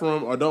hide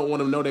from or don't want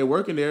them to know they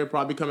working there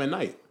probably come at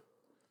night.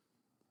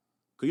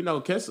 Cause you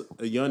know, catch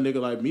a young nigga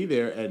like me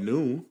there at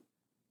noon.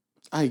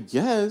 I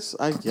guess.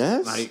 Like,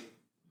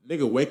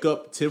 nigga, wake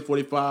up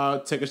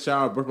 10:45, take a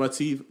shower, brush my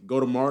teeth, go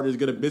to Marty's,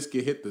 get a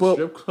biscuit, hit the But-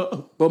 strip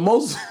club. But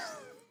most.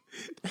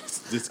 It's I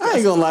ain't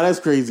disgusting. gonna lie, that's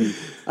crazy.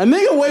 A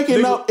nigga waking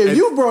Nigga, up, if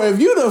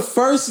you the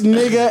first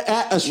nigga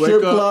at a strip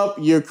Wake up. club,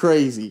 you're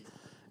crazy.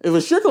 If a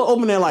strip club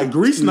open at like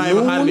Grease not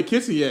even hot in the noon,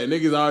 kitchen yet.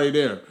 Niggas already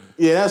there.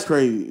 yeah, that's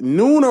crazy.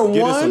 Noon or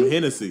Getting some one,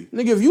 Hennessy.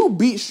 nigga, if you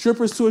beat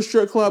strippers to a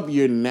strip club,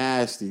 you're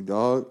nasty,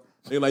 dog.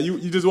 They like, you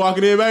just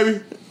walking in,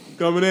 baby?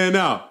 Coming in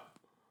now.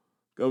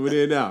 Coming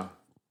in now.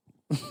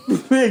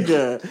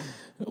 Nigga.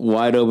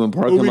 Wide open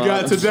parking What we lot.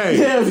 got today?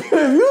 Yeah, if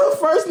you the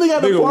first nigga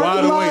at the Nigga, parking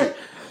wide lot, awake.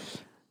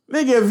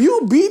 nigga, if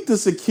you beat the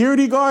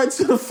security guard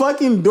to the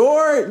fucking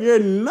door, you're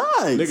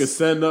nuts. Nigga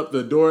setting up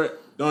the door.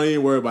 Don't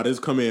even worry about it.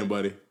 Just come in,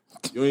 buddy.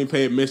 You ain't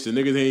pay admission.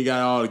 Niggas ain't got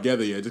it all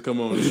together yet. Just come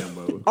on in,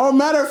 bro. Oh,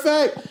 matter of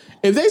fact,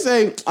 if they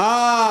say,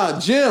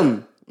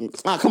 Jim,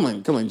 come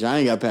on, John, I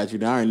ain't got to pat you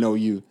down. I already know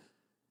you.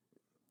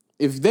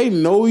 If they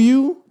know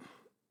you,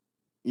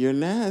 you're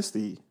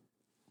nasty.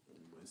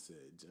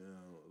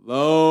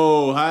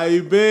 Low, how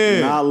you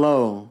been? Not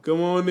low.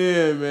 Come on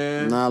in,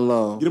 man. Not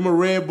low. Get him a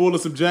Red Bull or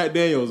some Jack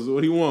Daniels.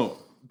 What do you want?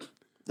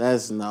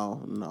 That's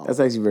no. That's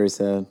actually very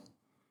sad.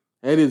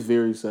 It is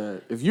very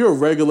sad. If you're a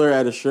regular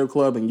at a strip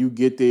club and you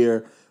get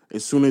there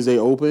as soon as they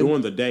open,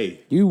 During the day.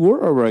 You were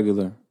a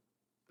regular.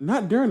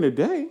 not during the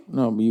day.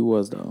 No, but you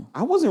was though.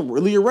 I wasn't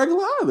really a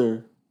regular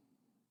either.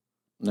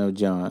 No,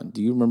 John.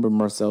 Do you remember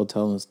Marcel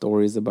telling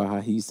stories about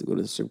how he used to go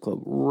to the strip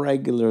club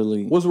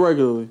regularly, What's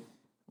regularly?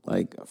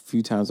 like a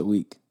few times a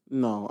week?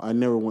 No, I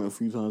never went a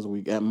few times a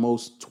week. At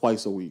most,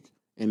 twice a week.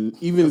 And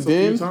even That's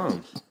then, a few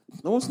times.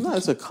 no, it's not.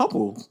 It's a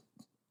couple.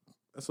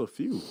 That's a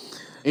few.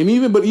 And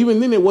even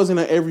then, it wasn't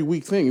an every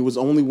week thing. It was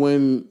only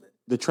when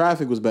the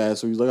traffic was bad.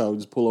 So he's like, "I'll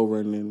just pull over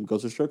and then go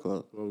to the strip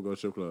club." We'll go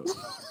strip club.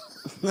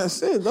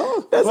 That's it,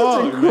 dog. That's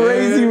such a Fuck,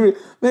 crazy man.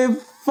 man.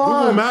 Google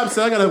Fuck. Maps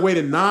said I gotta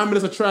wait 9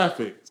 minutes of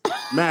traffic.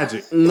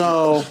 Magic.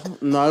 No,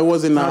 it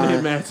wasn't I hit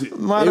nine. magic.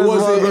 Might It as well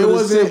wasn't- go it to the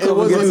wasn't- strip it club and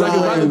wasn't get It's like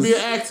some about to wings. be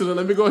an accident.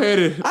 Let me go ahead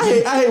and.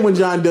 I hate when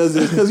John does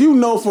this because you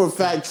know for a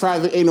fact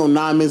traffic ain't no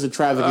 9 minutes of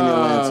traffic in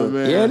Atlanta.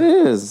 man. Yeah, it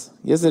is.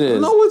 Yes, it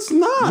is. No, it's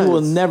not. You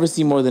will never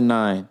see more than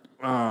 9.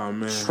 Oh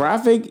man.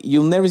 Traffic,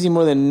 you'll never see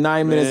more than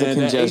 9 minutes of Man,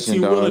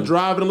 congestion, that 18-wheeler dog.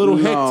 driving a little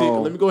No.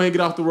 hectic. Let me go ahead and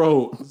get off the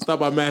road. Stop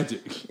by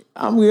Magic.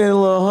 I'm getting a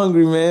little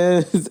hungry,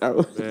 man. Is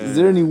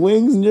there any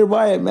wings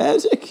nearby at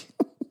Magic?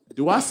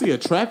 Do I see a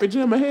traffic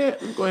jam ahead?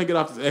 Let me go ahead and get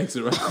off this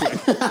exit right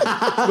quick. Go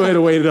ahead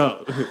and wait it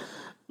up.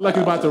 Like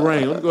it's about to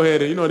rain. Let me go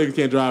ahead and niggas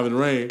can't drive in the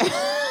rain. Go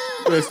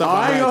ahead and stop Oh,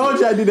 by I ain't gonna hold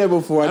Magic. you. I did that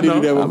before. I did know.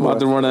 do that before. I'm about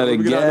to run out of Let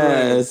me get out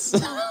the gas.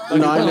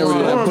 No, I never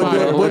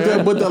did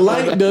that. But the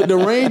light, the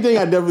rain thing,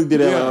 I definitely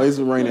did that. Yeah. Oh, it's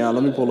raining out.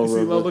 Let me pull See, over.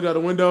 real quick. look out the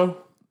window.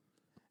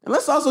 And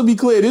let's also be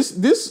clear.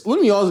 This let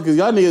me also because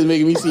y'all niggas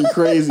making me seem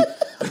crazy.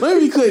 Let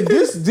me be clear.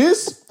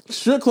 This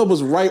strip club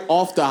was right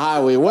off the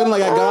highway. It wasn't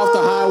like I got off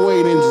the highway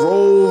and then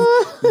drove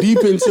deep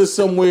into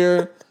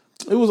somewhere.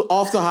 It was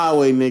off the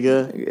highway,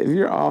 nigga. If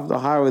you're off the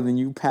highway, then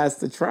you pass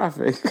the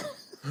traffic.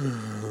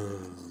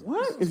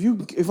 What?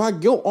 If I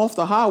go off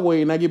the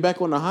highway and I get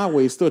back on the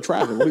highway, it's still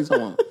traffic. What are you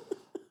talking about?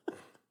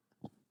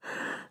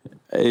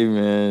 Hey,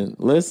 man.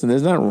 Listen,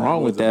 there's nothing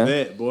wrong with Was a that.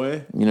 vet,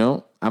 boy. You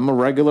know, I'm a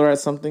regular at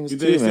some things You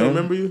too, think they still man.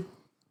 remember you?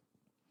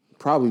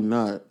 Probably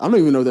not. I don't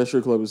even know if that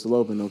strip club is still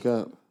open. No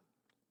cap.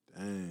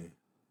 Dang.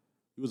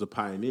 You was a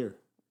pioneer.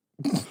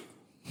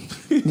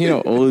 You know,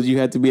 how old you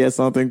had to be at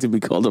something to be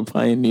called a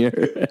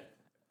pioneer.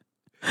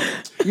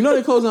 You know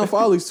they closing down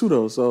Follies too,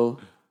 though. So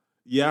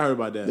Yeah, I heard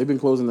about that. they've been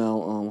closing down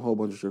a whole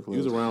bunch of strip You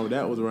clubs. was around with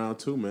that. Was around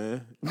too,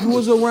 man. You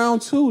was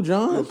around too, You a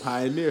John.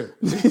 pioneer.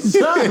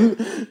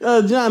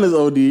 John is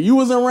OD. You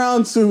was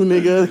around too,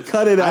 nigga.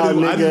 Cut it out, I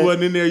just nigga.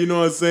 wasn't in there. You know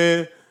what I'm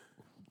saying?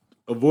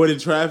 Avoiding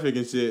traffic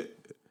and shit.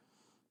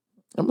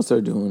 I'm gonna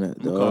start doing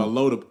that, Called though.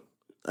 load up.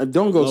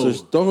 Don't go Low.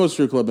 to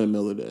strip club in the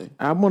middle of the day.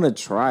 I'm gonna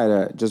try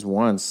that just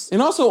once.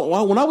 And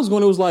also, when I was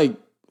going, it was like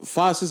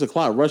 5, 6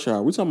 o'clock rush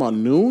hour. We talking about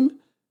noon?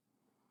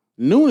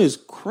 Noon is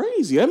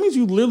crazy. That means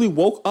you literally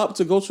woke up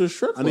to go to a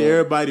strip I club. need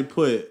everybody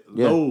put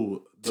Yeah.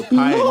 low the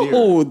pioneer.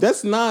 No,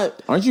 that's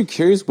not. Aren't you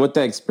curious what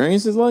that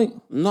experience is like?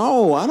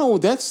 No, I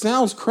don't. That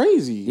sounds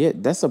crazy. Yeah,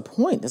 that's the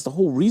point. That's the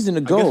whole reason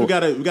to I guess go. we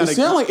gotta It actually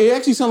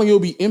sounds like it'll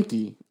be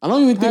empty. I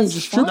don't even think That's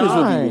the strippers will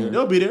fine. be there.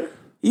 They'll be there.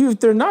 Even if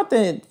they're not,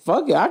 then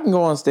fuck it. I can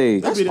go on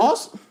stage. That's be there.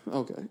 awesome.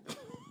 Okay.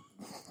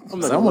 I'm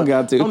not Someone gonna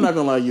lie. got to. I'm not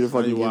gonna lie you to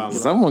fucking You get wild.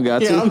 Someone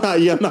got Yeah, to.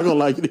 I'm not gonna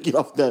lie you to get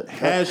off that.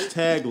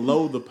 Hashtag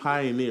low the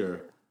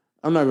pioneer.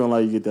 I'm not gonna lie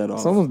you get that off.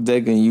 Someone's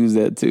dead can use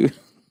that too.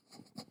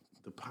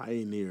 The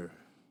pioneer.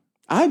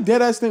 I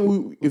dead ass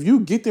think if you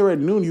get there at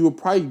noon, you will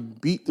probably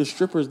beat the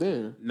strippers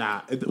there.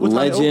 Nah. What time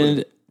Legend,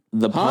 they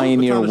the open?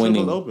 pioneer What time the winning.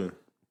 strip clubs open?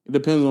 It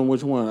depends on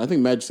which one. I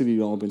think Magic City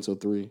don't open until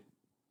 3.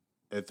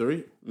 At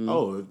 3?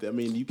 Oh, I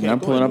mean you can't. I'm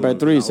go pulling up noon at if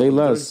 3. it's not Say open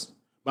at less. 3.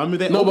 But I mean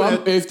they No, open but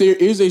at, if there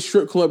is a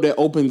strip club that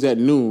opens at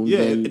noon, yeah,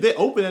 then if they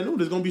open at noon,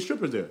 there's gonna be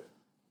strippers there.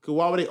 Cause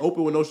why would they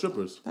open with no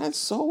strippers? that's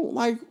so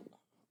like.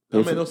 That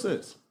don't make no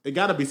sense. It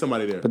gotta be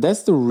somebody there. But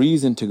that's the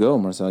reason to go,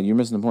 Marcel. You're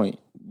missing the point.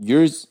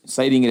 You're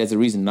citing it as a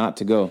reason not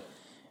to go.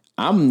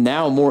 I'm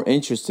now more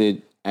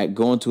interested at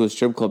going to a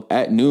strip club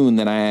at noon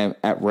than I am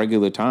at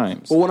regular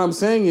times. But what I'm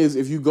saying is,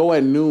 if you go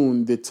at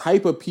noon, the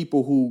type of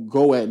people who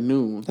go at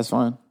noon, That's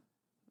fine.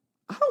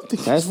 I don't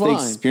think That's it's the fine.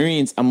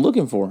 experience I'm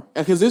looking for.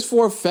 Because it's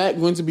for a fact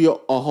going to be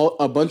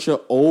a bunch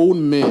of old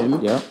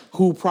men Yep.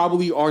 who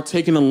probably are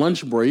taking a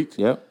lunch break.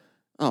 Yep.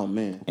 Oh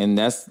man, And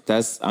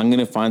that's I'm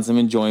gonna find some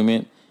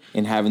enjoyment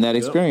in having that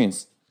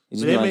experience.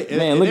 It's just They like, may-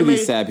 man, and look they at these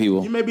may- sad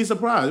people. You may be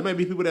surprised. There may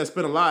be people that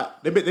spend a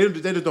lot. They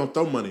just don't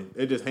throw money.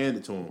 They just hand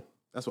it to them.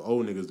 That's what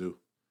old niggas do.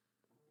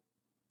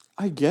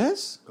 I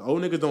guess.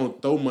 Old niggas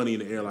don't throw money in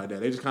the air like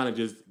that. They just kind of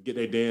just get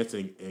their dance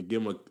and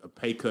give them a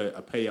pay cut,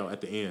 a payout at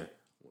the end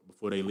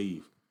before they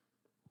leave.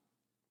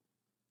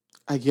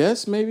 I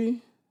guess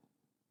maybe.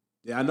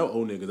 Yeah, I know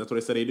old niggas. That's what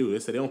they say they do. They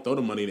say they don't throw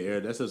the money in the air.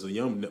 That's just a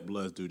young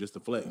bloods do, just to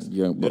flex.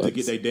 Young Just to bloods.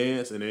 get their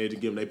dance, and they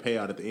just give them their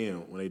payout at the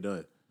end when they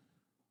done.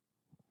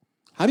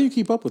 How do you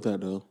keep up with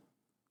that though?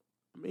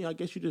 I mean, I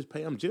guess you just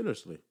pay them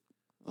generously.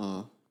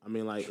 Uh, I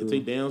mean, like, if they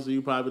dance to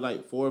you probably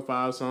like 4 or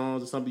 5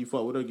 songs or something you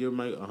fuck with her, give them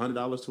like $100,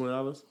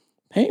 $200.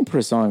 Paying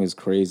per song is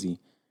crazy.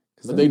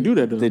 but they do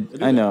that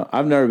though. I know.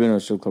 I've never been to a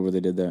strip club where they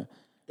did that.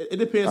 It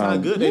depends how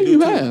good Yeah, they do. you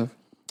too. have.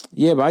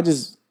 Yeah, but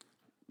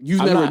You've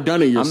I'm never not-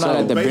 done it I'm yourself.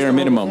 not at the Based bare on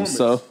minimum.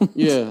 So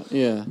performance.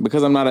 yeah.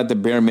 because I'm not at the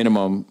bare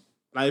minimum,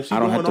 Like, if she I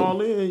don't going have to-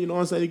 all in, you know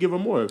what I'm saying? You give her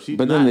more. If she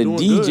But not then the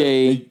doing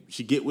DJ good,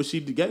 she get what she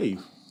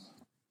gave.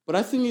 But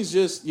I think it's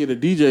just the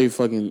DJ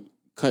fucking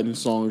cutting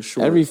songs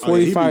short. every he be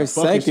 45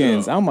 fucking shit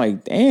seconds, up. I'm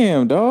like,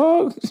 damn,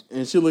 dog.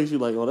 and she looks at you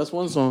like, oh, that's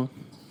one song.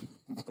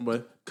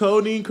 But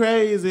codeine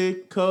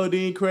crazy.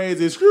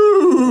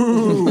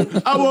 Screw!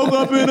 I woke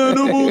up in a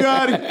new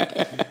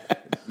Bugatti.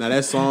 Now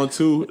that's song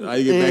 2. How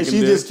you get And back she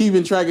in there? just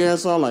keeping track of her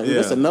song like,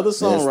 that's Yeah. another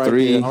song That's right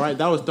 3. there. All right,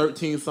 that was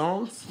 13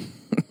 songs.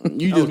 You That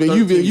just was been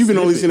you've 13 been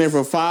only sitting there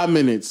snippets. for 5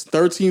 minutes,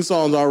 13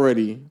 songs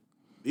already.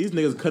 These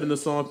niggas cutting the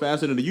song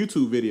faster than the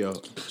YouTube video.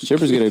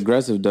 Strippers get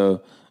aggressive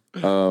though.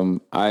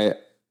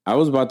 I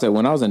was about to,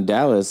 when I was in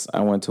Dallas,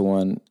 I went to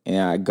one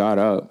and I got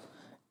up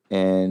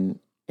and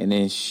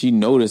then she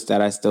noticed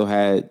that I still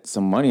had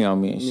some money on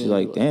me and she's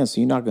like, damn,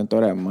 so you're not gonna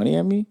throw that money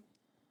at me?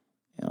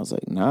 And I was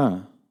like,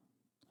 nah.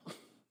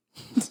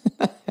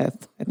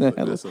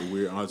 That's a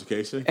weird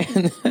altercation.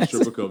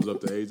 Stripper comes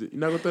up to age. You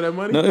not gonna throw that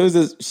money? No, it was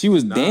just, she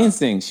was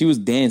dancing. She was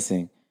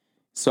dancing.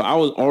 So I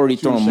was already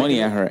throwing money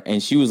shaking at her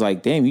and she was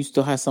like, damn, you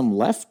still have some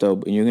left though,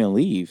 and you're gonna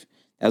leave.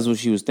 That's what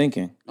she was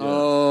thinking.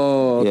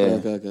 Oh, okay,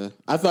 Yeah. okay.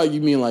 I thought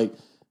you mean like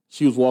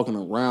she was walking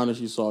around and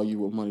she saw you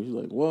with money. She's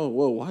like, whoa,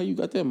 why you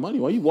got that money?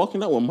 Why you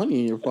walking out with money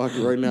in your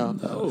pocket right now?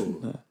 Oh,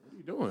 what are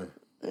you doing?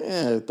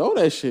 Yeah, throw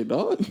that shit,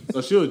 dog.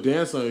 So she was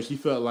dancing and she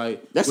felt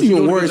like That's was she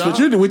even doing a good worse.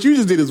 job? What you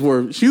just did is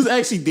worse. She was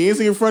actually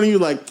dancing in front of you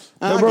like,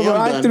 No, bro, okay, but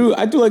I'm I done.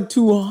 threw like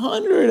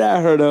 200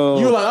 at her though.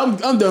 You were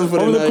like, I'm done for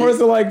the over the night. course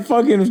of like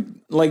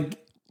fucking like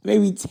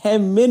maybe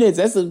 10 minutes.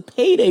 That's a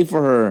payday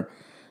for her.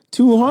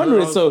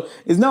 200. So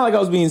it's not like I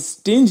was being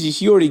stingy.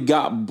 She already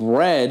got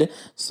bread.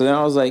 So then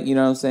I was like, you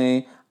know what I'm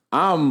saying?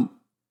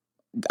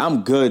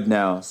 I'm good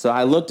now. So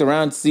I looked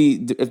around to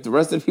see if the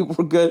rest of the people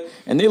were good,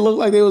 and they looked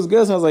like they was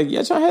good. So I was like,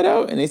 yeah, y'all head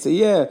out? And they said,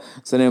 yeah.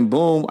 So then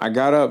boom, I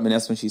got up, and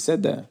that's when she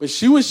said that. But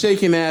she was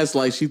shaking ass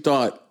like she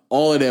thought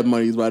all of that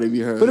money was about to be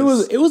hers. But it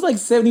was like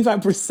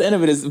 75%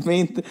 of it is the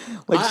main thing.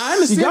 Like I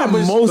understand, she got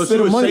but- most so she of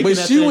the was money. shaking But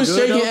that she thing was good,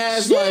 shaking though?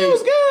 ass Yeah, like it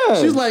was good.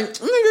 She's like,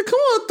 nigga, come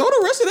on, throw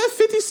the rest of that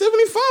 50,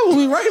 75 with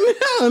me right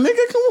now,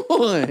 nigga.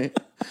 Come on.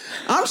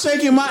 I'm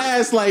shaking my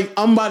ass like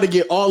I'm about to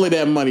get all of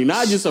that money,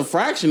 not just a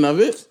fraction of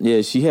it.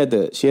 Yeah, she had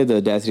the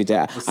audacity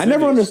to. I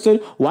never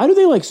understood why do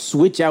they like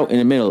switch out in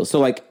the middle. So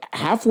like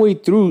halfway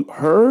through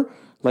her,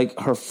 like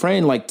her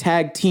friend, like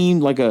tag team,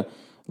 like a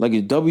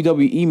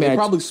WWE They match.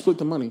 probably split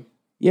the money.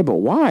 Yeah, but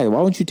why? Why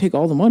wouldn't you take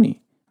all the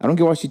money? I don't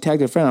get why she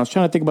tagged her friend. I was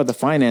trying to think about the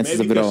finances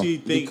Maybe of it because all. she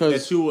think Because-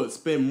 that she would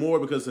spend more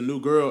because it's a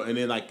new girl, and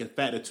then like the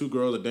fact that 2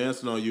 girls are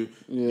dancing on you,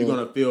 you're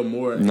gonna feel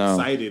more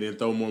excited and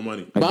throw more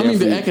money. But I mean, the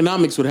definitely-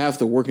 economics would have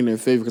to work in their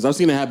favor because I've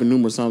seen it happen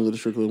numerous times at the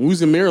strip club. When we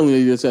was in Maryland, they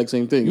did the exact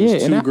same thing. It was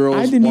Yeah, and two girls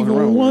I didn't walking even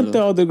around want with the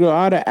her. other girl.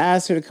 I'd have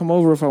asked her to come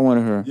over if I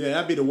wanted her. Yeah,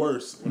 that'd be the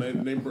worst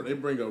when they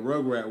bring a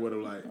rugrat with her,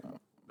 like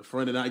the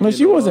friend that not. But getting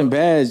she no wasn't love.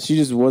 bad. She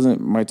just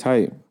wasn't my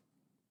type.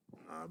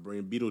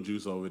 Bring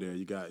Beetlejuice over there.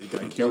 You got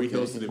Kerry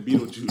Hilson and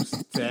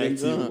Beetlejuice tag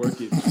team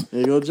working.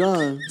 There go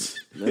John.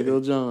 There go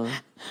John.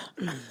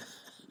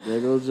 There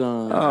go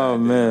John. Oh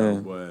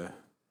man. Boy,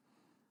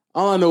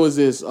 All I know is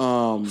this.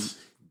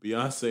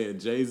 Beyonce and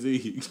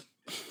Jay-Z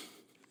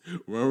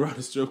run around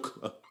the strip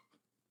club.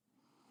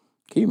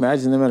 Can you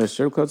imagine them at a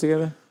strip club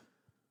together?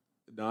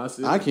 No, I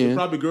said I can. there's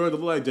probably girls that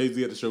look like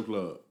Jay-Z at the strip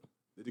club.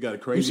 They got a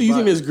You crazy. see, you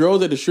think body. there's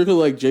girls at the strip club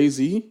like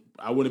Jay-Z?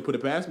 I wouldn't put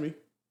it past me.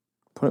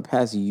 Put it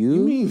past you? I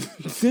mean,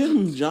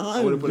 them, I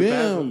John, wouldn't put it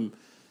past them.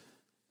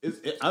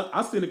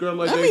 I seen a girl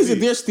like That Jay-Z. means that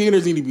their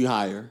standards need to be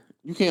higher.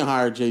 You can't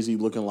hire Jay-Z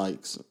looking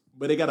likes.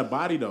 But they got a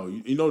body though.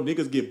 You know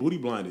niggas get booty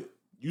blinded.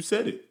 You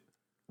said it.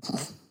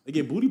 They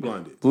get booty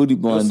blinded. Booty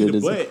They'll see blinded the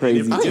is butt, a and crazy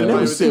if you I get ain't it term. right,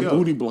 never said everything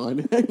booty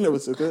blinded. I ain't never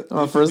said that.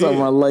 My first time in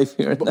my life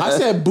hearing that. I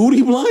said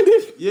booty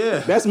blinded? Yeah.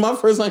 That's my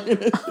first time.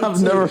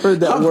 I've never heard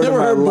that I've word never in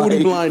my heard booty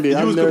life. blinded. You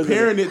I've was never said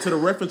comparing it to the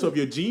reference of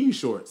your jean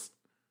shorts.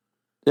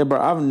 Yeah,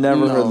 bro, I've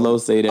never No. heard Lo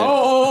say that.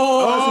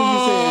 Oh, that's what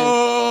you're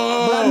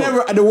saying. But I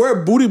never, the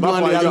word booty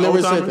blinded, fault, you I've got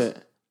never said Alzheimer's?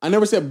 that. I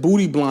never said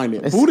booty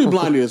blinded. Booty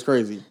blinded is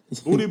crazy.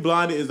 Booty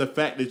blinded is the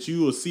fact that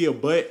you will see a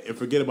butt and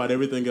forget about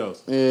everything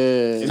else.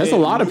 Yeah. That's a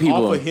then lot of you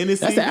people. offer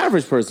Hennessy? That's the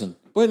average person.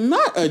 But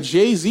not a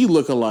Jay-Z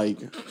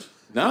lookalike.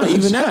 No,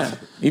 even that.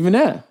 Even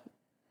that.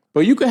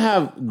 But you could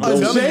have A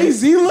telling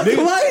Jay-Z you,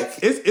 lookalike?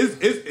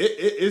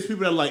 It's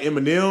people that like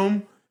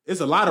Eminem. It's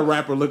a lot of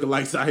rapper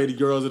lookalikes out here, the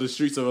girls in the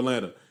streets of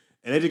Atlanta.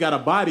 And they just got a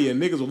body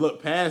and niggas will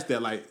look past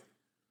that like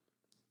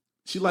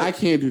she like I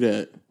can't do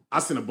that. I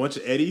seen a bunch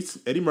of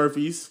Eddie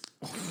Murphys.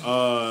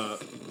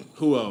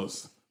 Who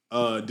else?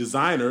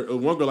 Designer.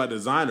 One girl like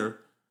Designer.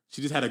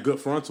 She just had a good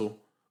frontal,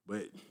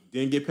 but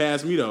didn't get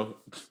past me though.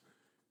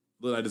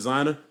 Look like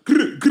Designer.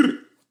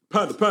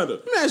 Panda.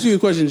 Let me ask you a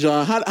question,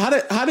 John.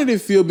 How did it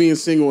feel being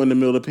single in the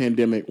middle of the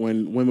pandemic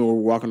when women were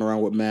walking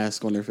around with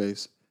masks on their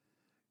face?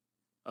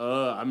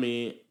 I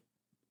mean,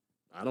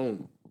 I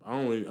don't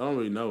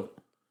really know.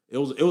 It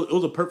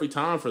was a perfect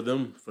time for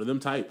them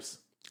types.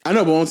 I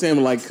know, but I'm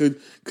saying, like,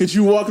 could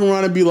you walk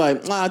around and be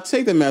like,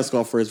 take the mask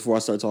off first before I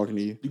start talking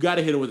to you? You got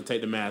to hit it with the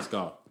take the mask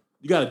off.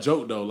 You got to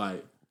joke though,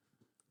 like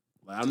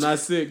I'm not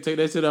sick. Take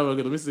that shit off.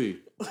 Okay, let me see.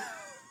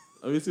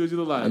 Let me see what you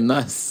look like. I'm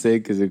not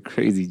sick is a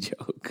crazy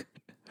joke.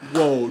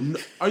 Whoa,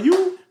 are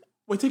you?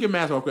 Wait, take your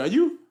mask off. Are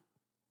you?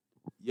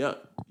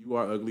 Yep, you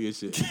are ugly as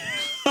shit.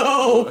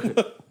 Oh,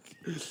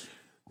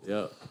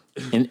 Yep,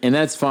 And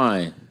that's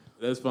fine.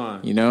 that's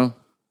fine. You know?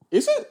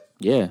 is it?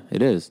 Yeah,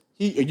 it is.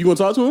 You gonna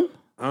talk to him?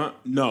 Huh?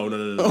 No.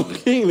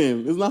 Okay,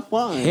 then it's not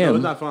fine. Him. No,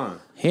 it's not fine.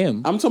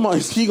 Him. I'm talking about,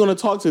 is he gonna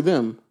talk to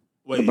them?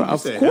 Wait, But you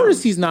of said course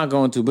him. he's not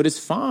going to, but it's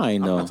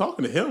fine I'm though. not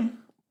talking to him.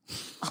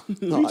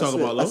 No, you I talking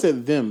said, about, Lo? I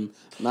said them,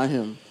 not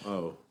him.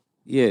 Oh,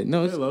 Yeah,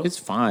 no, Hello. it's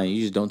fine.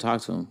 You just don't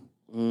talk to him.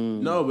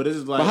 no, but this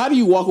is like. But how do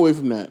you walk away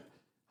from that?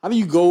 How do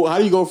you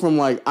go from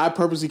like, I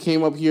purposely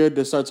came up here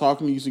to start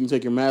talking to you so you can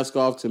take your mask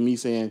off, to me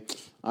saying,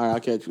 all right, I'll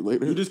catch you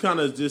later? You just kind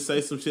of just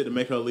say some shit to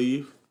make her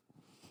leave.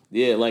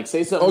 Yeah, like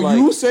say something. Oh,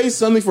 you say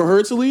something for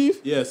her to leave?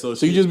 Yeah, so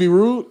So you just be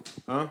rude?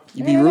 huh?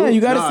 You be rude?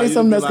 You got to Nah, say you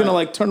something be that's gonna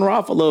like- like turn her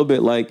off a little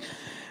bit. Like,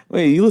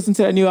 wait, you listen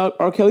to that new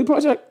R. Kelly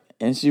project?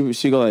 And she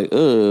go like,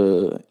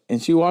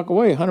 and she walk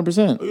away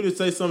 100%. Or you just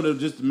say something to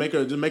just make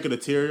her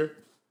deteriorate.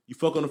 You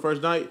fuck on the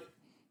first night.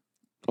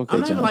 Okay, I'm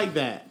not even John. like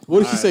that.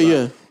 What did she say?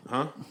 Yeah.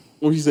 Huh?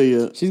 What did she say?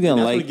 Yeah. She's gonna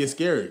That's like. when it gets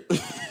scary.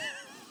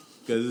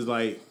 Because it's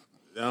like,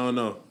 I don't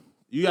know.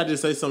 You got to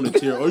just say something to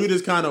tear, or you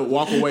just kind of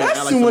walk away. That's and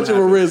act too like much of a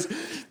something risk.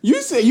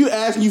 You said you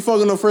asked you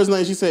fucking on the first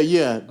night. She said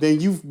yeah.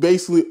 Then you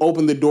basically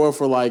opened the door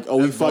for like,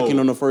 we That's fucking bold.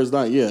 on the first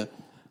night. Yeah.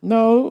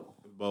 No, happened.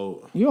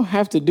 Bold. you don't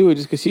have to do it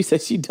just because she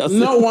said she doesn't.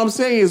 No, what I'm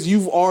saying is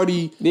you've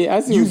already Yeah,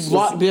 I see. you've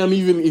locked down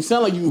even. It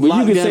sounds like you've But you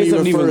locked can down say even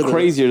something further. even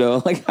crazier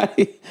though. Like,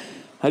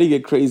 how do you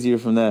get crazier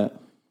from that?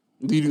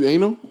 Do you do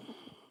anal?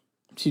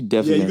 She Yeah,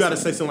 definitely. you got to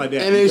say something like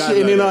that. And You then gotta she,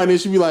 and do then that. and then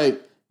she be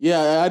like,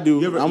 yeah, I do.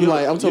 You ever- I'm you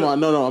like, ever- I'm talking you- about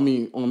no, I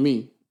mean on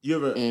me. You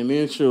ever And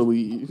then she'll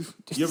leave.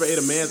 ate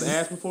a man's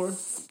ass before?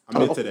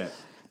 I'm into that.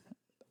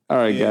 All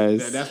right, Yeah,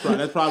 guys.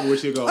 that's probably where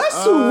she'll go.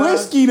 That's too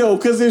risky though,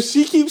 because if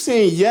she keeps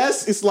saying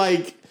yes, it's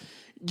like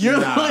you're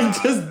Nah,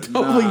 like just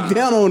doubling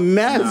down on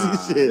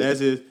nasty shit. That's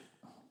just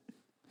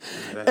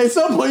At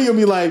some point you'll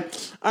be like,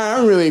 all right,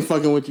 I really ain't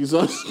fucking with you, so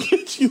I'll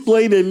get you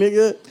later,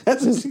 nigga.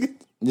 That's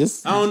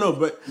Just I don't know,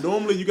 but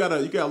normally you gotta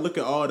look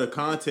at all the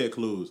content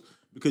clues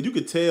because you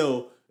could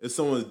tell if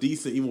someone's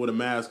decent even with a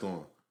mask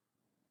on.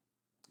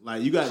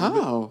 Like you got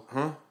how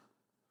huh?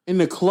 in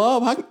the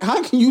club.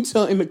 How can you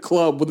tell in the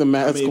club with a I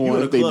mask mean, if on you're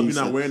in if a they club, you're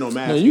decent? not wearing no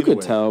mask. no, you could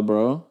anyway. tell,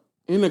 bro.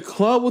 In the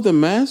club with a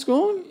mask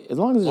on? As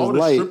long as Why it's would a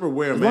light. stripper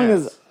wear a as long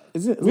as mask?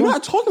 is it? We're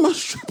not talking about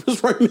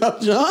strippers right now,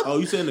 John. Oh,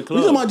 you said in the We club?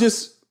 talking about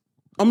just.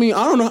 I mean,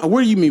 I don't know.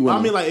 Where do you meet with?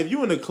 I mean, like if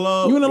you in the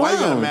club, You in the why you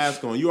got a lounge.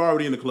 mask on? You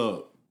already in the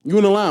club. you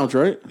in the lounge,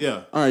 right?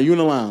 Yeah. All right, you in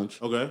the lounge.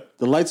 Okay.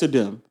 The lights are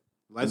dim.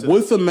 Lights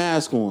With the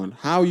mask on,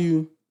 how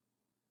you?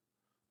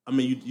 I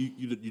mean,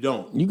 you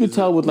don't. You could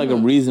tell with like a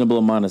reasonable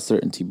amount of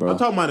certainty, bro. I'm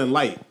talking about in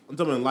light. I'm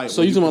talking about in light.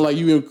 So you talking about like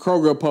you in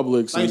Kroger,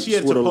 Publix? like and she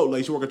at with a-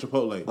 Chipotle. She work at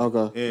Chipotle.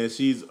 Okay. And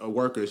she's a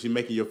worker. She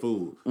making your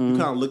food. You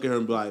kind of look at her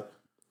and be like,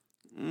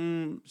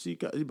 she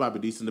probably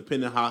decent,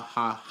 depending on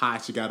how high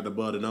she got it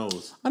above the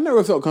nose. I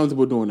never felt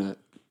comfortable doing that.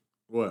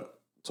 What?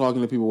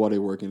 Talking to people while they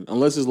working,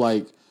 unless it's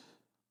like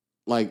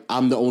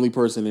I'm the only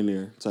person in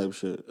there type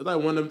shit. It's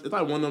like one of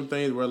them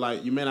things where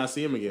like you may not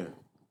see him again.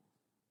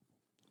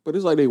 But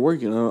it's like they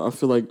working. I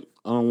feel like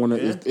I don't want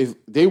to. Yeah. If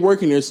they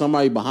working, there's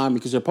somebody behind me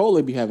because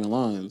Chipotle be having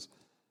lines.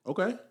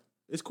 Okay,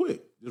 it's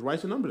quick. Just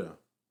write your number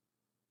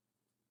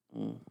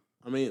down.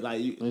 I mean,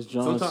 like you, It's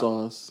John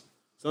sauce.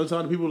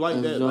 sometimes people like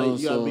It's that. John Like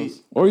you gotta be.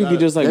 sauce. Or you could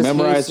just like That's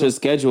memorize handsome. her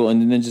schedule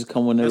and then just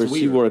come whenever That's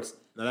she weird. works.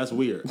 No, that's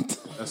weird.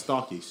 That's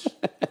stalkish.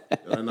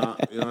 You know what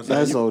I'm saying?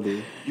 That's you, OD.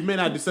 you may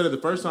not do it the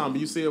first time,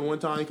 but you see it one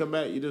time, you come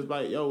back, you just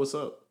like, yo, what's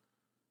up?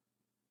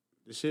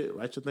 This shit,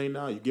 write your thing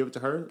down. You give it to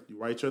her. You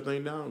write your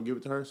thing down, give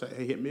it to her. Say,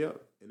 hey, hit me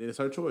up. And then it's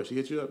her choice. She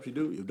hits you up. She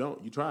do. You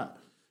don't. You try it.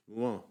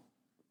 Move on.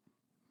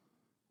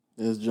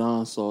 There's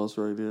John sauce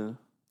right there.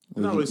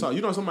 You know,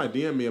 you know,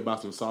 somebody DM'd me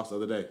about some sauce the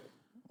other day.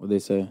 What they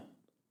say?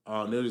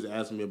 They just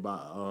asked me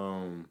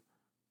about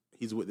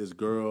he's with this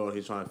girl.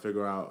 He's trying to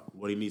figure out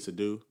what he needs to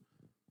do.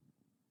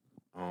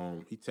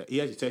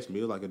 He actually texted me.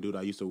 He was like a dude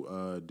I used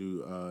to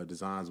do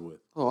designs with.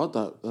 Oh, I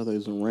thought it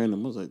was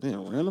random. I was like,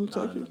 damn, random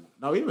type shit.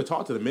 No, we even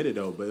talked to the minute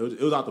though, but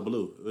it was out the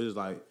blue. It was just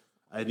like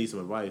I need some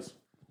advice.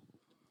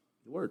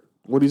 It worked.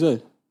 What'd he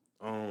say?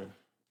 Um,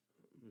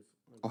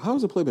 Oh, how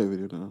was the playback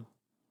video now?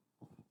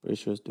 Pretty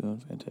sure it's doing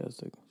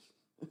fantastic.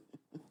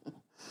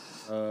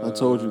 I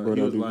told you, bro.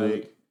 He That'd was be like,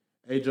 good.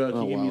 "Hey, Judge,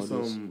 can you give me wow,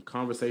 it is. some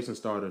conversation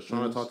starters?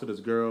 Trying to talk to this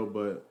girl,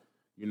 but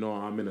you know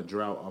I'm in a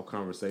drought of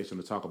conversation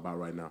to talk about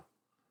right now."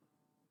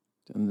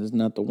 And it's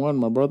not the one,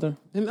 my brother.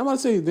 And I'm about to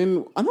say,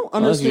 then I don't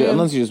Unless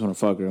understand. you just want to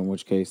fuck her, in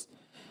which case,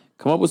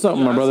 come up with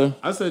something, my brother.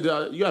 I said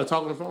you gotta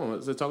talk on the phone.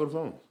 I said talk on the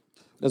phone.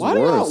 That's why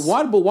worse. do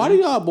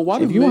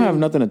y'all? If you don't have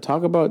nothing to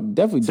talk about,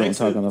 definitely don't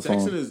talk on the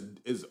Texting phone.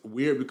 is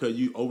weird because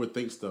you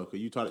overthink stuff.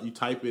 Because you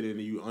type it and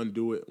then you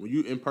undo it. When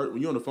you're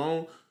on the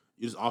phone,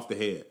 you're just off the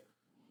head.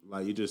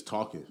 Like you're just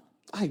talking.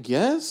 I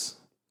guess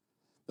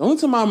the only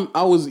time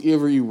I was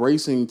ever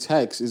erasing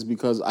text is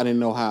because I didn't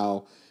know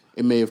how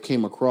it may have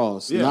came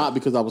across, not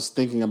because I was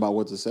thinking about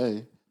what to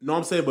say. No,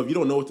 I'm saying, but if you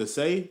don't know what to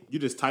say, you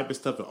just typing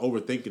stuff and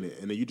overthinking it,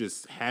 and then you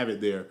just have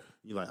it there.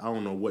 You're like, I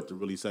don't know what to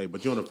really say.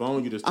 But you're on the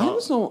phone, you just talk.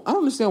 I don't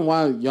understand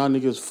why y'all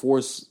niggas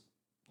force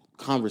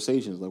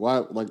conversations. Like why?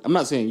 Like I'm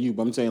not saying you,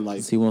 but I'm saying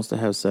like He wants to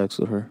have sex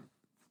with her.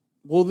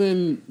 Well,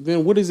 then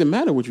what does it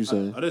matter what you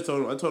say? I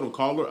told him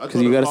call her.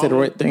 Because you got to say the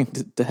right thing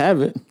to have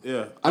it.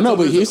 Yeah, I know,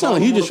 but he sounds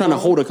like he's just trying to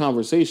hold a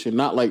conversation,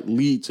 not like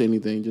lead to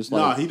anything. Just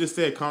like he just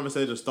said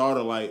conversation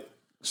starter, like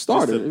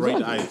starter. just to break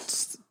Exactly. the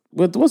ice.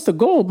 But what's the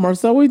goal,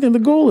 Marcel? What do you think the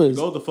goal is?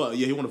 Go the fuck.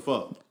 Yeah, he want to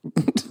fuck.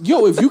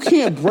 Yo, if you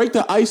can't break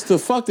the ice to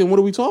fuck, then what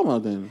are we talking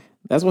about then?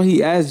 That's why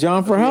he asked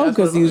John for help,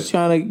 because he was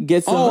trying to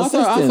get some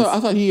assistance. I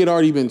thought he had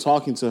already been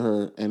talking to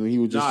her, and he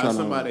was just trying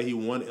somebody that he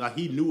wanted. Like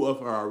he knew of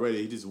her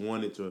already. He just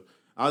wanted to.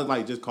 I was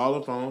like, just call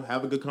the phone,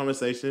 have a good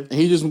conversation. And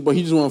he just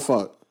want to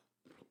fuck.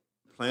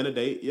 Plan a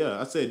date. Yeah,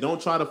 I said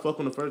don't try to fuck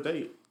on the first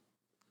date.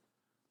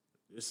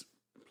 Just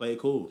play it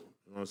cool.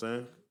 You know what I'm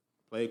saying?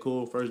 Play it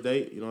cool first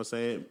date. You know what I'm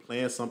saying?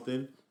 Plan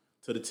something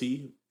to the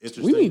T.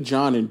 Interesting. We need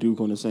John and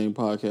Duke on the same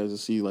podcast to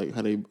see like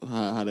how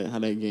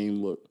that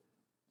game look.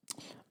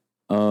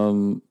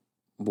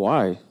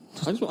 Why?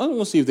 I just want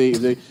to see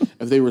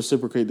if they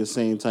reciprocate the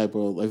same type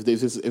of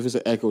if it's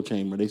an echo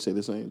chamber, they say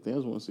the same thing. I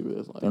just want to see what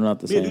that's like. They're not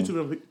the Me same. and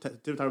two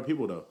different type of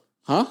people though.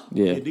 Huh?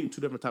 Yeah, Two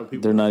different type of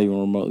people. they're not even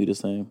remotely the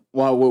same.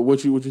 Why?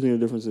 What you think the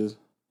difference is?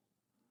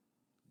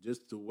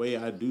 Just the way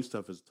I do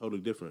stuff is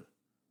totally different.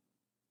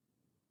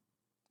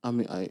 I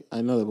mean,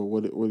 I know that, but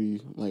what do you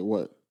like?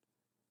 What?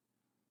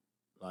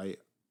 Like,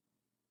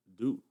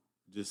 Duke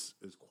just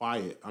is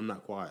quiet. I'm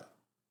not quiet.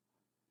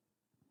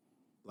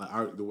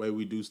 Like the way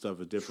we do stuff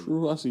is different.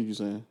 True, I see what you're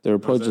saying. Their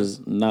approach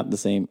is not the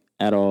same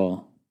at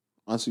all.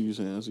 I see what you're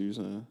saying. I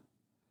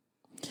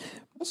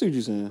see what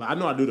you're saying. I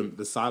know I do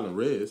the silent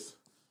riz,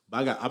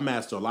 but I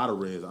master a lot of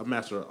riz. I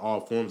master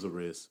all forms of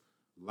riz.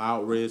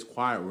 Loud riz,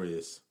 quiet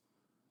riz.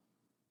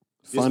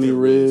 Funny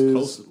Distant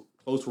riz.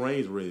 Close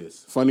range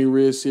riz. Funny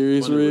riz,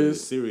 serious Funny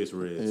riz. Serious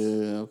riz.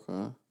 Yeah,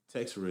 okay.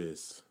 Text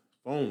riz.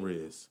 Phone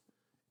riz.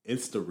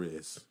 Insta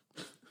riz.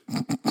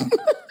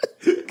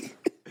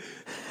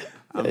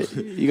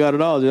 You got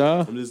it all,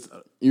 John. I'm just,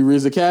 You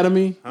Riz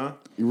Academy? huh?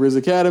 You Riz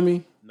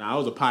Academy? Nah, I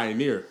was a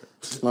pioneer.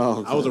 Oh,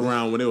 okay. I was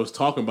around when they was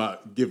talking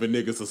about giving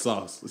niggas a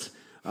sauce.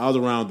 I was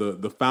around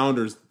the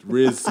founders,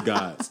 Riz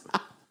gods.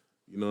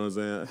 You know what I'm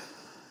saying?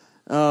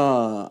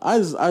 I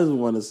just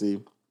want to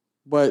see,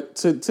 but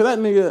to that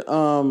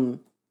nigga,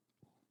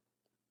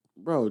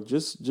 bro,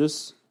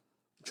 just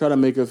try to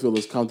make her feel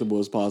as comfortable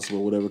as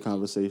possible, whatever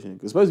conversation.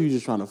 Especially if you're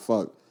just trying to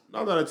fuck.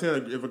 9 out of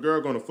 10, if a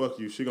girl gonna fuck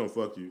you, she gonna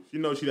fuck you. She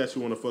knows she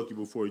want to fuck you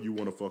before you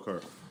want to fuck her.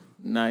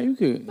 Nah, you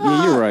could.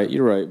 Yeah, you're right.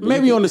 You're right. But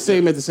Maybe on the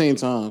same at the same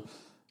time.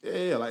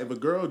 Yeah, like if a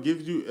girl's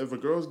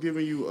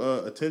giving you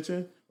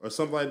attention or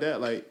something like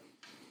that, like,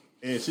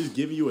 and she's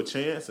giving you a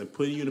chance and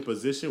putting you in a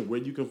position where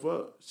you can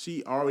fuck,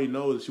 she already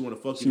knows that she want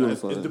to fuck you.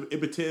 It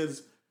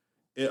pretends,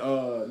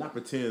 not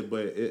pretends,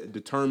 but it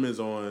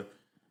determines on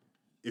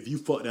if you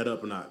fuck that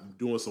up or not,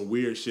 doing some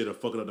weird shit or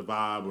fucking up the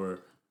vibe, or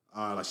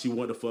like she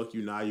want to fuck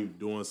you, now you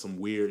doing some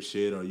weird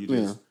shit, or you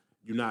just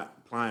you're not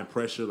applying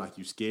pressure, like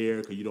you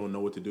scared because you don't know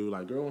what to do.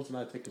 Like, girl wants to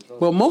not take control.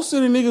 But most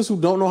of the niggas who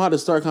don't know how to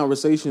start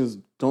conversations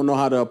don't know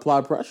how to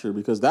apply pressure,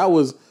 because that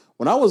was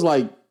when I was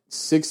like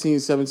 16,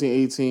 17,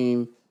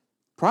 18,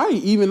 probably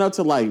even up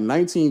to like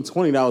 19,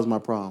 20, that was my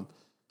problem.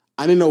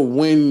 I didn't know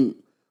when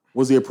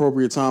was the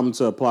appropriate time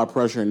to apply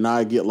pressure and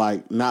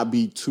not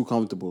be too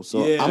comfortable.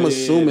 So I'm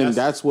assuming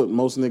that's what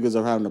most niggas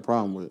are having a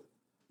problem with.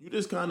 You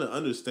just kind of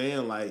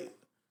understand, like,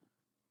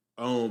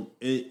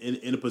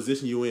 in the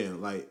position you're in,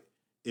 like,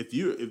 if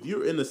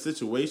you're in a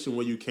situation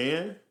where you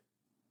can,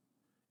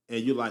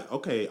 and you're like,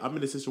 okay, I'm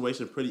in this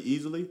situation pretty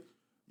easily,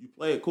 you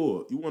play it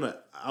cool. You want to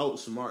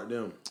outsmart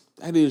them.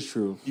 That is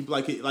true. You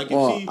like if she I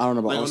don't know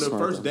about like on their outsmart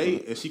first them,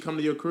 date and she come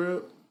to your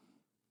crib,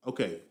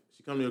 okay,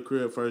 she come to your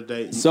crib first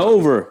date. it's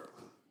over.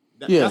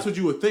 That's what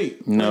you would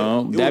think.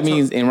 No, that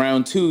means in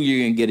round 2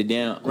 you're gonna get it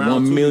down.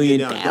 Round 2, you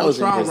get down. Don't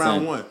try 1,000,000%.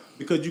 round 1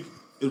 because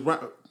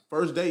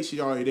first date she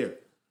already there.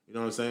 You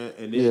know what I'm saying?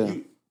 And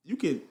then you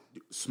can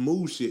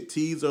smooth shit,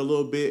 tease her a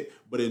little bit,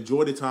 but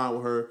enjoy the time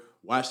with her.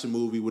 Watch the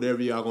movie,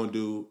 whatever y'all gonna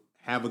do.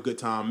 Have a good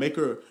time. Make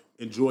her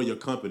enjoy your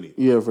company.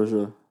 Yeah, for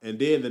sure. And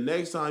then the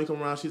next time you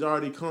come around, she's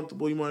already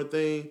comfortable. You want a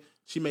thing.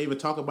 She may even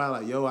talk about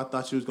like, "Yo, I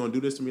thought she was gonna do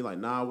this to me." Like,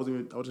 nah, I was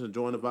just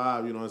enjoying the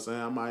vibe. You know what I'm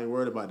saying? I'm not even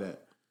worried about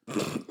that. You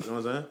know what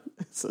I'm saying?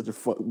 It's such a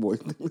fuck boy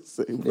thing to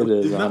say, bro. It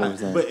is. It's not,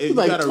 100%. but you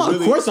Like, gotta of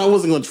really. course I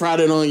wasn't gonna try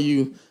that on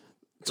you.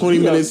 20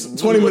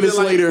 minutes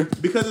Like, later.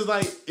 Because it's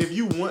like if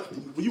you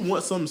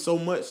want something so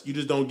much, you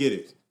just don't get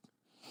it.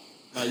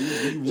 Like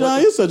you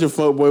John, you're such a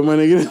fuckboy, my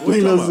nigga. What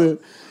you talking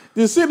about?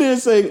 Just sit there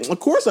and say, of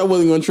course I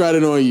wasn't gonna try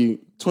that on you.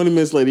 20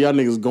 minutes later, y'all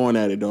niggas going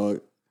at it,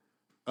 dog.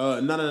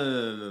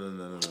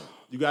 No.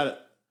 You got it.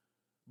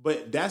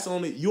 But that's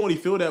you only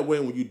feel that way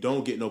when you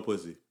don't get no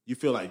pussy. You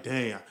feel like,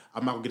 dang,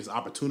 I'm not gonna get this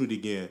opportunity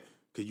again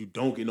because you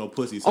don't get no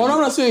pussy. So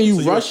I'm not saying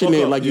you rushing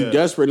it like you yeah.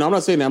 desperate. No, I'm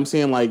not saying that. I'm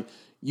saying like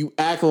you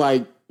act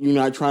like you're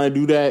not trying to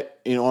do that,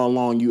 and all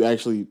along you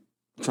actually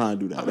trying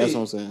to do that. That's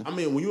what I'm saying. I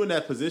mean, when you're in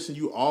that position,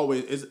 you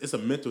always it's a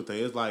mental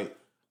thing. It's like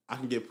I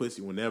can get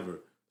pussy whenever.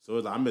 So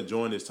it's like, I'm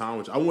enjoying this time,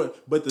 which I want.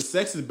 But the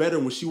sex is better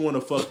when she want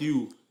to fuck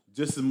you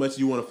just as much as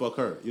you want to fuck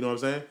her. You know what I'm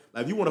saying?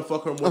 Like if you want to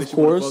fuck her more than she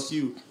want to fuck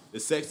you, the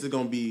sex is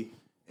gonna be.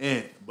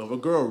 But if a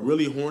girl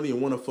really horny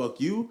and want to fuck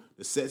you,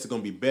 the sex is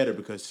gonna be better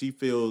because she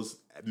feels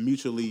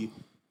mutually,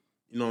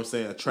 you know what I'm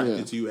saying,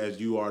 attracted to you as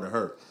you are to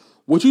her.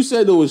 What you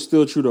said though is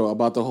still true though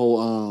about the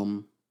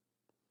whole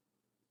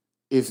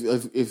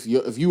if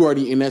you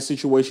already in that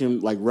situation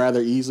like rather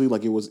easily,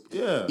 like it was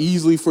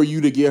easily for you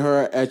to get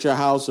her at your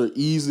house or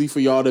easily for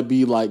y'all to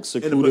be like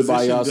secluded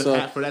by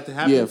yourself. For that to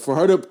happen. Yeah, for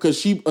her to, because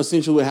she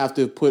essentially would have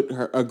to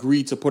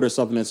agree to put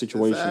herself in that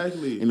situation.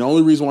 Exactly. And the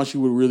only reason why she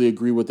would really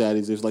agree with that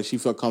is if like she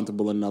felt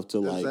comfortable enough to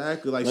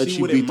like let she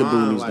you beat the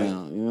mind, boonies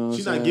down. You know what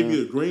she's I'm not saying? giving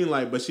you the green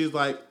light, but she's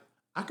like,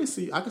 I can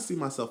see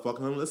myself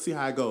fucking him. Let's see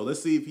how it goes.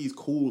 Let's see if he's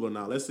cool or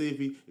not. Let's see if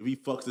he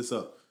fucks this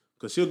up.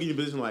 Because she'll give you a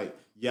position like,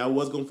 yeah, I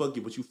was going to fuck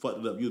you, but you fucked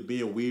it up. You was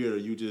being weird or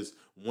you just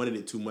wanted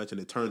it too much and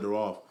it turned her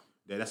off.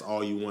 That's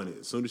all you wanted.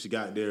 As soon as she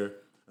got there,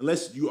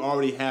 unless you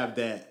already have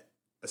that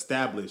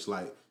established,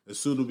 like, as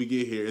soon as we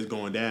get here, it's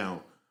going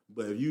down.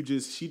 But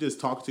if she just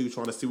talking to you,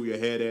 trying to see where your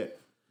head at,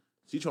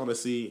 she trying to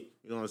see,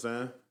 you know what I'm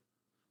saying?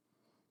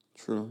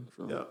 True.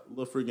 Yeah, a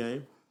little free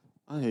game.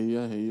 I hear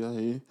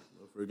you.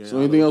 Game. So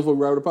anything else for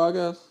Grab the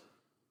Podcast?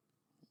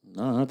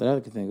 No, not that I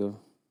can think of.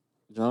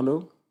 John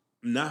Doe?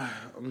 Nah,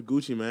 I'm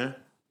Gucci, man.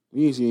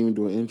 We ain't even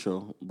do an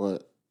intro,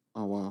 but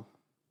oh wow.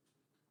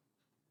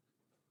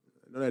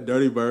 You know that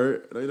dirty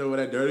bird? You know what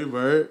that dirty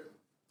bird?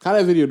 How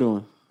that video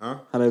doing? Huh?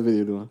 How that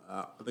video doing?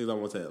 I think it's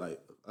almost at like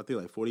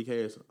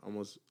 40K or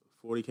almost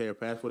 40K or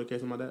past 40K,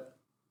 something like that.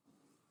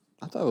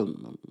 I thought it was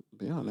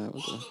beyond that.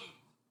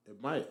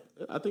 It might.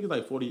 I think it's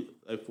like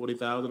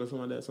 40,000 or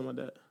something like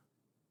that.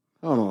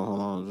 Hold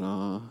on,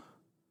 John.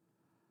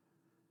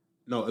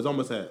 No, it's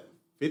almost at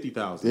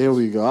 50,000. There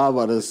we go. I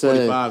was about to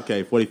say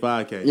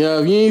 45K. Yeah,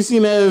 if you ain't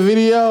seen that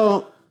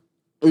video,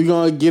 we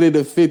gonna get it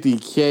to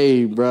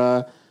 50K,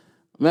 bruh.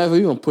 Man,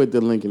 we gonna put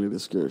the link in the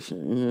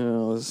description. You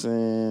know what I'm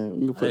saying?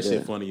 We can put that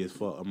shit funny as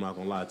fuck. I'm not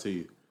gonna lie to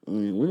you.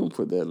 We gonna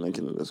put that link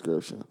in the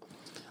description.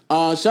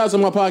 Shout out to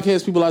my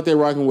podcast people out there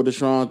rocking with the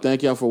Strong.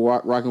 Thank y'all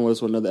for rocking with us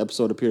for another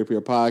episode of Peer to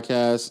Peer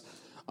Podcast.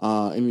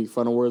 Any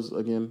final words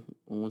again?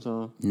 One more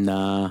time.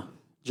 Nah.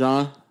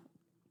 John?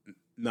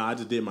 Nah, I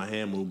just did my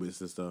hand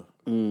movements and stuff.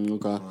 Okay. You know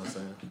what I'm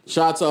saying?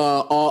 Shout out to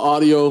all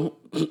audio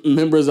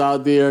members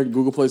out there.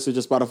 Google Play,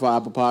 Stitcher, Spotify,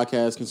 Apple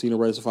Podcasts. Continue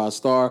to rate us a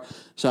 5-star.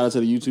 Shout out to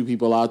the YouTube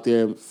people out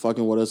there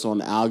fucking with us on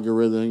the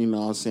algorithm. You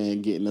know what I'm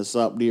saying? Getting us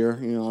up there.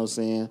 You know what I'm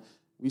saying?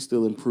 We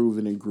still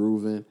improving and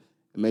grooving.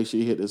 And make sure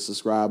you hit the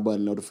subscribe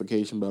button,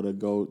 notification bell to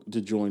go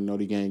to join Know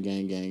the Gang.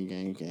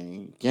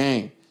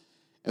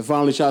 And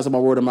finally, shout out to my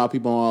word of mouth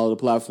people on all the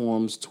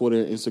platforms,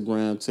 Twitter,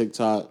 Instagram,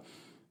 TikTok.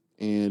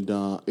 And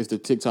if the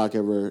TikTok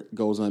ever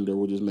goes under,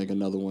 we'll just make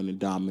another one and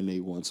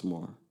dominate once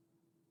more.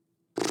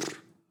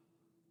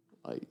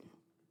 Like,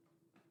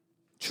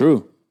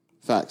 true.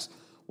 Facts.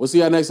 We'll see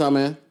y'all next time,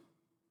 man.